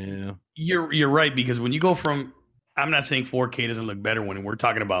 So you're right, because when you go from, I'm not saying 4K doesn't look better when we're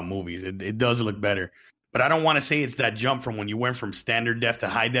talking about movies. It does look better, but I don't want to say it's that jump from when you went from standard def to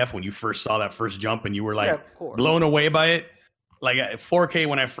high def when you first saw that first jump and you were like blown away by it. Like 4K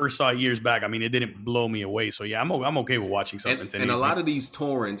when I first saw it years back, I mean, it didn't blow me away. So yeah, I'm okay with watching something. And a lot of these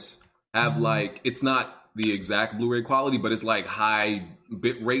torrents have like, it's not the exact Blu-ray quality, but it's like high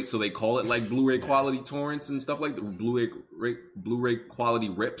bit rate, so they call it like Blu-ray quality torrents and stuff like the Blu-ray quality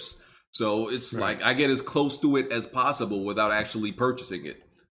rips. So it's like I get as close to it as possible without actually purchasing it.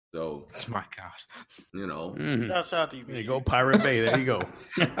 So, my gosh, you know, shout out to you. There you go, Pirate Bay. There you go.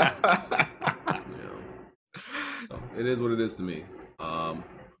 You know, so it is what it is to me. I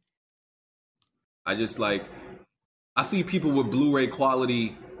just like I see people with Blu-ray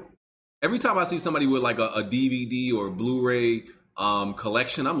quality. Every time I see somebody with like a DVD or Blu-ray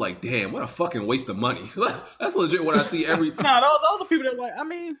collection, I'm like, damn, what a fucking waste of money. That's legit what I see every. No, those are people that like. I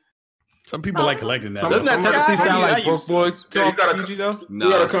mean. Some people like collecting that. Doesn't that technically sound like broke boy talk, PG though? No.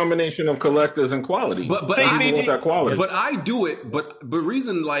 You got a combination of collectors and quality. But I want that quality. But I do it. But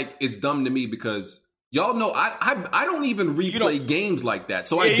reason like it's dumb to me because y'all know I don't even replay games like that.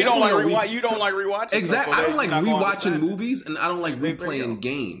 So I definitely you don't like rewatching. Exactly. I don't like rewatching movies and I don't like replaying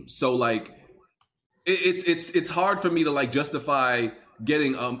games. So like it's hard for me to like justify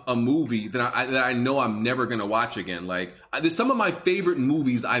getting a movie that I know I'm never gonna watch again. Like there's some of my favorite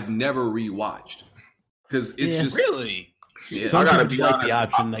movies I've never rewatched because it's just really. Yeah. Some people just like the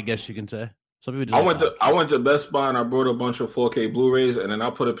option, I guess you can say. Some people just I went to Best Buy and I brought a bunch of 4K Blu-rays and then I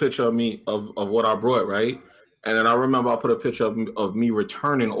put a picture of me of what I brought, right? And then I remember I put a picture of me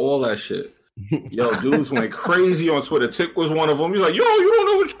returning all that shit. Yo, dudes went crazy on Twitter. Tick was one of them. He's like, yo, you don't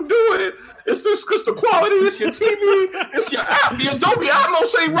know what you're doing. It's this because the quality, it's your TV, it's your app, the Adobe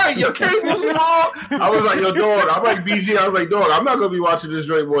Atmos ain't right, your cable's wrong. I was like, yo, dog, I'm like BG. I was like, dog, I'm not gonna be watching this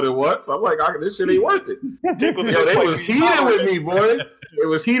straight more than once. I'm like, this shit ain't worth it. Yo, they was heated with me, boy. It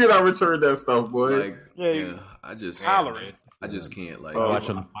was heated. I returned that stuff, boy. Like, I just can't like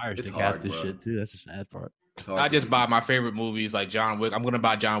watching the fire stick out this shit too. That's the sad part. I just buy my favorite movies like John Wick. I'm gonna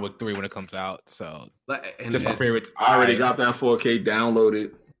buy John Wick 3 when it comes out. So just my favorites. I already got that 4K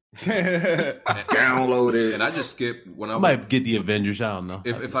downloaded. Downloaded, and I just skip when I might get the Avengers. I don't know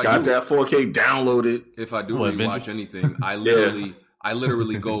if I got that 4K downloaded. If I do rewatch anything, I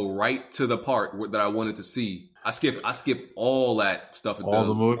literally go right to the part that I wanted to see. I skip all that stuff. All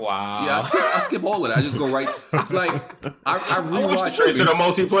the movie. Wow. Yeah, I skip all of that. I just go right. Like I rewatch straight to the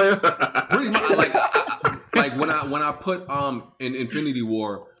multiplayer. Pretty much. Like when I put in Infinity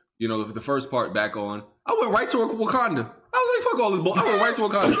War, you know, the first part back on, I went right to Wakanda. I was like, fuck all this bull. I went right to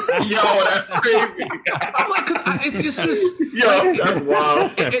Wakanda. Yo, that's crazy. I'm like, it's just yo, like, that's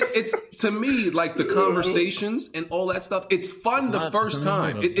wild. It's to me like the conversations and all that stuff. It's fun the first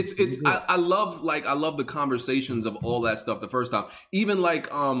time. I love the conversations of all that stuff the first time. Even like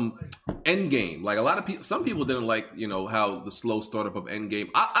Endgame. Like a lot of people, some people didn't like, you know, how the slow startup of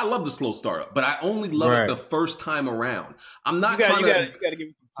Endgame. I love the slow startup, but I only love it the first time around. I'm not trying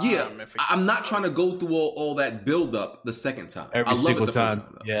to. I'm not trying to go through all that build up the second time. Every single time.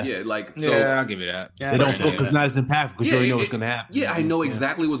 I'll give you that. They don't focus not as impactful because you already know what's going to happen. Yeah, I know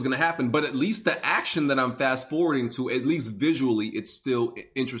exactly what's going to happen, but at least the action that I'm fast forwarding to, at least visually, it's still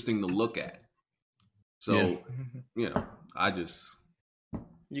interesting to look at. So, you know,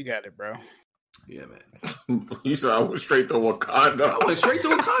 you got it, bro. Yeah, man. You said I went straight to Wakanda. I went straight to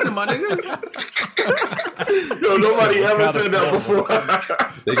Wakanda, my nigga. Yo, nobody ever said that before.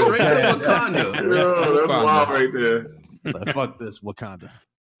 Straight to Wakanda. Yo, that's wild right there. Like, fuck this, Wakanda.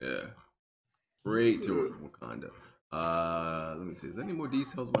 Yeah. Straight to Wakanda. Let me see. Is there any more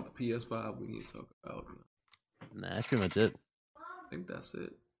details about the PS5 we need to talk about? Nah, that's pretty much it. I think that's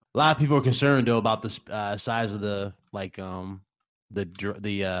it. A lot of people are concerned though about the size of the the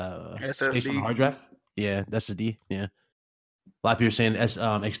SSD hard drive. Yeah, that's the D. Yeah, a lot of people are saying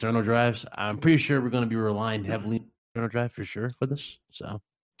external drives. I'm pretty sure we're going to be relying heavily on external drive for sure for this. So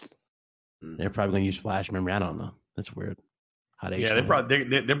they're probably going to use flash memory. I don't know. That's weird. How they? Yeah, they're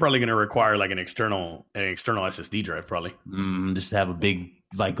probably going to require like an external SSD drive probably. Just to have a big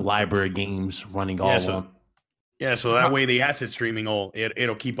like library of games running all on. Yeah, so that way the asset streaming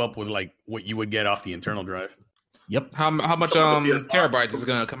it'll keep up with like what you would get off the internal drive. Yep. How much terabytes is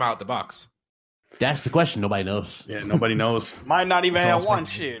going to come out the box? That's the question. Nobody knows. Yeah, nobody knows. Might not even have one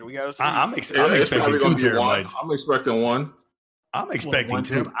shit. We gotta see. I'm expecting 2 terabytes. I'm expecting 1. I'm expecting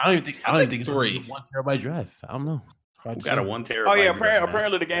 2. I don't even think it's 3. 1 terabyte drive. I don't know. Got a 1 terabyte. Oh yeah,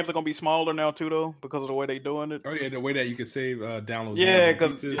 apparently the games are gonna be smaller now too, though, because of the way they're doing it. Oh yeah, the way that you can save download. Yeah,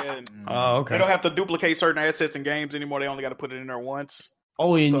 because oh okay. They don't have to duplicate certain assets in games anymore. They only got to put it in there once.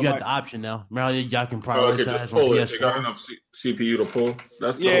 Oh, and you got the option now. Remember y'all can prioritize just on pull it. PS4. They got enough CPU to pull.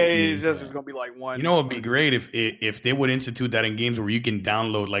 That's it's gonna be like one. You know, it'd be great if they would institute that in games where you can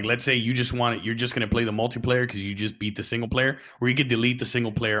download. Like, let's say you just want it, you're just gonna play the multiplayer because you just beat the single player, where you could delete the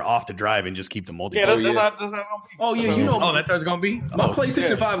single player off the drive and just keep the multiplayer. That's how it's gonna be. Oh yeah, you know. Oh, that's how it's gonna be. My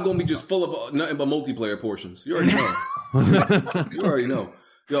PlayStation 5 gonna be just full of nothing but multiplayer portions. You already know. You already know.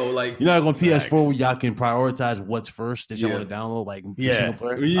 Yo, like you're not going PS4 where y'all can prioritize what's first that you want to download, like single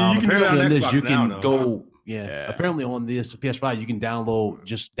player. You can do that on Xbox you can now, go. Yeah. Apparently on this PS5 you can download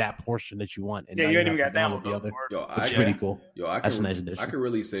just that portion that you want. And you ain't even got to download the other. It's pretty cool. That's a nice addition. I can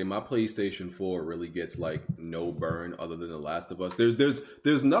really say my PlayStation 4 really gets like no burn other than The Last of Us.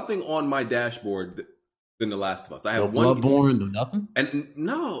 There's nothing on my dashboard than The Last of Us. I have one Bloodborne or nothing. And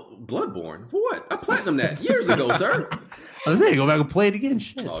no Bloodborne for what? I platinum that years ago, sir. I was saying, go back and play it again.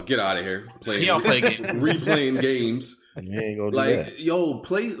 Shit. Oh, get out of here! Replaying games. You ain't gonna do like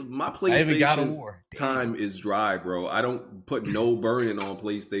that. my PlayStation time is dry, bro. I don't put no burning on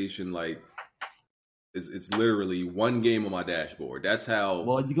PlayStation. Like it's literally one game on my dashboard. That's how.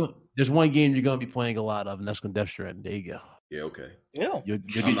 Well, there's one game you're gonna be playing a lot of, and that's gonna Death Stranding. There you go. Yeah, okay. Yeah, you'll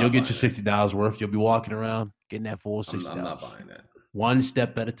get your $60 worth. You'll be walking around getting that full $60. I'm not buying that. One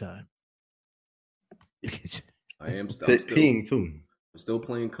step at a time. I am still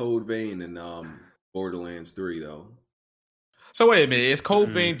playing Code Vein and Borderlands 3 though. So wait a minute, is Code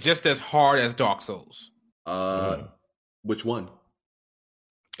Vein just as hard as Dark Souls? Which one?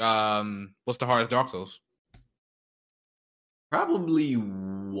 What's the hardest Dark Souls? Probably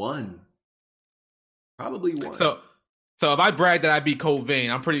one. So if I brag that I beat Code Vein,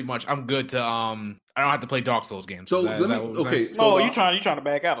 I'm good to I don't have to play Dark Souls games. So you trying to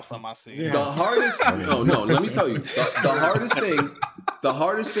back out of something I see. The hardest no, let me tell you. The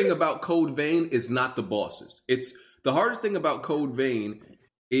hardest thing about Code Vein is not the bosses. It's the hardest thing about Code Vein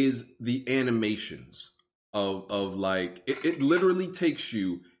is the animations of like it literally takes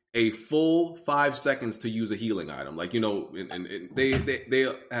you a full 5 seconds to use a healing item. Like, you know, and they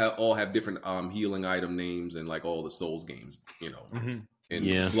all have different healing item names and like all the Souls games, you know. Mm-hmm. And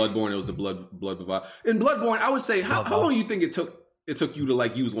Bloodborne, it was the blood. In Bloodborne, I would say, how long do you think it took you to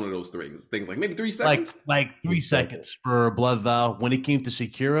like use one of those things? Things like maybe 3 seconds? Like 3 seconds for Blood Vow. When it came to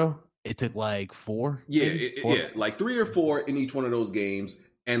Sekiro, it took like 4. Yeah, like 3 or 4 in each one of those games.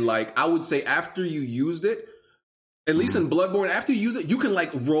 And like I would say after you used it, at least in Bloodborne, after you use it, you can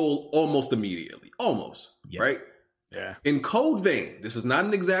like roll almost immediately. Right? Yeah. In Code Vein, this is not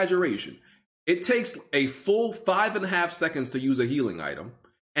an exaggeration. It takes a full 5.5 seconds to use a healing item.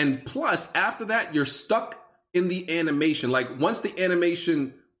 And plus, after that, you're stuck in the animation. Like once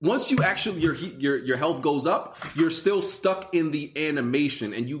you actually your health goes up, you're still stuck in the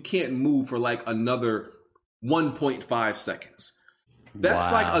animation and you can't move for like another 1.5 seconds.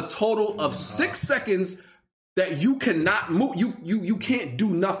 That's like a total of 6 seconds that you cannot move. You can't do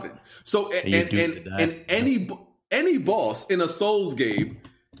nothing. So and any boss in a Souls game,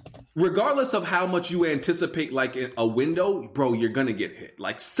 regardless of how much you anticipate like a window, bro, you're gonna get hit.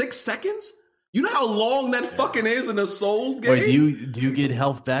 Like 6 seconds? You know how long that fucking is in a Souls game? Wait, do you get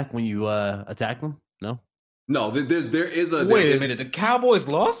health back when you attack them? No. No, there is a wait a minute. The Cowboys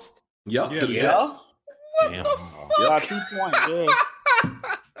lost? Yep, to the Jets. What the fuck? 2 points. Yeah.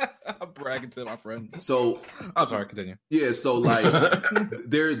 I'm bragging to my friend. So I'm sorry, continue. Yeah, so like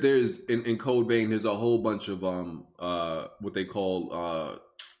there's in Code Vein, there's a whole bunch of what they call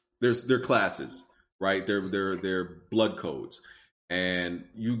they're classes, right? They're blood codes. And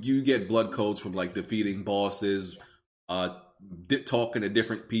you get blood codes from like defeating bosses, talking to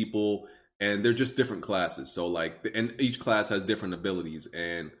different people, and they're just different classes. So like, and each class has different abilities,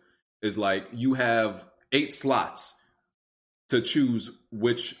 and it's like you have 8 slots to choose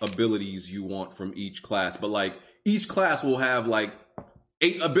which abilities you want from each class. But like each class will have like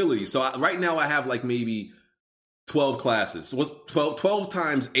 8 abilities. So right now I have like maybe 12 classes. What's 12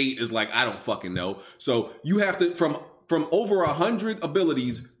 times 8 is like, I don't fucking know. So you have to, from over 100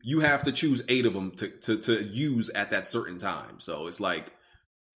 abilities, you have to choose 8 of them to use at that certain time. So it's like,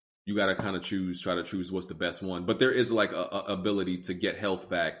 you got to kind of try to choose what's the best one. But there is like a ability to get health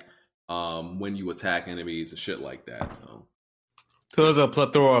back when you attack enemies and shit like that. So there's a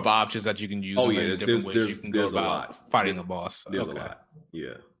plethora of options that you can use. Oh yeah, different ways you can go about fighting a boss. There's a lot.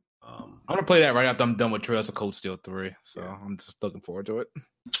 Yeah. I'm gonna play that right after I'm done with Trails of Cold Steel 3. So yeah. I'm just looking forward to it.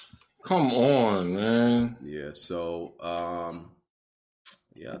 Come on, man. Yeah. So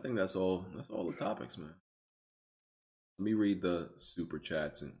yeah, I think that's all the topics, man. Let me read the super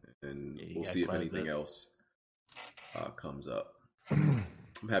chats and we'll see if anything else comes up. I'm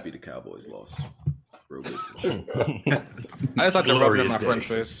happy the Cowboys lost. Real good. I just like to rub it in my friend's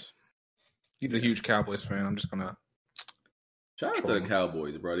face. He's a huge Cowboys fan. I'm just gonna shout out to the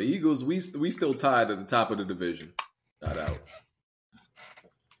Cowboys, bro. The Eagles, we still tied at the top of the division. Shout out.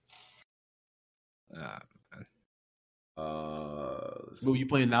 Will you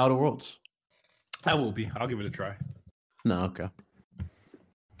play in the Outer Worlds? I will be. I'll give it a try. No, okay.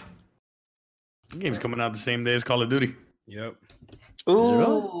 The game's coming out the same day as Call of Duty. Yep.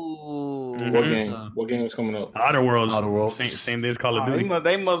 Ooh. What game? What game is coming up? Outer Worlds. Outer Worlds. Same day as Call of Duty.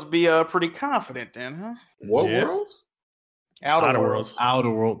 They must be pretty confident then, huh? What worlds? Outer Worlds. Outer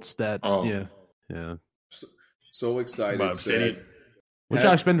Worlds. Yeah. So excited. What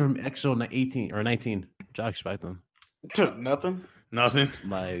y'all expecting from EXO 18 or 19? What y'all expecting? Nothing.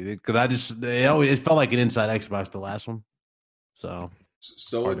 Like, because it felt like an Inside Xbox, the last one. So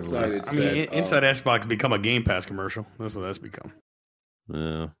excited. I mean, Inside Xbox become a Game Pass commercial. That's what that's become.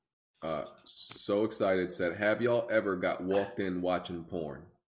 Yeah. So excited. Said, have y'all ever got walked in watching porn?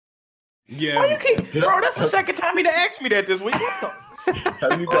 Yeah. Why you keep, bro? That's the second time he asked me that this week.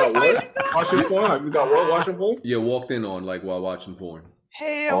 Have you got what? Watching porn? Have you got what? Watching porn? Yeah, walked in on while watching porn.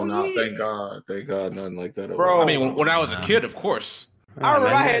 Hell no! Thank God, nothing like that. Bro, I mean, when I was a kid, of course. I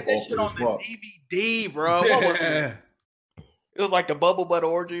remember I had that shit on the DVD, bro. Yeah. It was like the Bubble Butt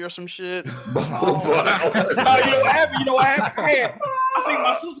orgy or some shit. No, you know what happened? I seen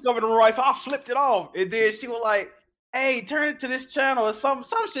my sister come in the room, right, so I flipped it off, and then she was like, "Hey, turn it to this channel," or some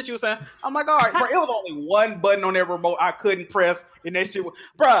shit she was saying. I'm like, all right, bro. It was only one button on that remote I couldn't press, and that shit was,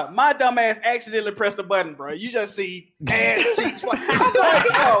 bro. My dumb ass accidentally pressed the button, bro. You just see ass cheeks. I'm like, I'm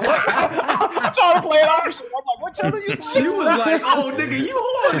trying to play it off. I'm like, what channel you? She was like, "Oh, nigga, you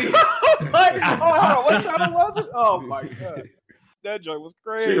horny." Like, hold on, what channel was it? Oh my God. That joint was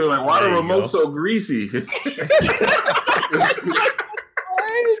crazy. She was like, "Why the remote so greasy?"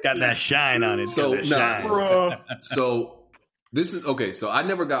 It's got that shine on it. So this is okay. So I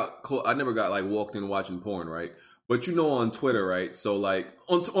never got like walked in watching porn, right? But on Twitter, right? So like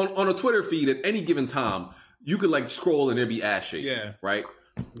on a Twitter feed at any given time, you could like scroll and there'd be ass shaking, right?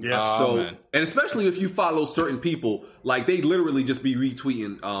 Yeah. And especially if you follow certain people, like they literally just be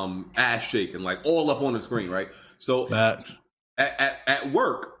retweeting ass shaking like all up on the screen, right? So at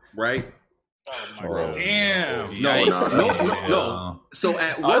work, right? Oh my God. Damn. No. So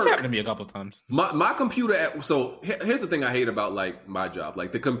at work, that's happened to me a couple times. My computer. So here's the thing I hate about like my job.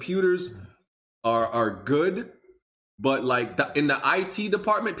 Like the computers are good, but like in the IT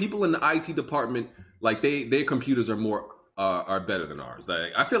department, people in the IT department, like their computers are more are better than ours.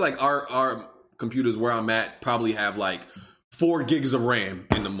 Like I feel like our computers where I'm at probably have like 4 gigs of RAM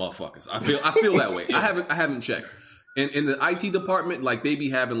in the motherfuckers. I feel that way. I haven't checked. In the IT department, like they be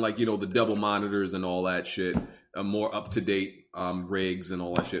having like, the double monitors and all that shit, more up to date rigs and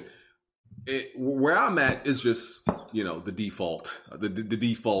all that shit. Where I'm at is just, the default, the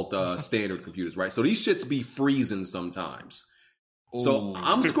default standard computers, right? So these shits be freezing sometimes. Ooh. So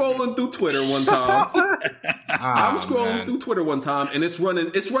I'm scrolling through Twitter one time. And it's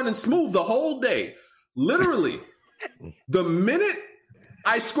running smooth the whole day. Literally, the minute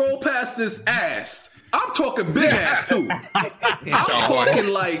I scroll past this ass, I'm talking big ass too.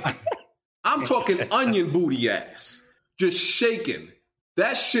 I'm talking onion booty ass. Just shaking.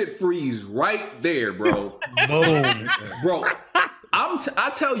 That shit freeze right there, bro. Boom. Bro,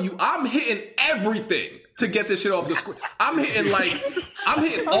 I tell you, I'm hitting everything to get this shit off the screen. I'm hitting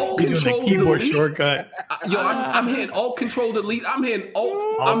Alt Control keyboard Delete. Shortcut. I'm hitting Alt Control Delete. I'm hitting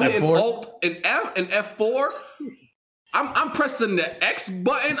Alt and F and F4. I'm pressing the X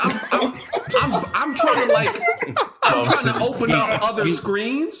button. I'm trying to open up other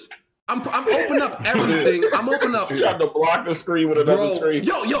screens. I'm opening up everything. I'm opening up. You tried to block the screen with another screen.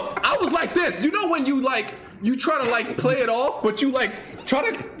 Yo, I was like this. You know when you try to play it off, but you try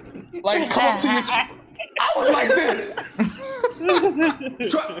to come up to your screen. I was like this.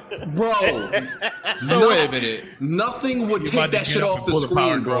 Bro. So wait a minute. Nothing would take that shit off the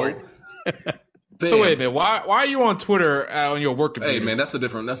screen, bro. So wait a minute. Why are you on Twitter on your work computer? Hey man, that's a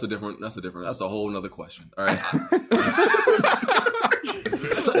whole nother question. All right.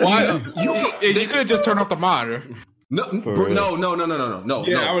 Why you could have just turned off the monitor. No.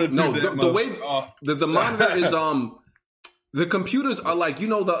 Yeah, I would have the way the monitor is the computers are it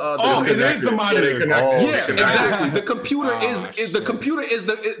is the monitor. Yeah, exactly. The computer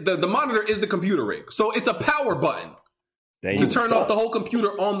the monitor is the computer rig. So it's a power button to turn off the whole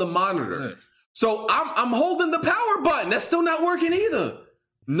computer on the monitor. So I'm holding the power button. That's still not working either.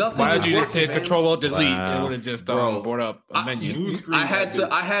 Nothing. Why did you just hit Control-Delete? It would have just brought up a menu. I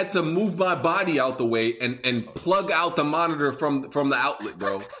had to move my body out the way and plug out the monitor from the outlet,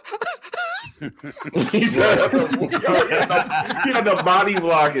 bro. He said, "He had to body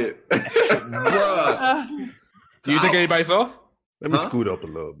block it." Bruh. Do you think anybody saw? Let me scoot up a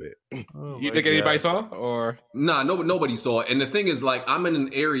little bit. You think anybody saw? Or nah, nobody saw it. And the thing is, like, I'm in an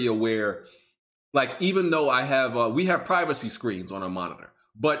area where, like, even though I have, we have privacy screens on our monitor,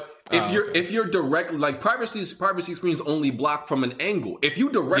 but if you're direct, like, privacy screens only block from an angle. If you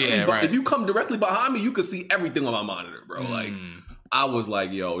if you come directly behind me, you can see everything on my monitor, bro. Like, I was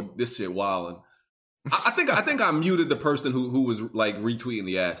like, yo, this shit wildin'. I think I muted the person who was like retweeting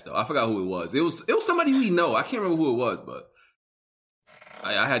the ass though. I forgot who it was. It was somebody we know. I can't remember who it was, but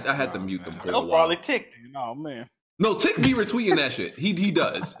I had to mute them for a while. Probably Tick. Oh man. No, Tick be retweeting that shit. He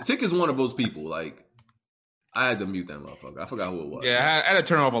does. Tick is one of those people. Like, I had to mute that motherfucker. I forgot who it was. Yeah, I had to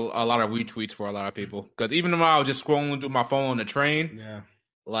turn off a lot of retweets for a lot of people because even though I was just scrolling through my phone on the train,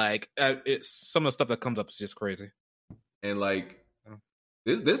 like it's some of the stuff that comes up is just crazy. And like,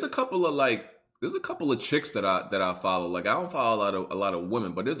 there's a couple of chicks that I follow. Like, I don't follow a lot of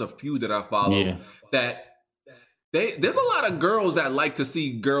women, but there's a few that I follow that there's a lot of girls that like to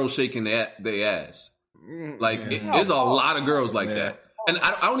see girls shaking their ass. Like, there's a lot of girls like that. And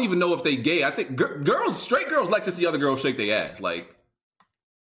I don't even know if they gay. I think straight girls like to see other girls shake their ass. Like,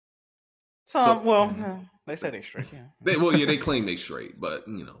 they say they straight. Yeah. They claim they straight, but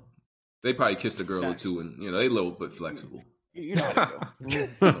you know, they probably kissed a girl or two, and you know, they a little bit flexible. You know how to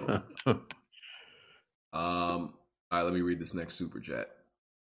go. All right, let me read this next super chat.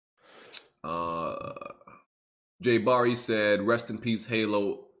 Jay Barry said, "Rest in peace,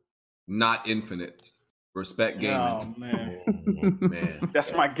 Halo, not infinite. Respect gaming." Oh man,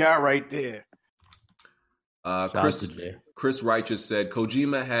 that's my guy right there. Chris Righteous said,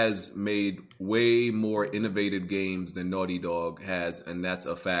 "Kojima has made way more innovative games than Naughty Dog has, and that's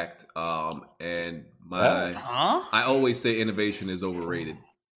a fact. I always say innovation is overrated,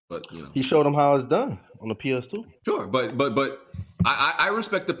 but you know, he showed them how it's done on the PS2. Sure, but I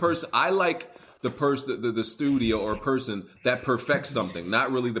respect the person. I like the person, the studio or person that perfects something,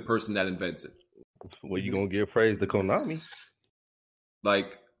 not really the person that invents it. Well, you gonna give praise to Konami?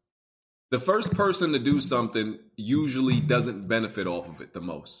 Like, the first person to do something usually doesn't benefit off of it the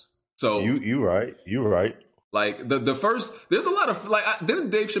most. So you right. Like the first, there's a lot of like, didn't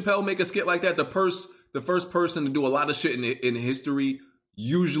Dave Chappelle make a skit like that? The first person to do a lot of shit in history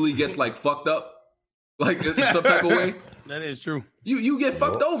usually gets like fucked up, like in some type of way. That is true. You get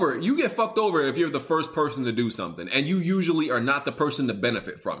fucked over. You get fucked over if you're the first person to do something, and you usually are not the person to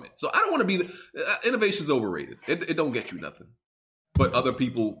benefit from it. So I don't want to be innovation's overrated. It don't get you nothing, but other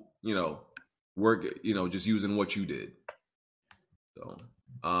people, you know, work, you know, just using what you did. So,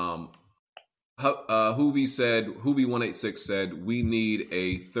 Hoovy186 said, "We need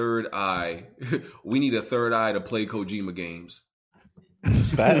a third eye. We need a third eye to play Kojima games." A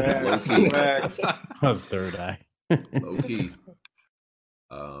third eye. Low key.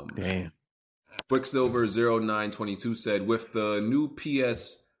 Damn. Quicksilver 0922 said, with the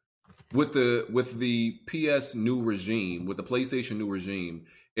PS new regime, with the PlayStation new regime,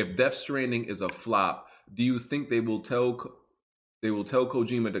 if Death Stranding is a flop, do you think they will tell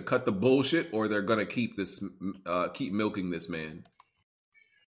Kojima to cut the bullshit, or they're gonna keep milking this man?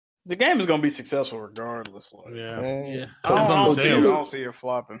 The game is gonna be successful regardless. Like. Yeah. I don't see it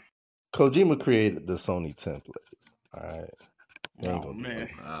flopping. Kojima created the Sony template. All right. Oh man!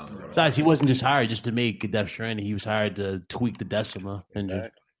 Besides, he wasn't just hired just to make Death Stranding. He was hired to tweak the Decima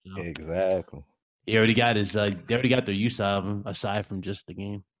engine. Exactly. He already got his. They already got their use out of him, aside from just the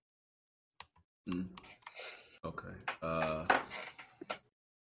game. Okay.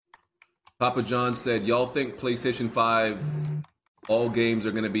 Papa John said, "Y'all think PlayStation 5 all games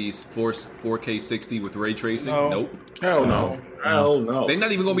are going to be 4K 60 with ray tracing?" No. Nope. Hell no. They're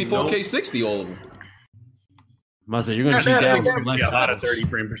not even going to be 4K 60, all of them. You're going to see that a lot of 30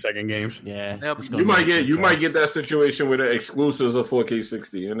 frame per second games. Yeah, you might get that situation where the exclusives are 4K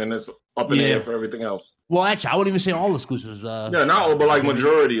 60, and then it's up in the air for everything else. Well, actually, I wouldn't even say all exclusives. Not all, but like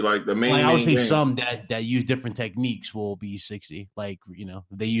majority, like the main. Like, I would say game. some that use different techniques will be 60. Like, you know,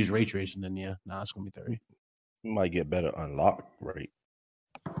 if they use ray tracing, then it's going to be 30. You might get better unlock rate.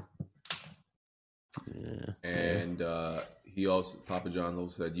 Yeah. And Papa John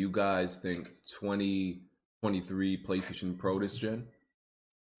also said, "You guys think 2023 PlayStation Pro this gen?"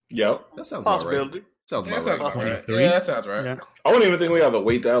 Yep, that sounds about right. Sounds about right. Yeah, that sounds right. Yeah. I wouldn't even think we have to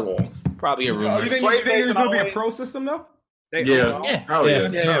wait that long. Probably a rumor. You think there's going to be a pro system though? Yeah.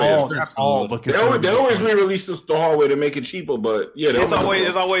 That's all. But they always re-release the hardware to make it cheaper, but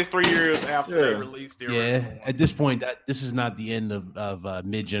it's always 3 years after they release the original. At this point, this is not the end of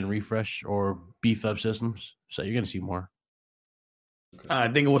mid-gen refresh or beef up systems, so you're going to see more. I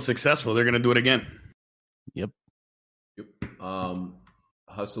think it was successful. They're going to do it again. Yep.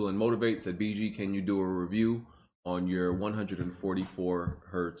 Hustle and Motivate said, BG, can you do a review on your 144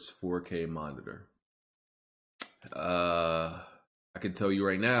 hertz 4K monitor? I can tell you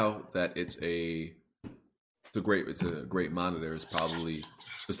right now that it's a great monitor. It's probably,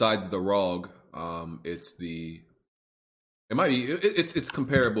 besides the ROG, it's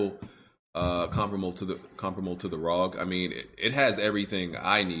comparable to the ROG. I mean, it has everything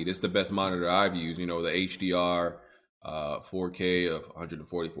I need. It's the best monitor I've used. You know, the HDR, 4K of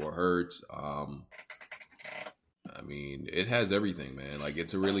 144 hertz. I mean, it has everything, man. Like,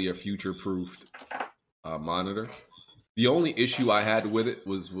 it's really a future-proofed monitor. The only issue I had with it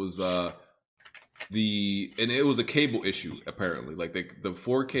was and it was a cable issue apparently. Like the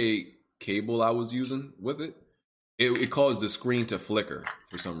 4K cable I was using with it, it caused the screen to flicker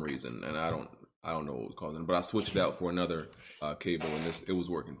for some reason, and I don't know what was causing it, but I switched it out for another cable, and it was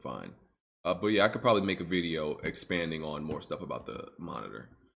working fine. But yeah, I could probably make a video expanding on more stuff about the monitor.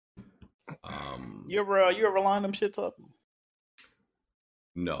 You ever line them shits up?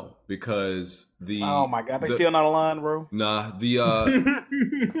 No, because oh my god, they still not aligned, bro. Nah, the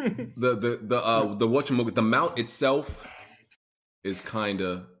the mount itself is kind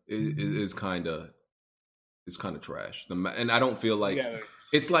of trash. And I don't feel like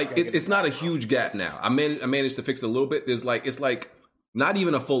it's not a huge gap now. I managed to fix it a little bit. It's like not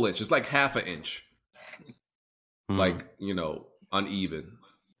even a full inch. It's like half an inch. Like, you know, uneven.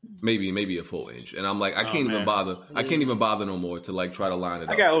 Maybe a full inch, and I'm like, I can't even bother. I can't even bother no more to like try to line it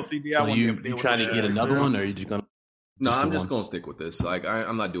up. I got OCD. So you trying to get another one, or are you just gonna? No, I'm just gonna stick with this. Like,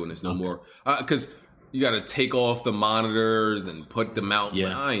 I'm not doing this no more because you got to take off the monitors and put them out.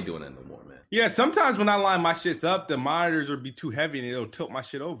 Yeah, I ain't doing that no more, man. Yeah, sometimes when I line my shits up, the monitors will be too heavy and it'll tilt my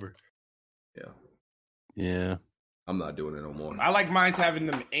shit over. Yeah. I'm not doing it no more. I like mine having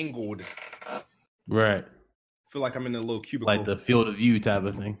them angled. Right. Feel like I'm in a little cubicle, like the field of view type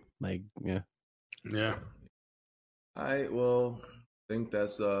of thing. Like, yeah. All right. Well, I think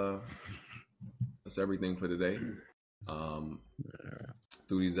that's everything for today. Through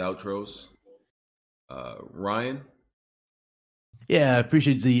these outros, Ryan. Yeah, I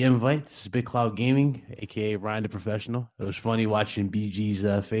appreciate the invite. This is Big Cloud Gaming, aka Ryan the Professional. It was funny watching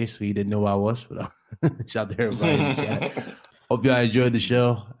BG's face. He didn't know who I was, but shout out to everybody in the chat. Hope you all enjoyed the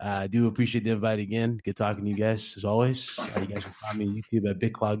show. I do appreciate the invite again. Good talking to you guys as always. You guys can find me on YouTube at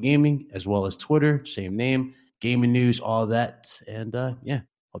Big Cloud Gaming, as well as Twitter, same name, gaming news, all that. And yeah,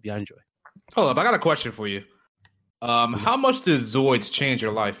 hope y'all enjoy. Hold up, I got a question for you. How much did Zoids change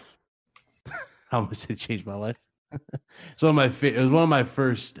your life? How much did it change my life? It was one of my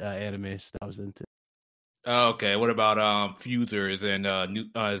first animes that I was into. Okay, what about Fusers and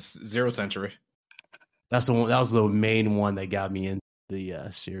Zero Century? That's the one. That was the main one that got me into the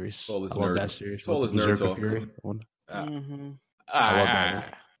series. I love that series. All this nerd talk. Fury. I love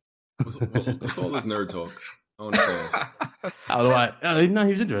that one. What's all this nerd talk? I understand. How do I? No,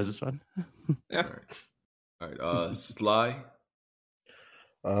 he was interested. It's fine. Yeah. All right. Sly.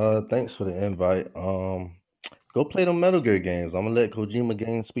 Thanks for the invite. Go play them Metal Gear games. I'm gonna let Kojima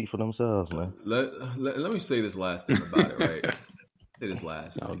games speak for themselves, man. Let me say this last thing about it, right? Say this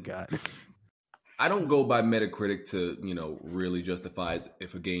last. Oh God. I don't go by Metacritic to, really justify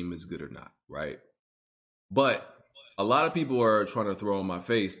if a game is good or not, right? But a lot of people are trying to throw in my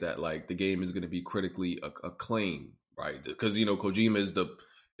face that like the game is going to be critically acclaimed, right? Because Kojima is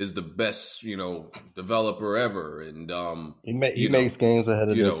the best developer ever, and he makes games ahead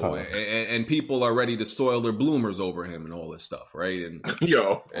of their time, and people are ready to soil their bloomers over him and all this stuff, right? And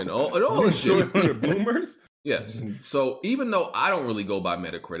and all this shit. Bloomers, yes. So even though I don't really go by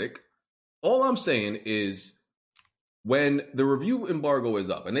Metacritic, all I'm saying is when the review embargo is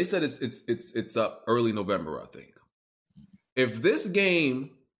up, and they said it's up early November, I think. If this game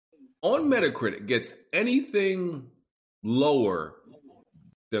on Metacritic gets anything lower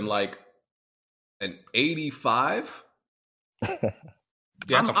than like an 85,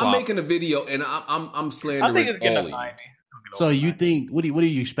 I'm making a video and I'm slandering. I think it's getting a 90. So you think what are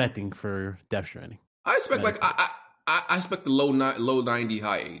you expecting for Death Stranding? I expect I expect the low 90,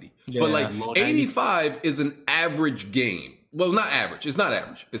 high 80. Yeah, but like 85 is an average game. Well, not average. It's not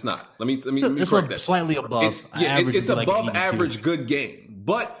average. It's not. Let me correct that. Slightly above. It's above average good game.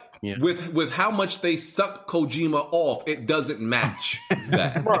 But with how much they suck Kojima off, it doesn't match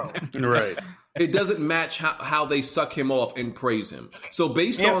that. Right. It doesn't match how they suck him off and praise him. So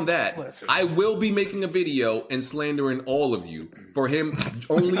based on that, I will be making a video and slandering all of you for him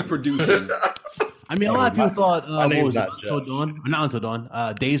only producing I mean, a lot of people thought what was it, Not Until Dawn.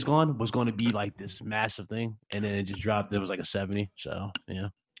 Days Gone was going to be like this massive thing, and then it just dropped. It was like a 70. So yeah.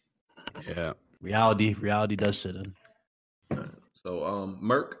 Reality does sit in. So,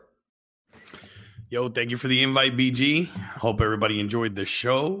 Merc. Yo, thank you for the invite, BG. Hope everybody enjoyed the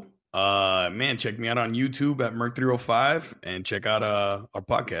show. Man, check me out on YouTube at Merc305 and check out our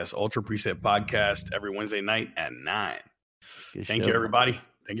podcast, Ultra Preset Podcast, every Wednesday night at 9. Thank you, everybody.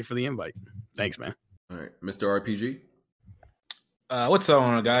 Thank you for the invite. Thanks, man. All right, Mr. RPG. What's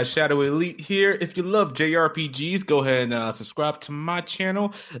on, guys? Shadow Elite here. If you love JRPGs, go ahead and subscribe to my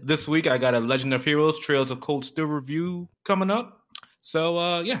channel. This week, I got a Legend of Heroes Trails of Cold Steel review coming up.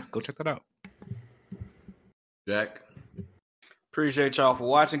 So, go check that out. Jack. Appreciate y'all for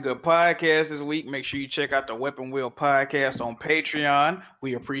watching. Good podcast this week. Make sure you check out the Weapon Wheel podcast on Patreon.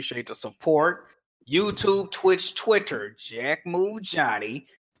 We appreciate the support. YouTube, Twitch, Twitter, Jack Move Johnny.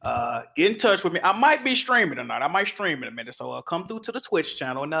 Get in touch with me. I might be streaming tonight. I might stream in a minute. So come through to the Twitch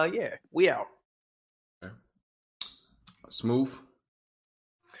channel. And we out. Okay. Smooth.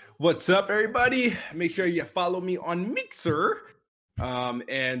 What's up, everybody? Make sure you follow me on Mixer.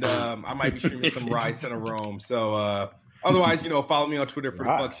 And I might be streaming some Rise Center Rome. So otherwise, follow me on Twitter for the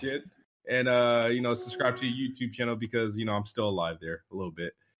fuck shit. And subscribe to your YouTube channel because I'm still alive there a little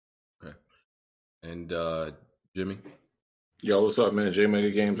bit. Okay. And Jimmy. Yo, what's up, man? J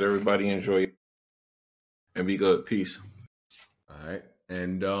Mega Games. Everybody enjoy it. And be good. Peace. All right.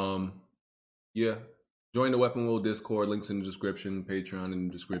 And join the Weapon Wheel Discord. Links in the description. Patreon in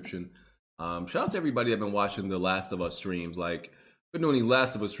the description. Shout out to everybody that been watching the Last of Us streams. Like, been doing these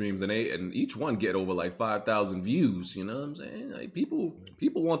Last of Us streams, and each one get over like 5,000 views. You know what I'm saying? Like, people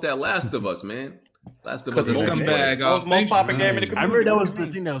want that Last of Us, man. Last of Us is scumbag. Most popping game in the community. I remember that was the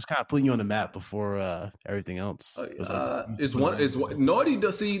thing that was kind of putting you on the map before everything else. It's Naughty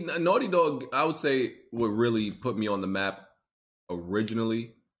Dog. See, Naughty Dog, I would say, would really put me on the map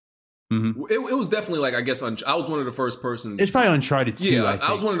originally. Mm-hmm. It was definitely like, I guess, I was one of the first persons. It's probably Uncharted 2. Yeah,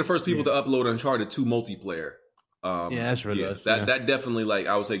 I was one of the first people to upload Uncharted 2 multiplayer. That's really that definitely, like,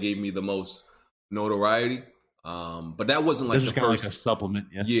 I would say, gave me the most notoriety. But that wasn't like the first, like a supplement.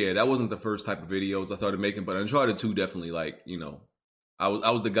 Yeah, that wasn't the first type of videos I started making. But Uncharted 2 definitely, like, I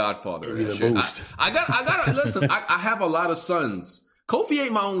was the godfather of that shit. I got listen. I have a lot of sons. Kofi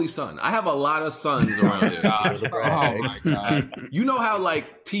ain't my only son. I have a lot of sons around here. Oh my god! You know how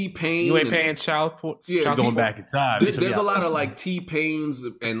like T-Pain, you ain't paying child support. Yeah, going back in time. There's a lot of like T-Pains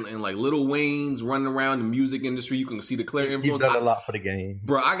and like Lil Waynes running around the music industry. You can see the clear influence. You've done a lot for the game,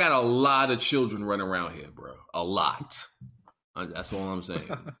 bro. I got a lot of children running around here, bro. A lot. That's all I'm saying.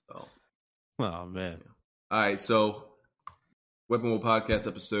 So. Oh man! All right, so Weapon Wheel Podcast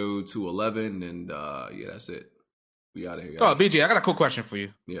episode 211, and that's it. We out of here. Oh, BG, I got a cool question for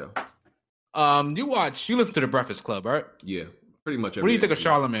you. Yeah. You listen to the Breakfast Club, right? Yeah, pretty much. What do you think of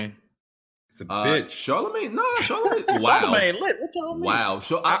Charlamagne? It's a bitch. Charlamagne? No, Charlamagne. Wow. Charlamagne lit. What y'all mean? Wow.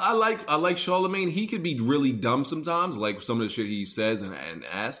 So I like Charlamagne. He could be really dumb sometimes, like some of the shit he says and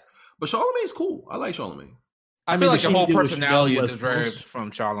asks. But Charlamagne's cool. I like Charlamagne. I feel like your whole personality is derived from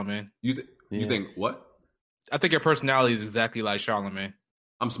Charlamagne. You think what? I think your personality is exactly like Charlamagne.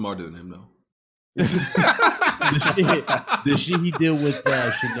 I'm smarter than him, though. The shit he did with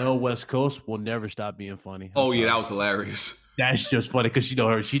Chanel West Coast will never stop being funny. Yeah, that was hilarious. That's just funny because she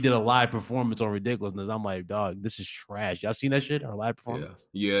did a live performance on Ridiculousness. I'm like, dog, this is trash. Y'all seen that shit? Her live performance?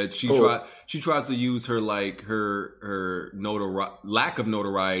 Yeah. She tries to use her like her lack of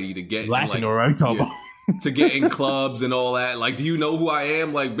notoriety to get to get in clubs and all that. Like, do you know who I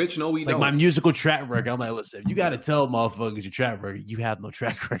am? Like, bitch, no, we don't. Like my musical track record. I'm like, listen, you got to tell motherfuckers your track record. You have no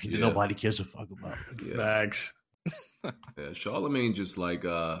track record that nobody cares a fuck about. Facts. Yeah, Charlamagne just like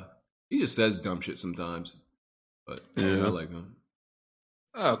he just says dumb shit sometimes, but I like him.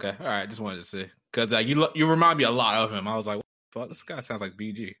 Oh, okay, all right. Just wanted to see because like you remind me a lot of him. I was like, what the fuck? This guy sounds like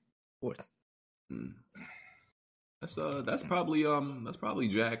BG. What? That's probably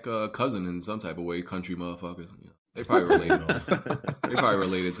Jack cousin in some type of way. Country motherfuckers. Yeah. They probably related. They probably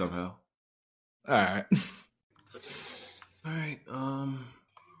related somehow. All right. All right.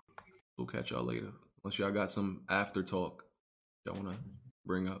 We'll catch y'all later. Unless y'all got some after talk y'all want to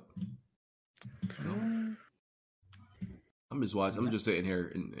bring up. No? I'm just sitting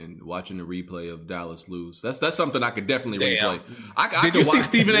here and watching the replay of Dallas lose. That's something I could definitely replay. Did you see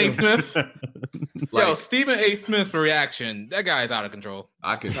Stephen A. Smith? Yo, Stephen A. Smith's reaction. That guy is out of control.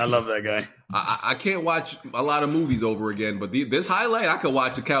 I love that guy. I can't watch a lot of movies over again, but this highlight, I could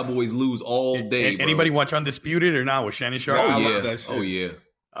watch the Cowboys lose all day. Anybody watch Undisputed or not with Shannon Sharp? Oh yeah.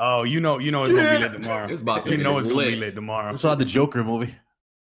 Oh, you know it's gonna be lit tomorrow. It's about to it's gonna be lit tomorrow. I saw the Joker movie.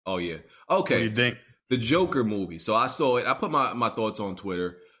 Oh yeah. Okay. What do you think? The Joker movie. So I saw it. I put my thoughts on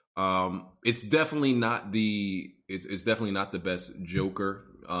Twitter. It's definitely not the best Joker.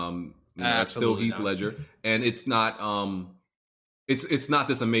 It's still Heath Ledger, and it's not it's not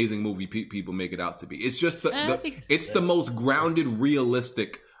this amazing movie people make it out to be. It's just the most grounded,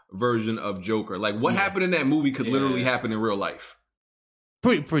 realistic version of Joker. Like what happened in that movie could literally happen in real life.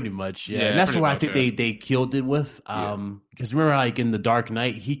 Pretty much, yeah. And that's what I think they killed it with. Because remember, like in The Dark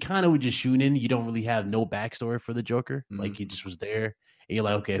Knight, he kind of would just shoot in. You don't really have no backstory for the Joker. Mm-hmm. Like he just was there, and you're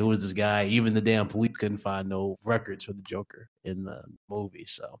like, okay, who is this guy? Even the damn police couldn't find no records for the Joker in the movie.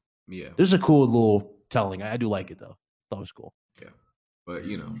 So yeah, this is a cool little telling. I do like it though. Thought it was cool. Yeah, but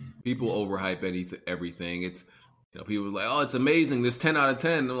people overhype everything. It's people are like, oh, it's amazing. This 10 out of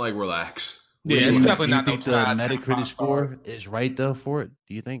 10. I'm like, relax. Yeah, it's definitely not the Metacritic score is right though for it.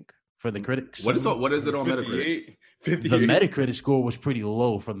 Do you think for the critics? What is it on Metacritic? 58. The Metacritic score was pretty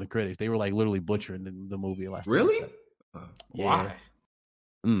low from the critics. They were like literally butchering the movie last time. Really? Why?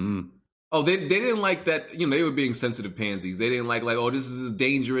 Mm-hmm. Oh, they didn't like that. They were being sensitive pansies. They didn't like oh, this is a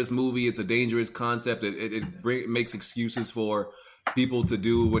dangerous movie. It's a dangerous concept. It makes excuses for people to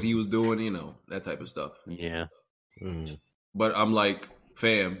do what he was doing. That type of stuff. Yeah. Mm. But I'm like,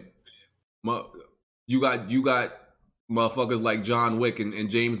 fam. You got motherfuckers like John Wick and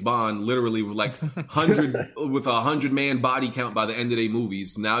James Bond literally with like 100-man body count by the end of their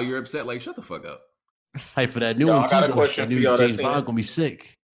movies. Now you're upset. Like, shut the fuck up. Hey, for that new one, I got a question for y'all. James Bond gonna be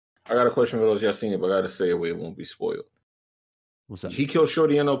sick. I got a question for those y'all seen it, but I gotta say it where it won't be spoiled. What's up? He killed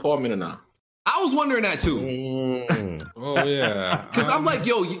Shorty in the apartment or not? I was wondering that too. Oh yeah, because I'm like,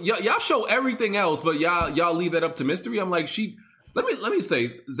 yo, y'all show everything else, but y'all leave that up to mystery. I'm like, Let me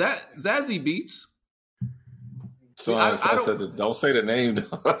say, Zazie Beetz. So I said, don't say the name.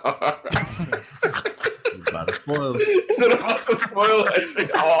 About to spoil.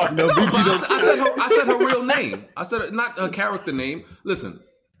 I said her real name. I said not her character name. Listen,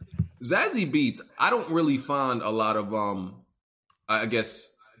 Zazie Beetz. I don't really find a lot of I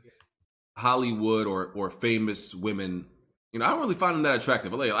guess Hollywood or famous women. I don't really find them that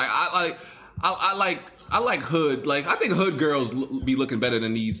attractive. I like hood. Like I think hood girls be looking better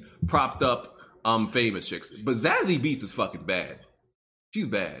than these propped up famous chicks. But Zazie Beetz is fucking bad. She's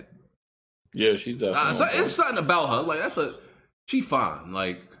bad. Yeah, she's definitely. It's something about her. Like she fine.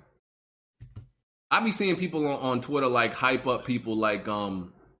 Like I be seeing people on Twitter like hype up people like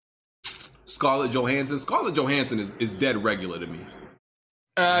Scarlett Johansson. Scarlett Johansson is dead regular to me.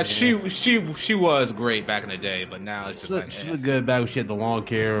 She was great back in the day, but now it's just she looked good back when she had the long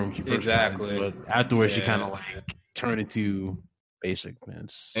hair. When she first exactly. But afterwards, she kind of like turned into basic, man.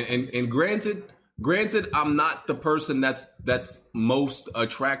 And granted, I'm not the person that's most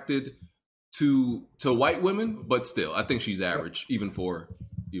attracted to white women, but still, I think she's average, even for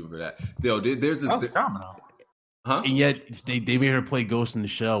that. There's this. Domino. Huh? And yet they made her play Ghost in the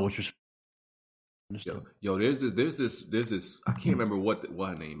Shell, which was. Yo, there's this. I can't remember what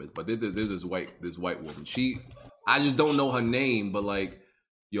her name is, but there's this white woman. I just don't know her name, but like,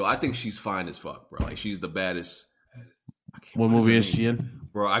 I think she's fine as fuck, bro. Like, she's the baddest. What movie is she in?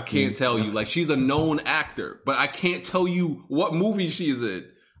 Bro, I can't tell you. Like, she's a known actor, but I can't tell you what movie she's in.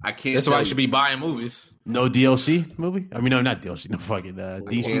 I can't. That's why I should be buying movies. No DLC movie? I mean, no, not DLC. No fucking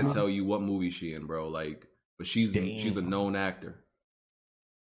DC. I can't tell you what movie she in, bro. Like, but she's a known actor.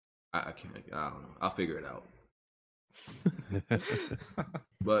 I can't. I don't know. I'll figure it out.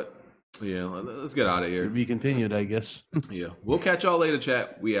 But yeah, let's get out of here. To be continued, I guess. Yeah, we'll catch y'all later,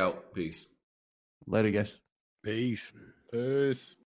 chat. We out. Peace. Later, guys. Peace. Peace.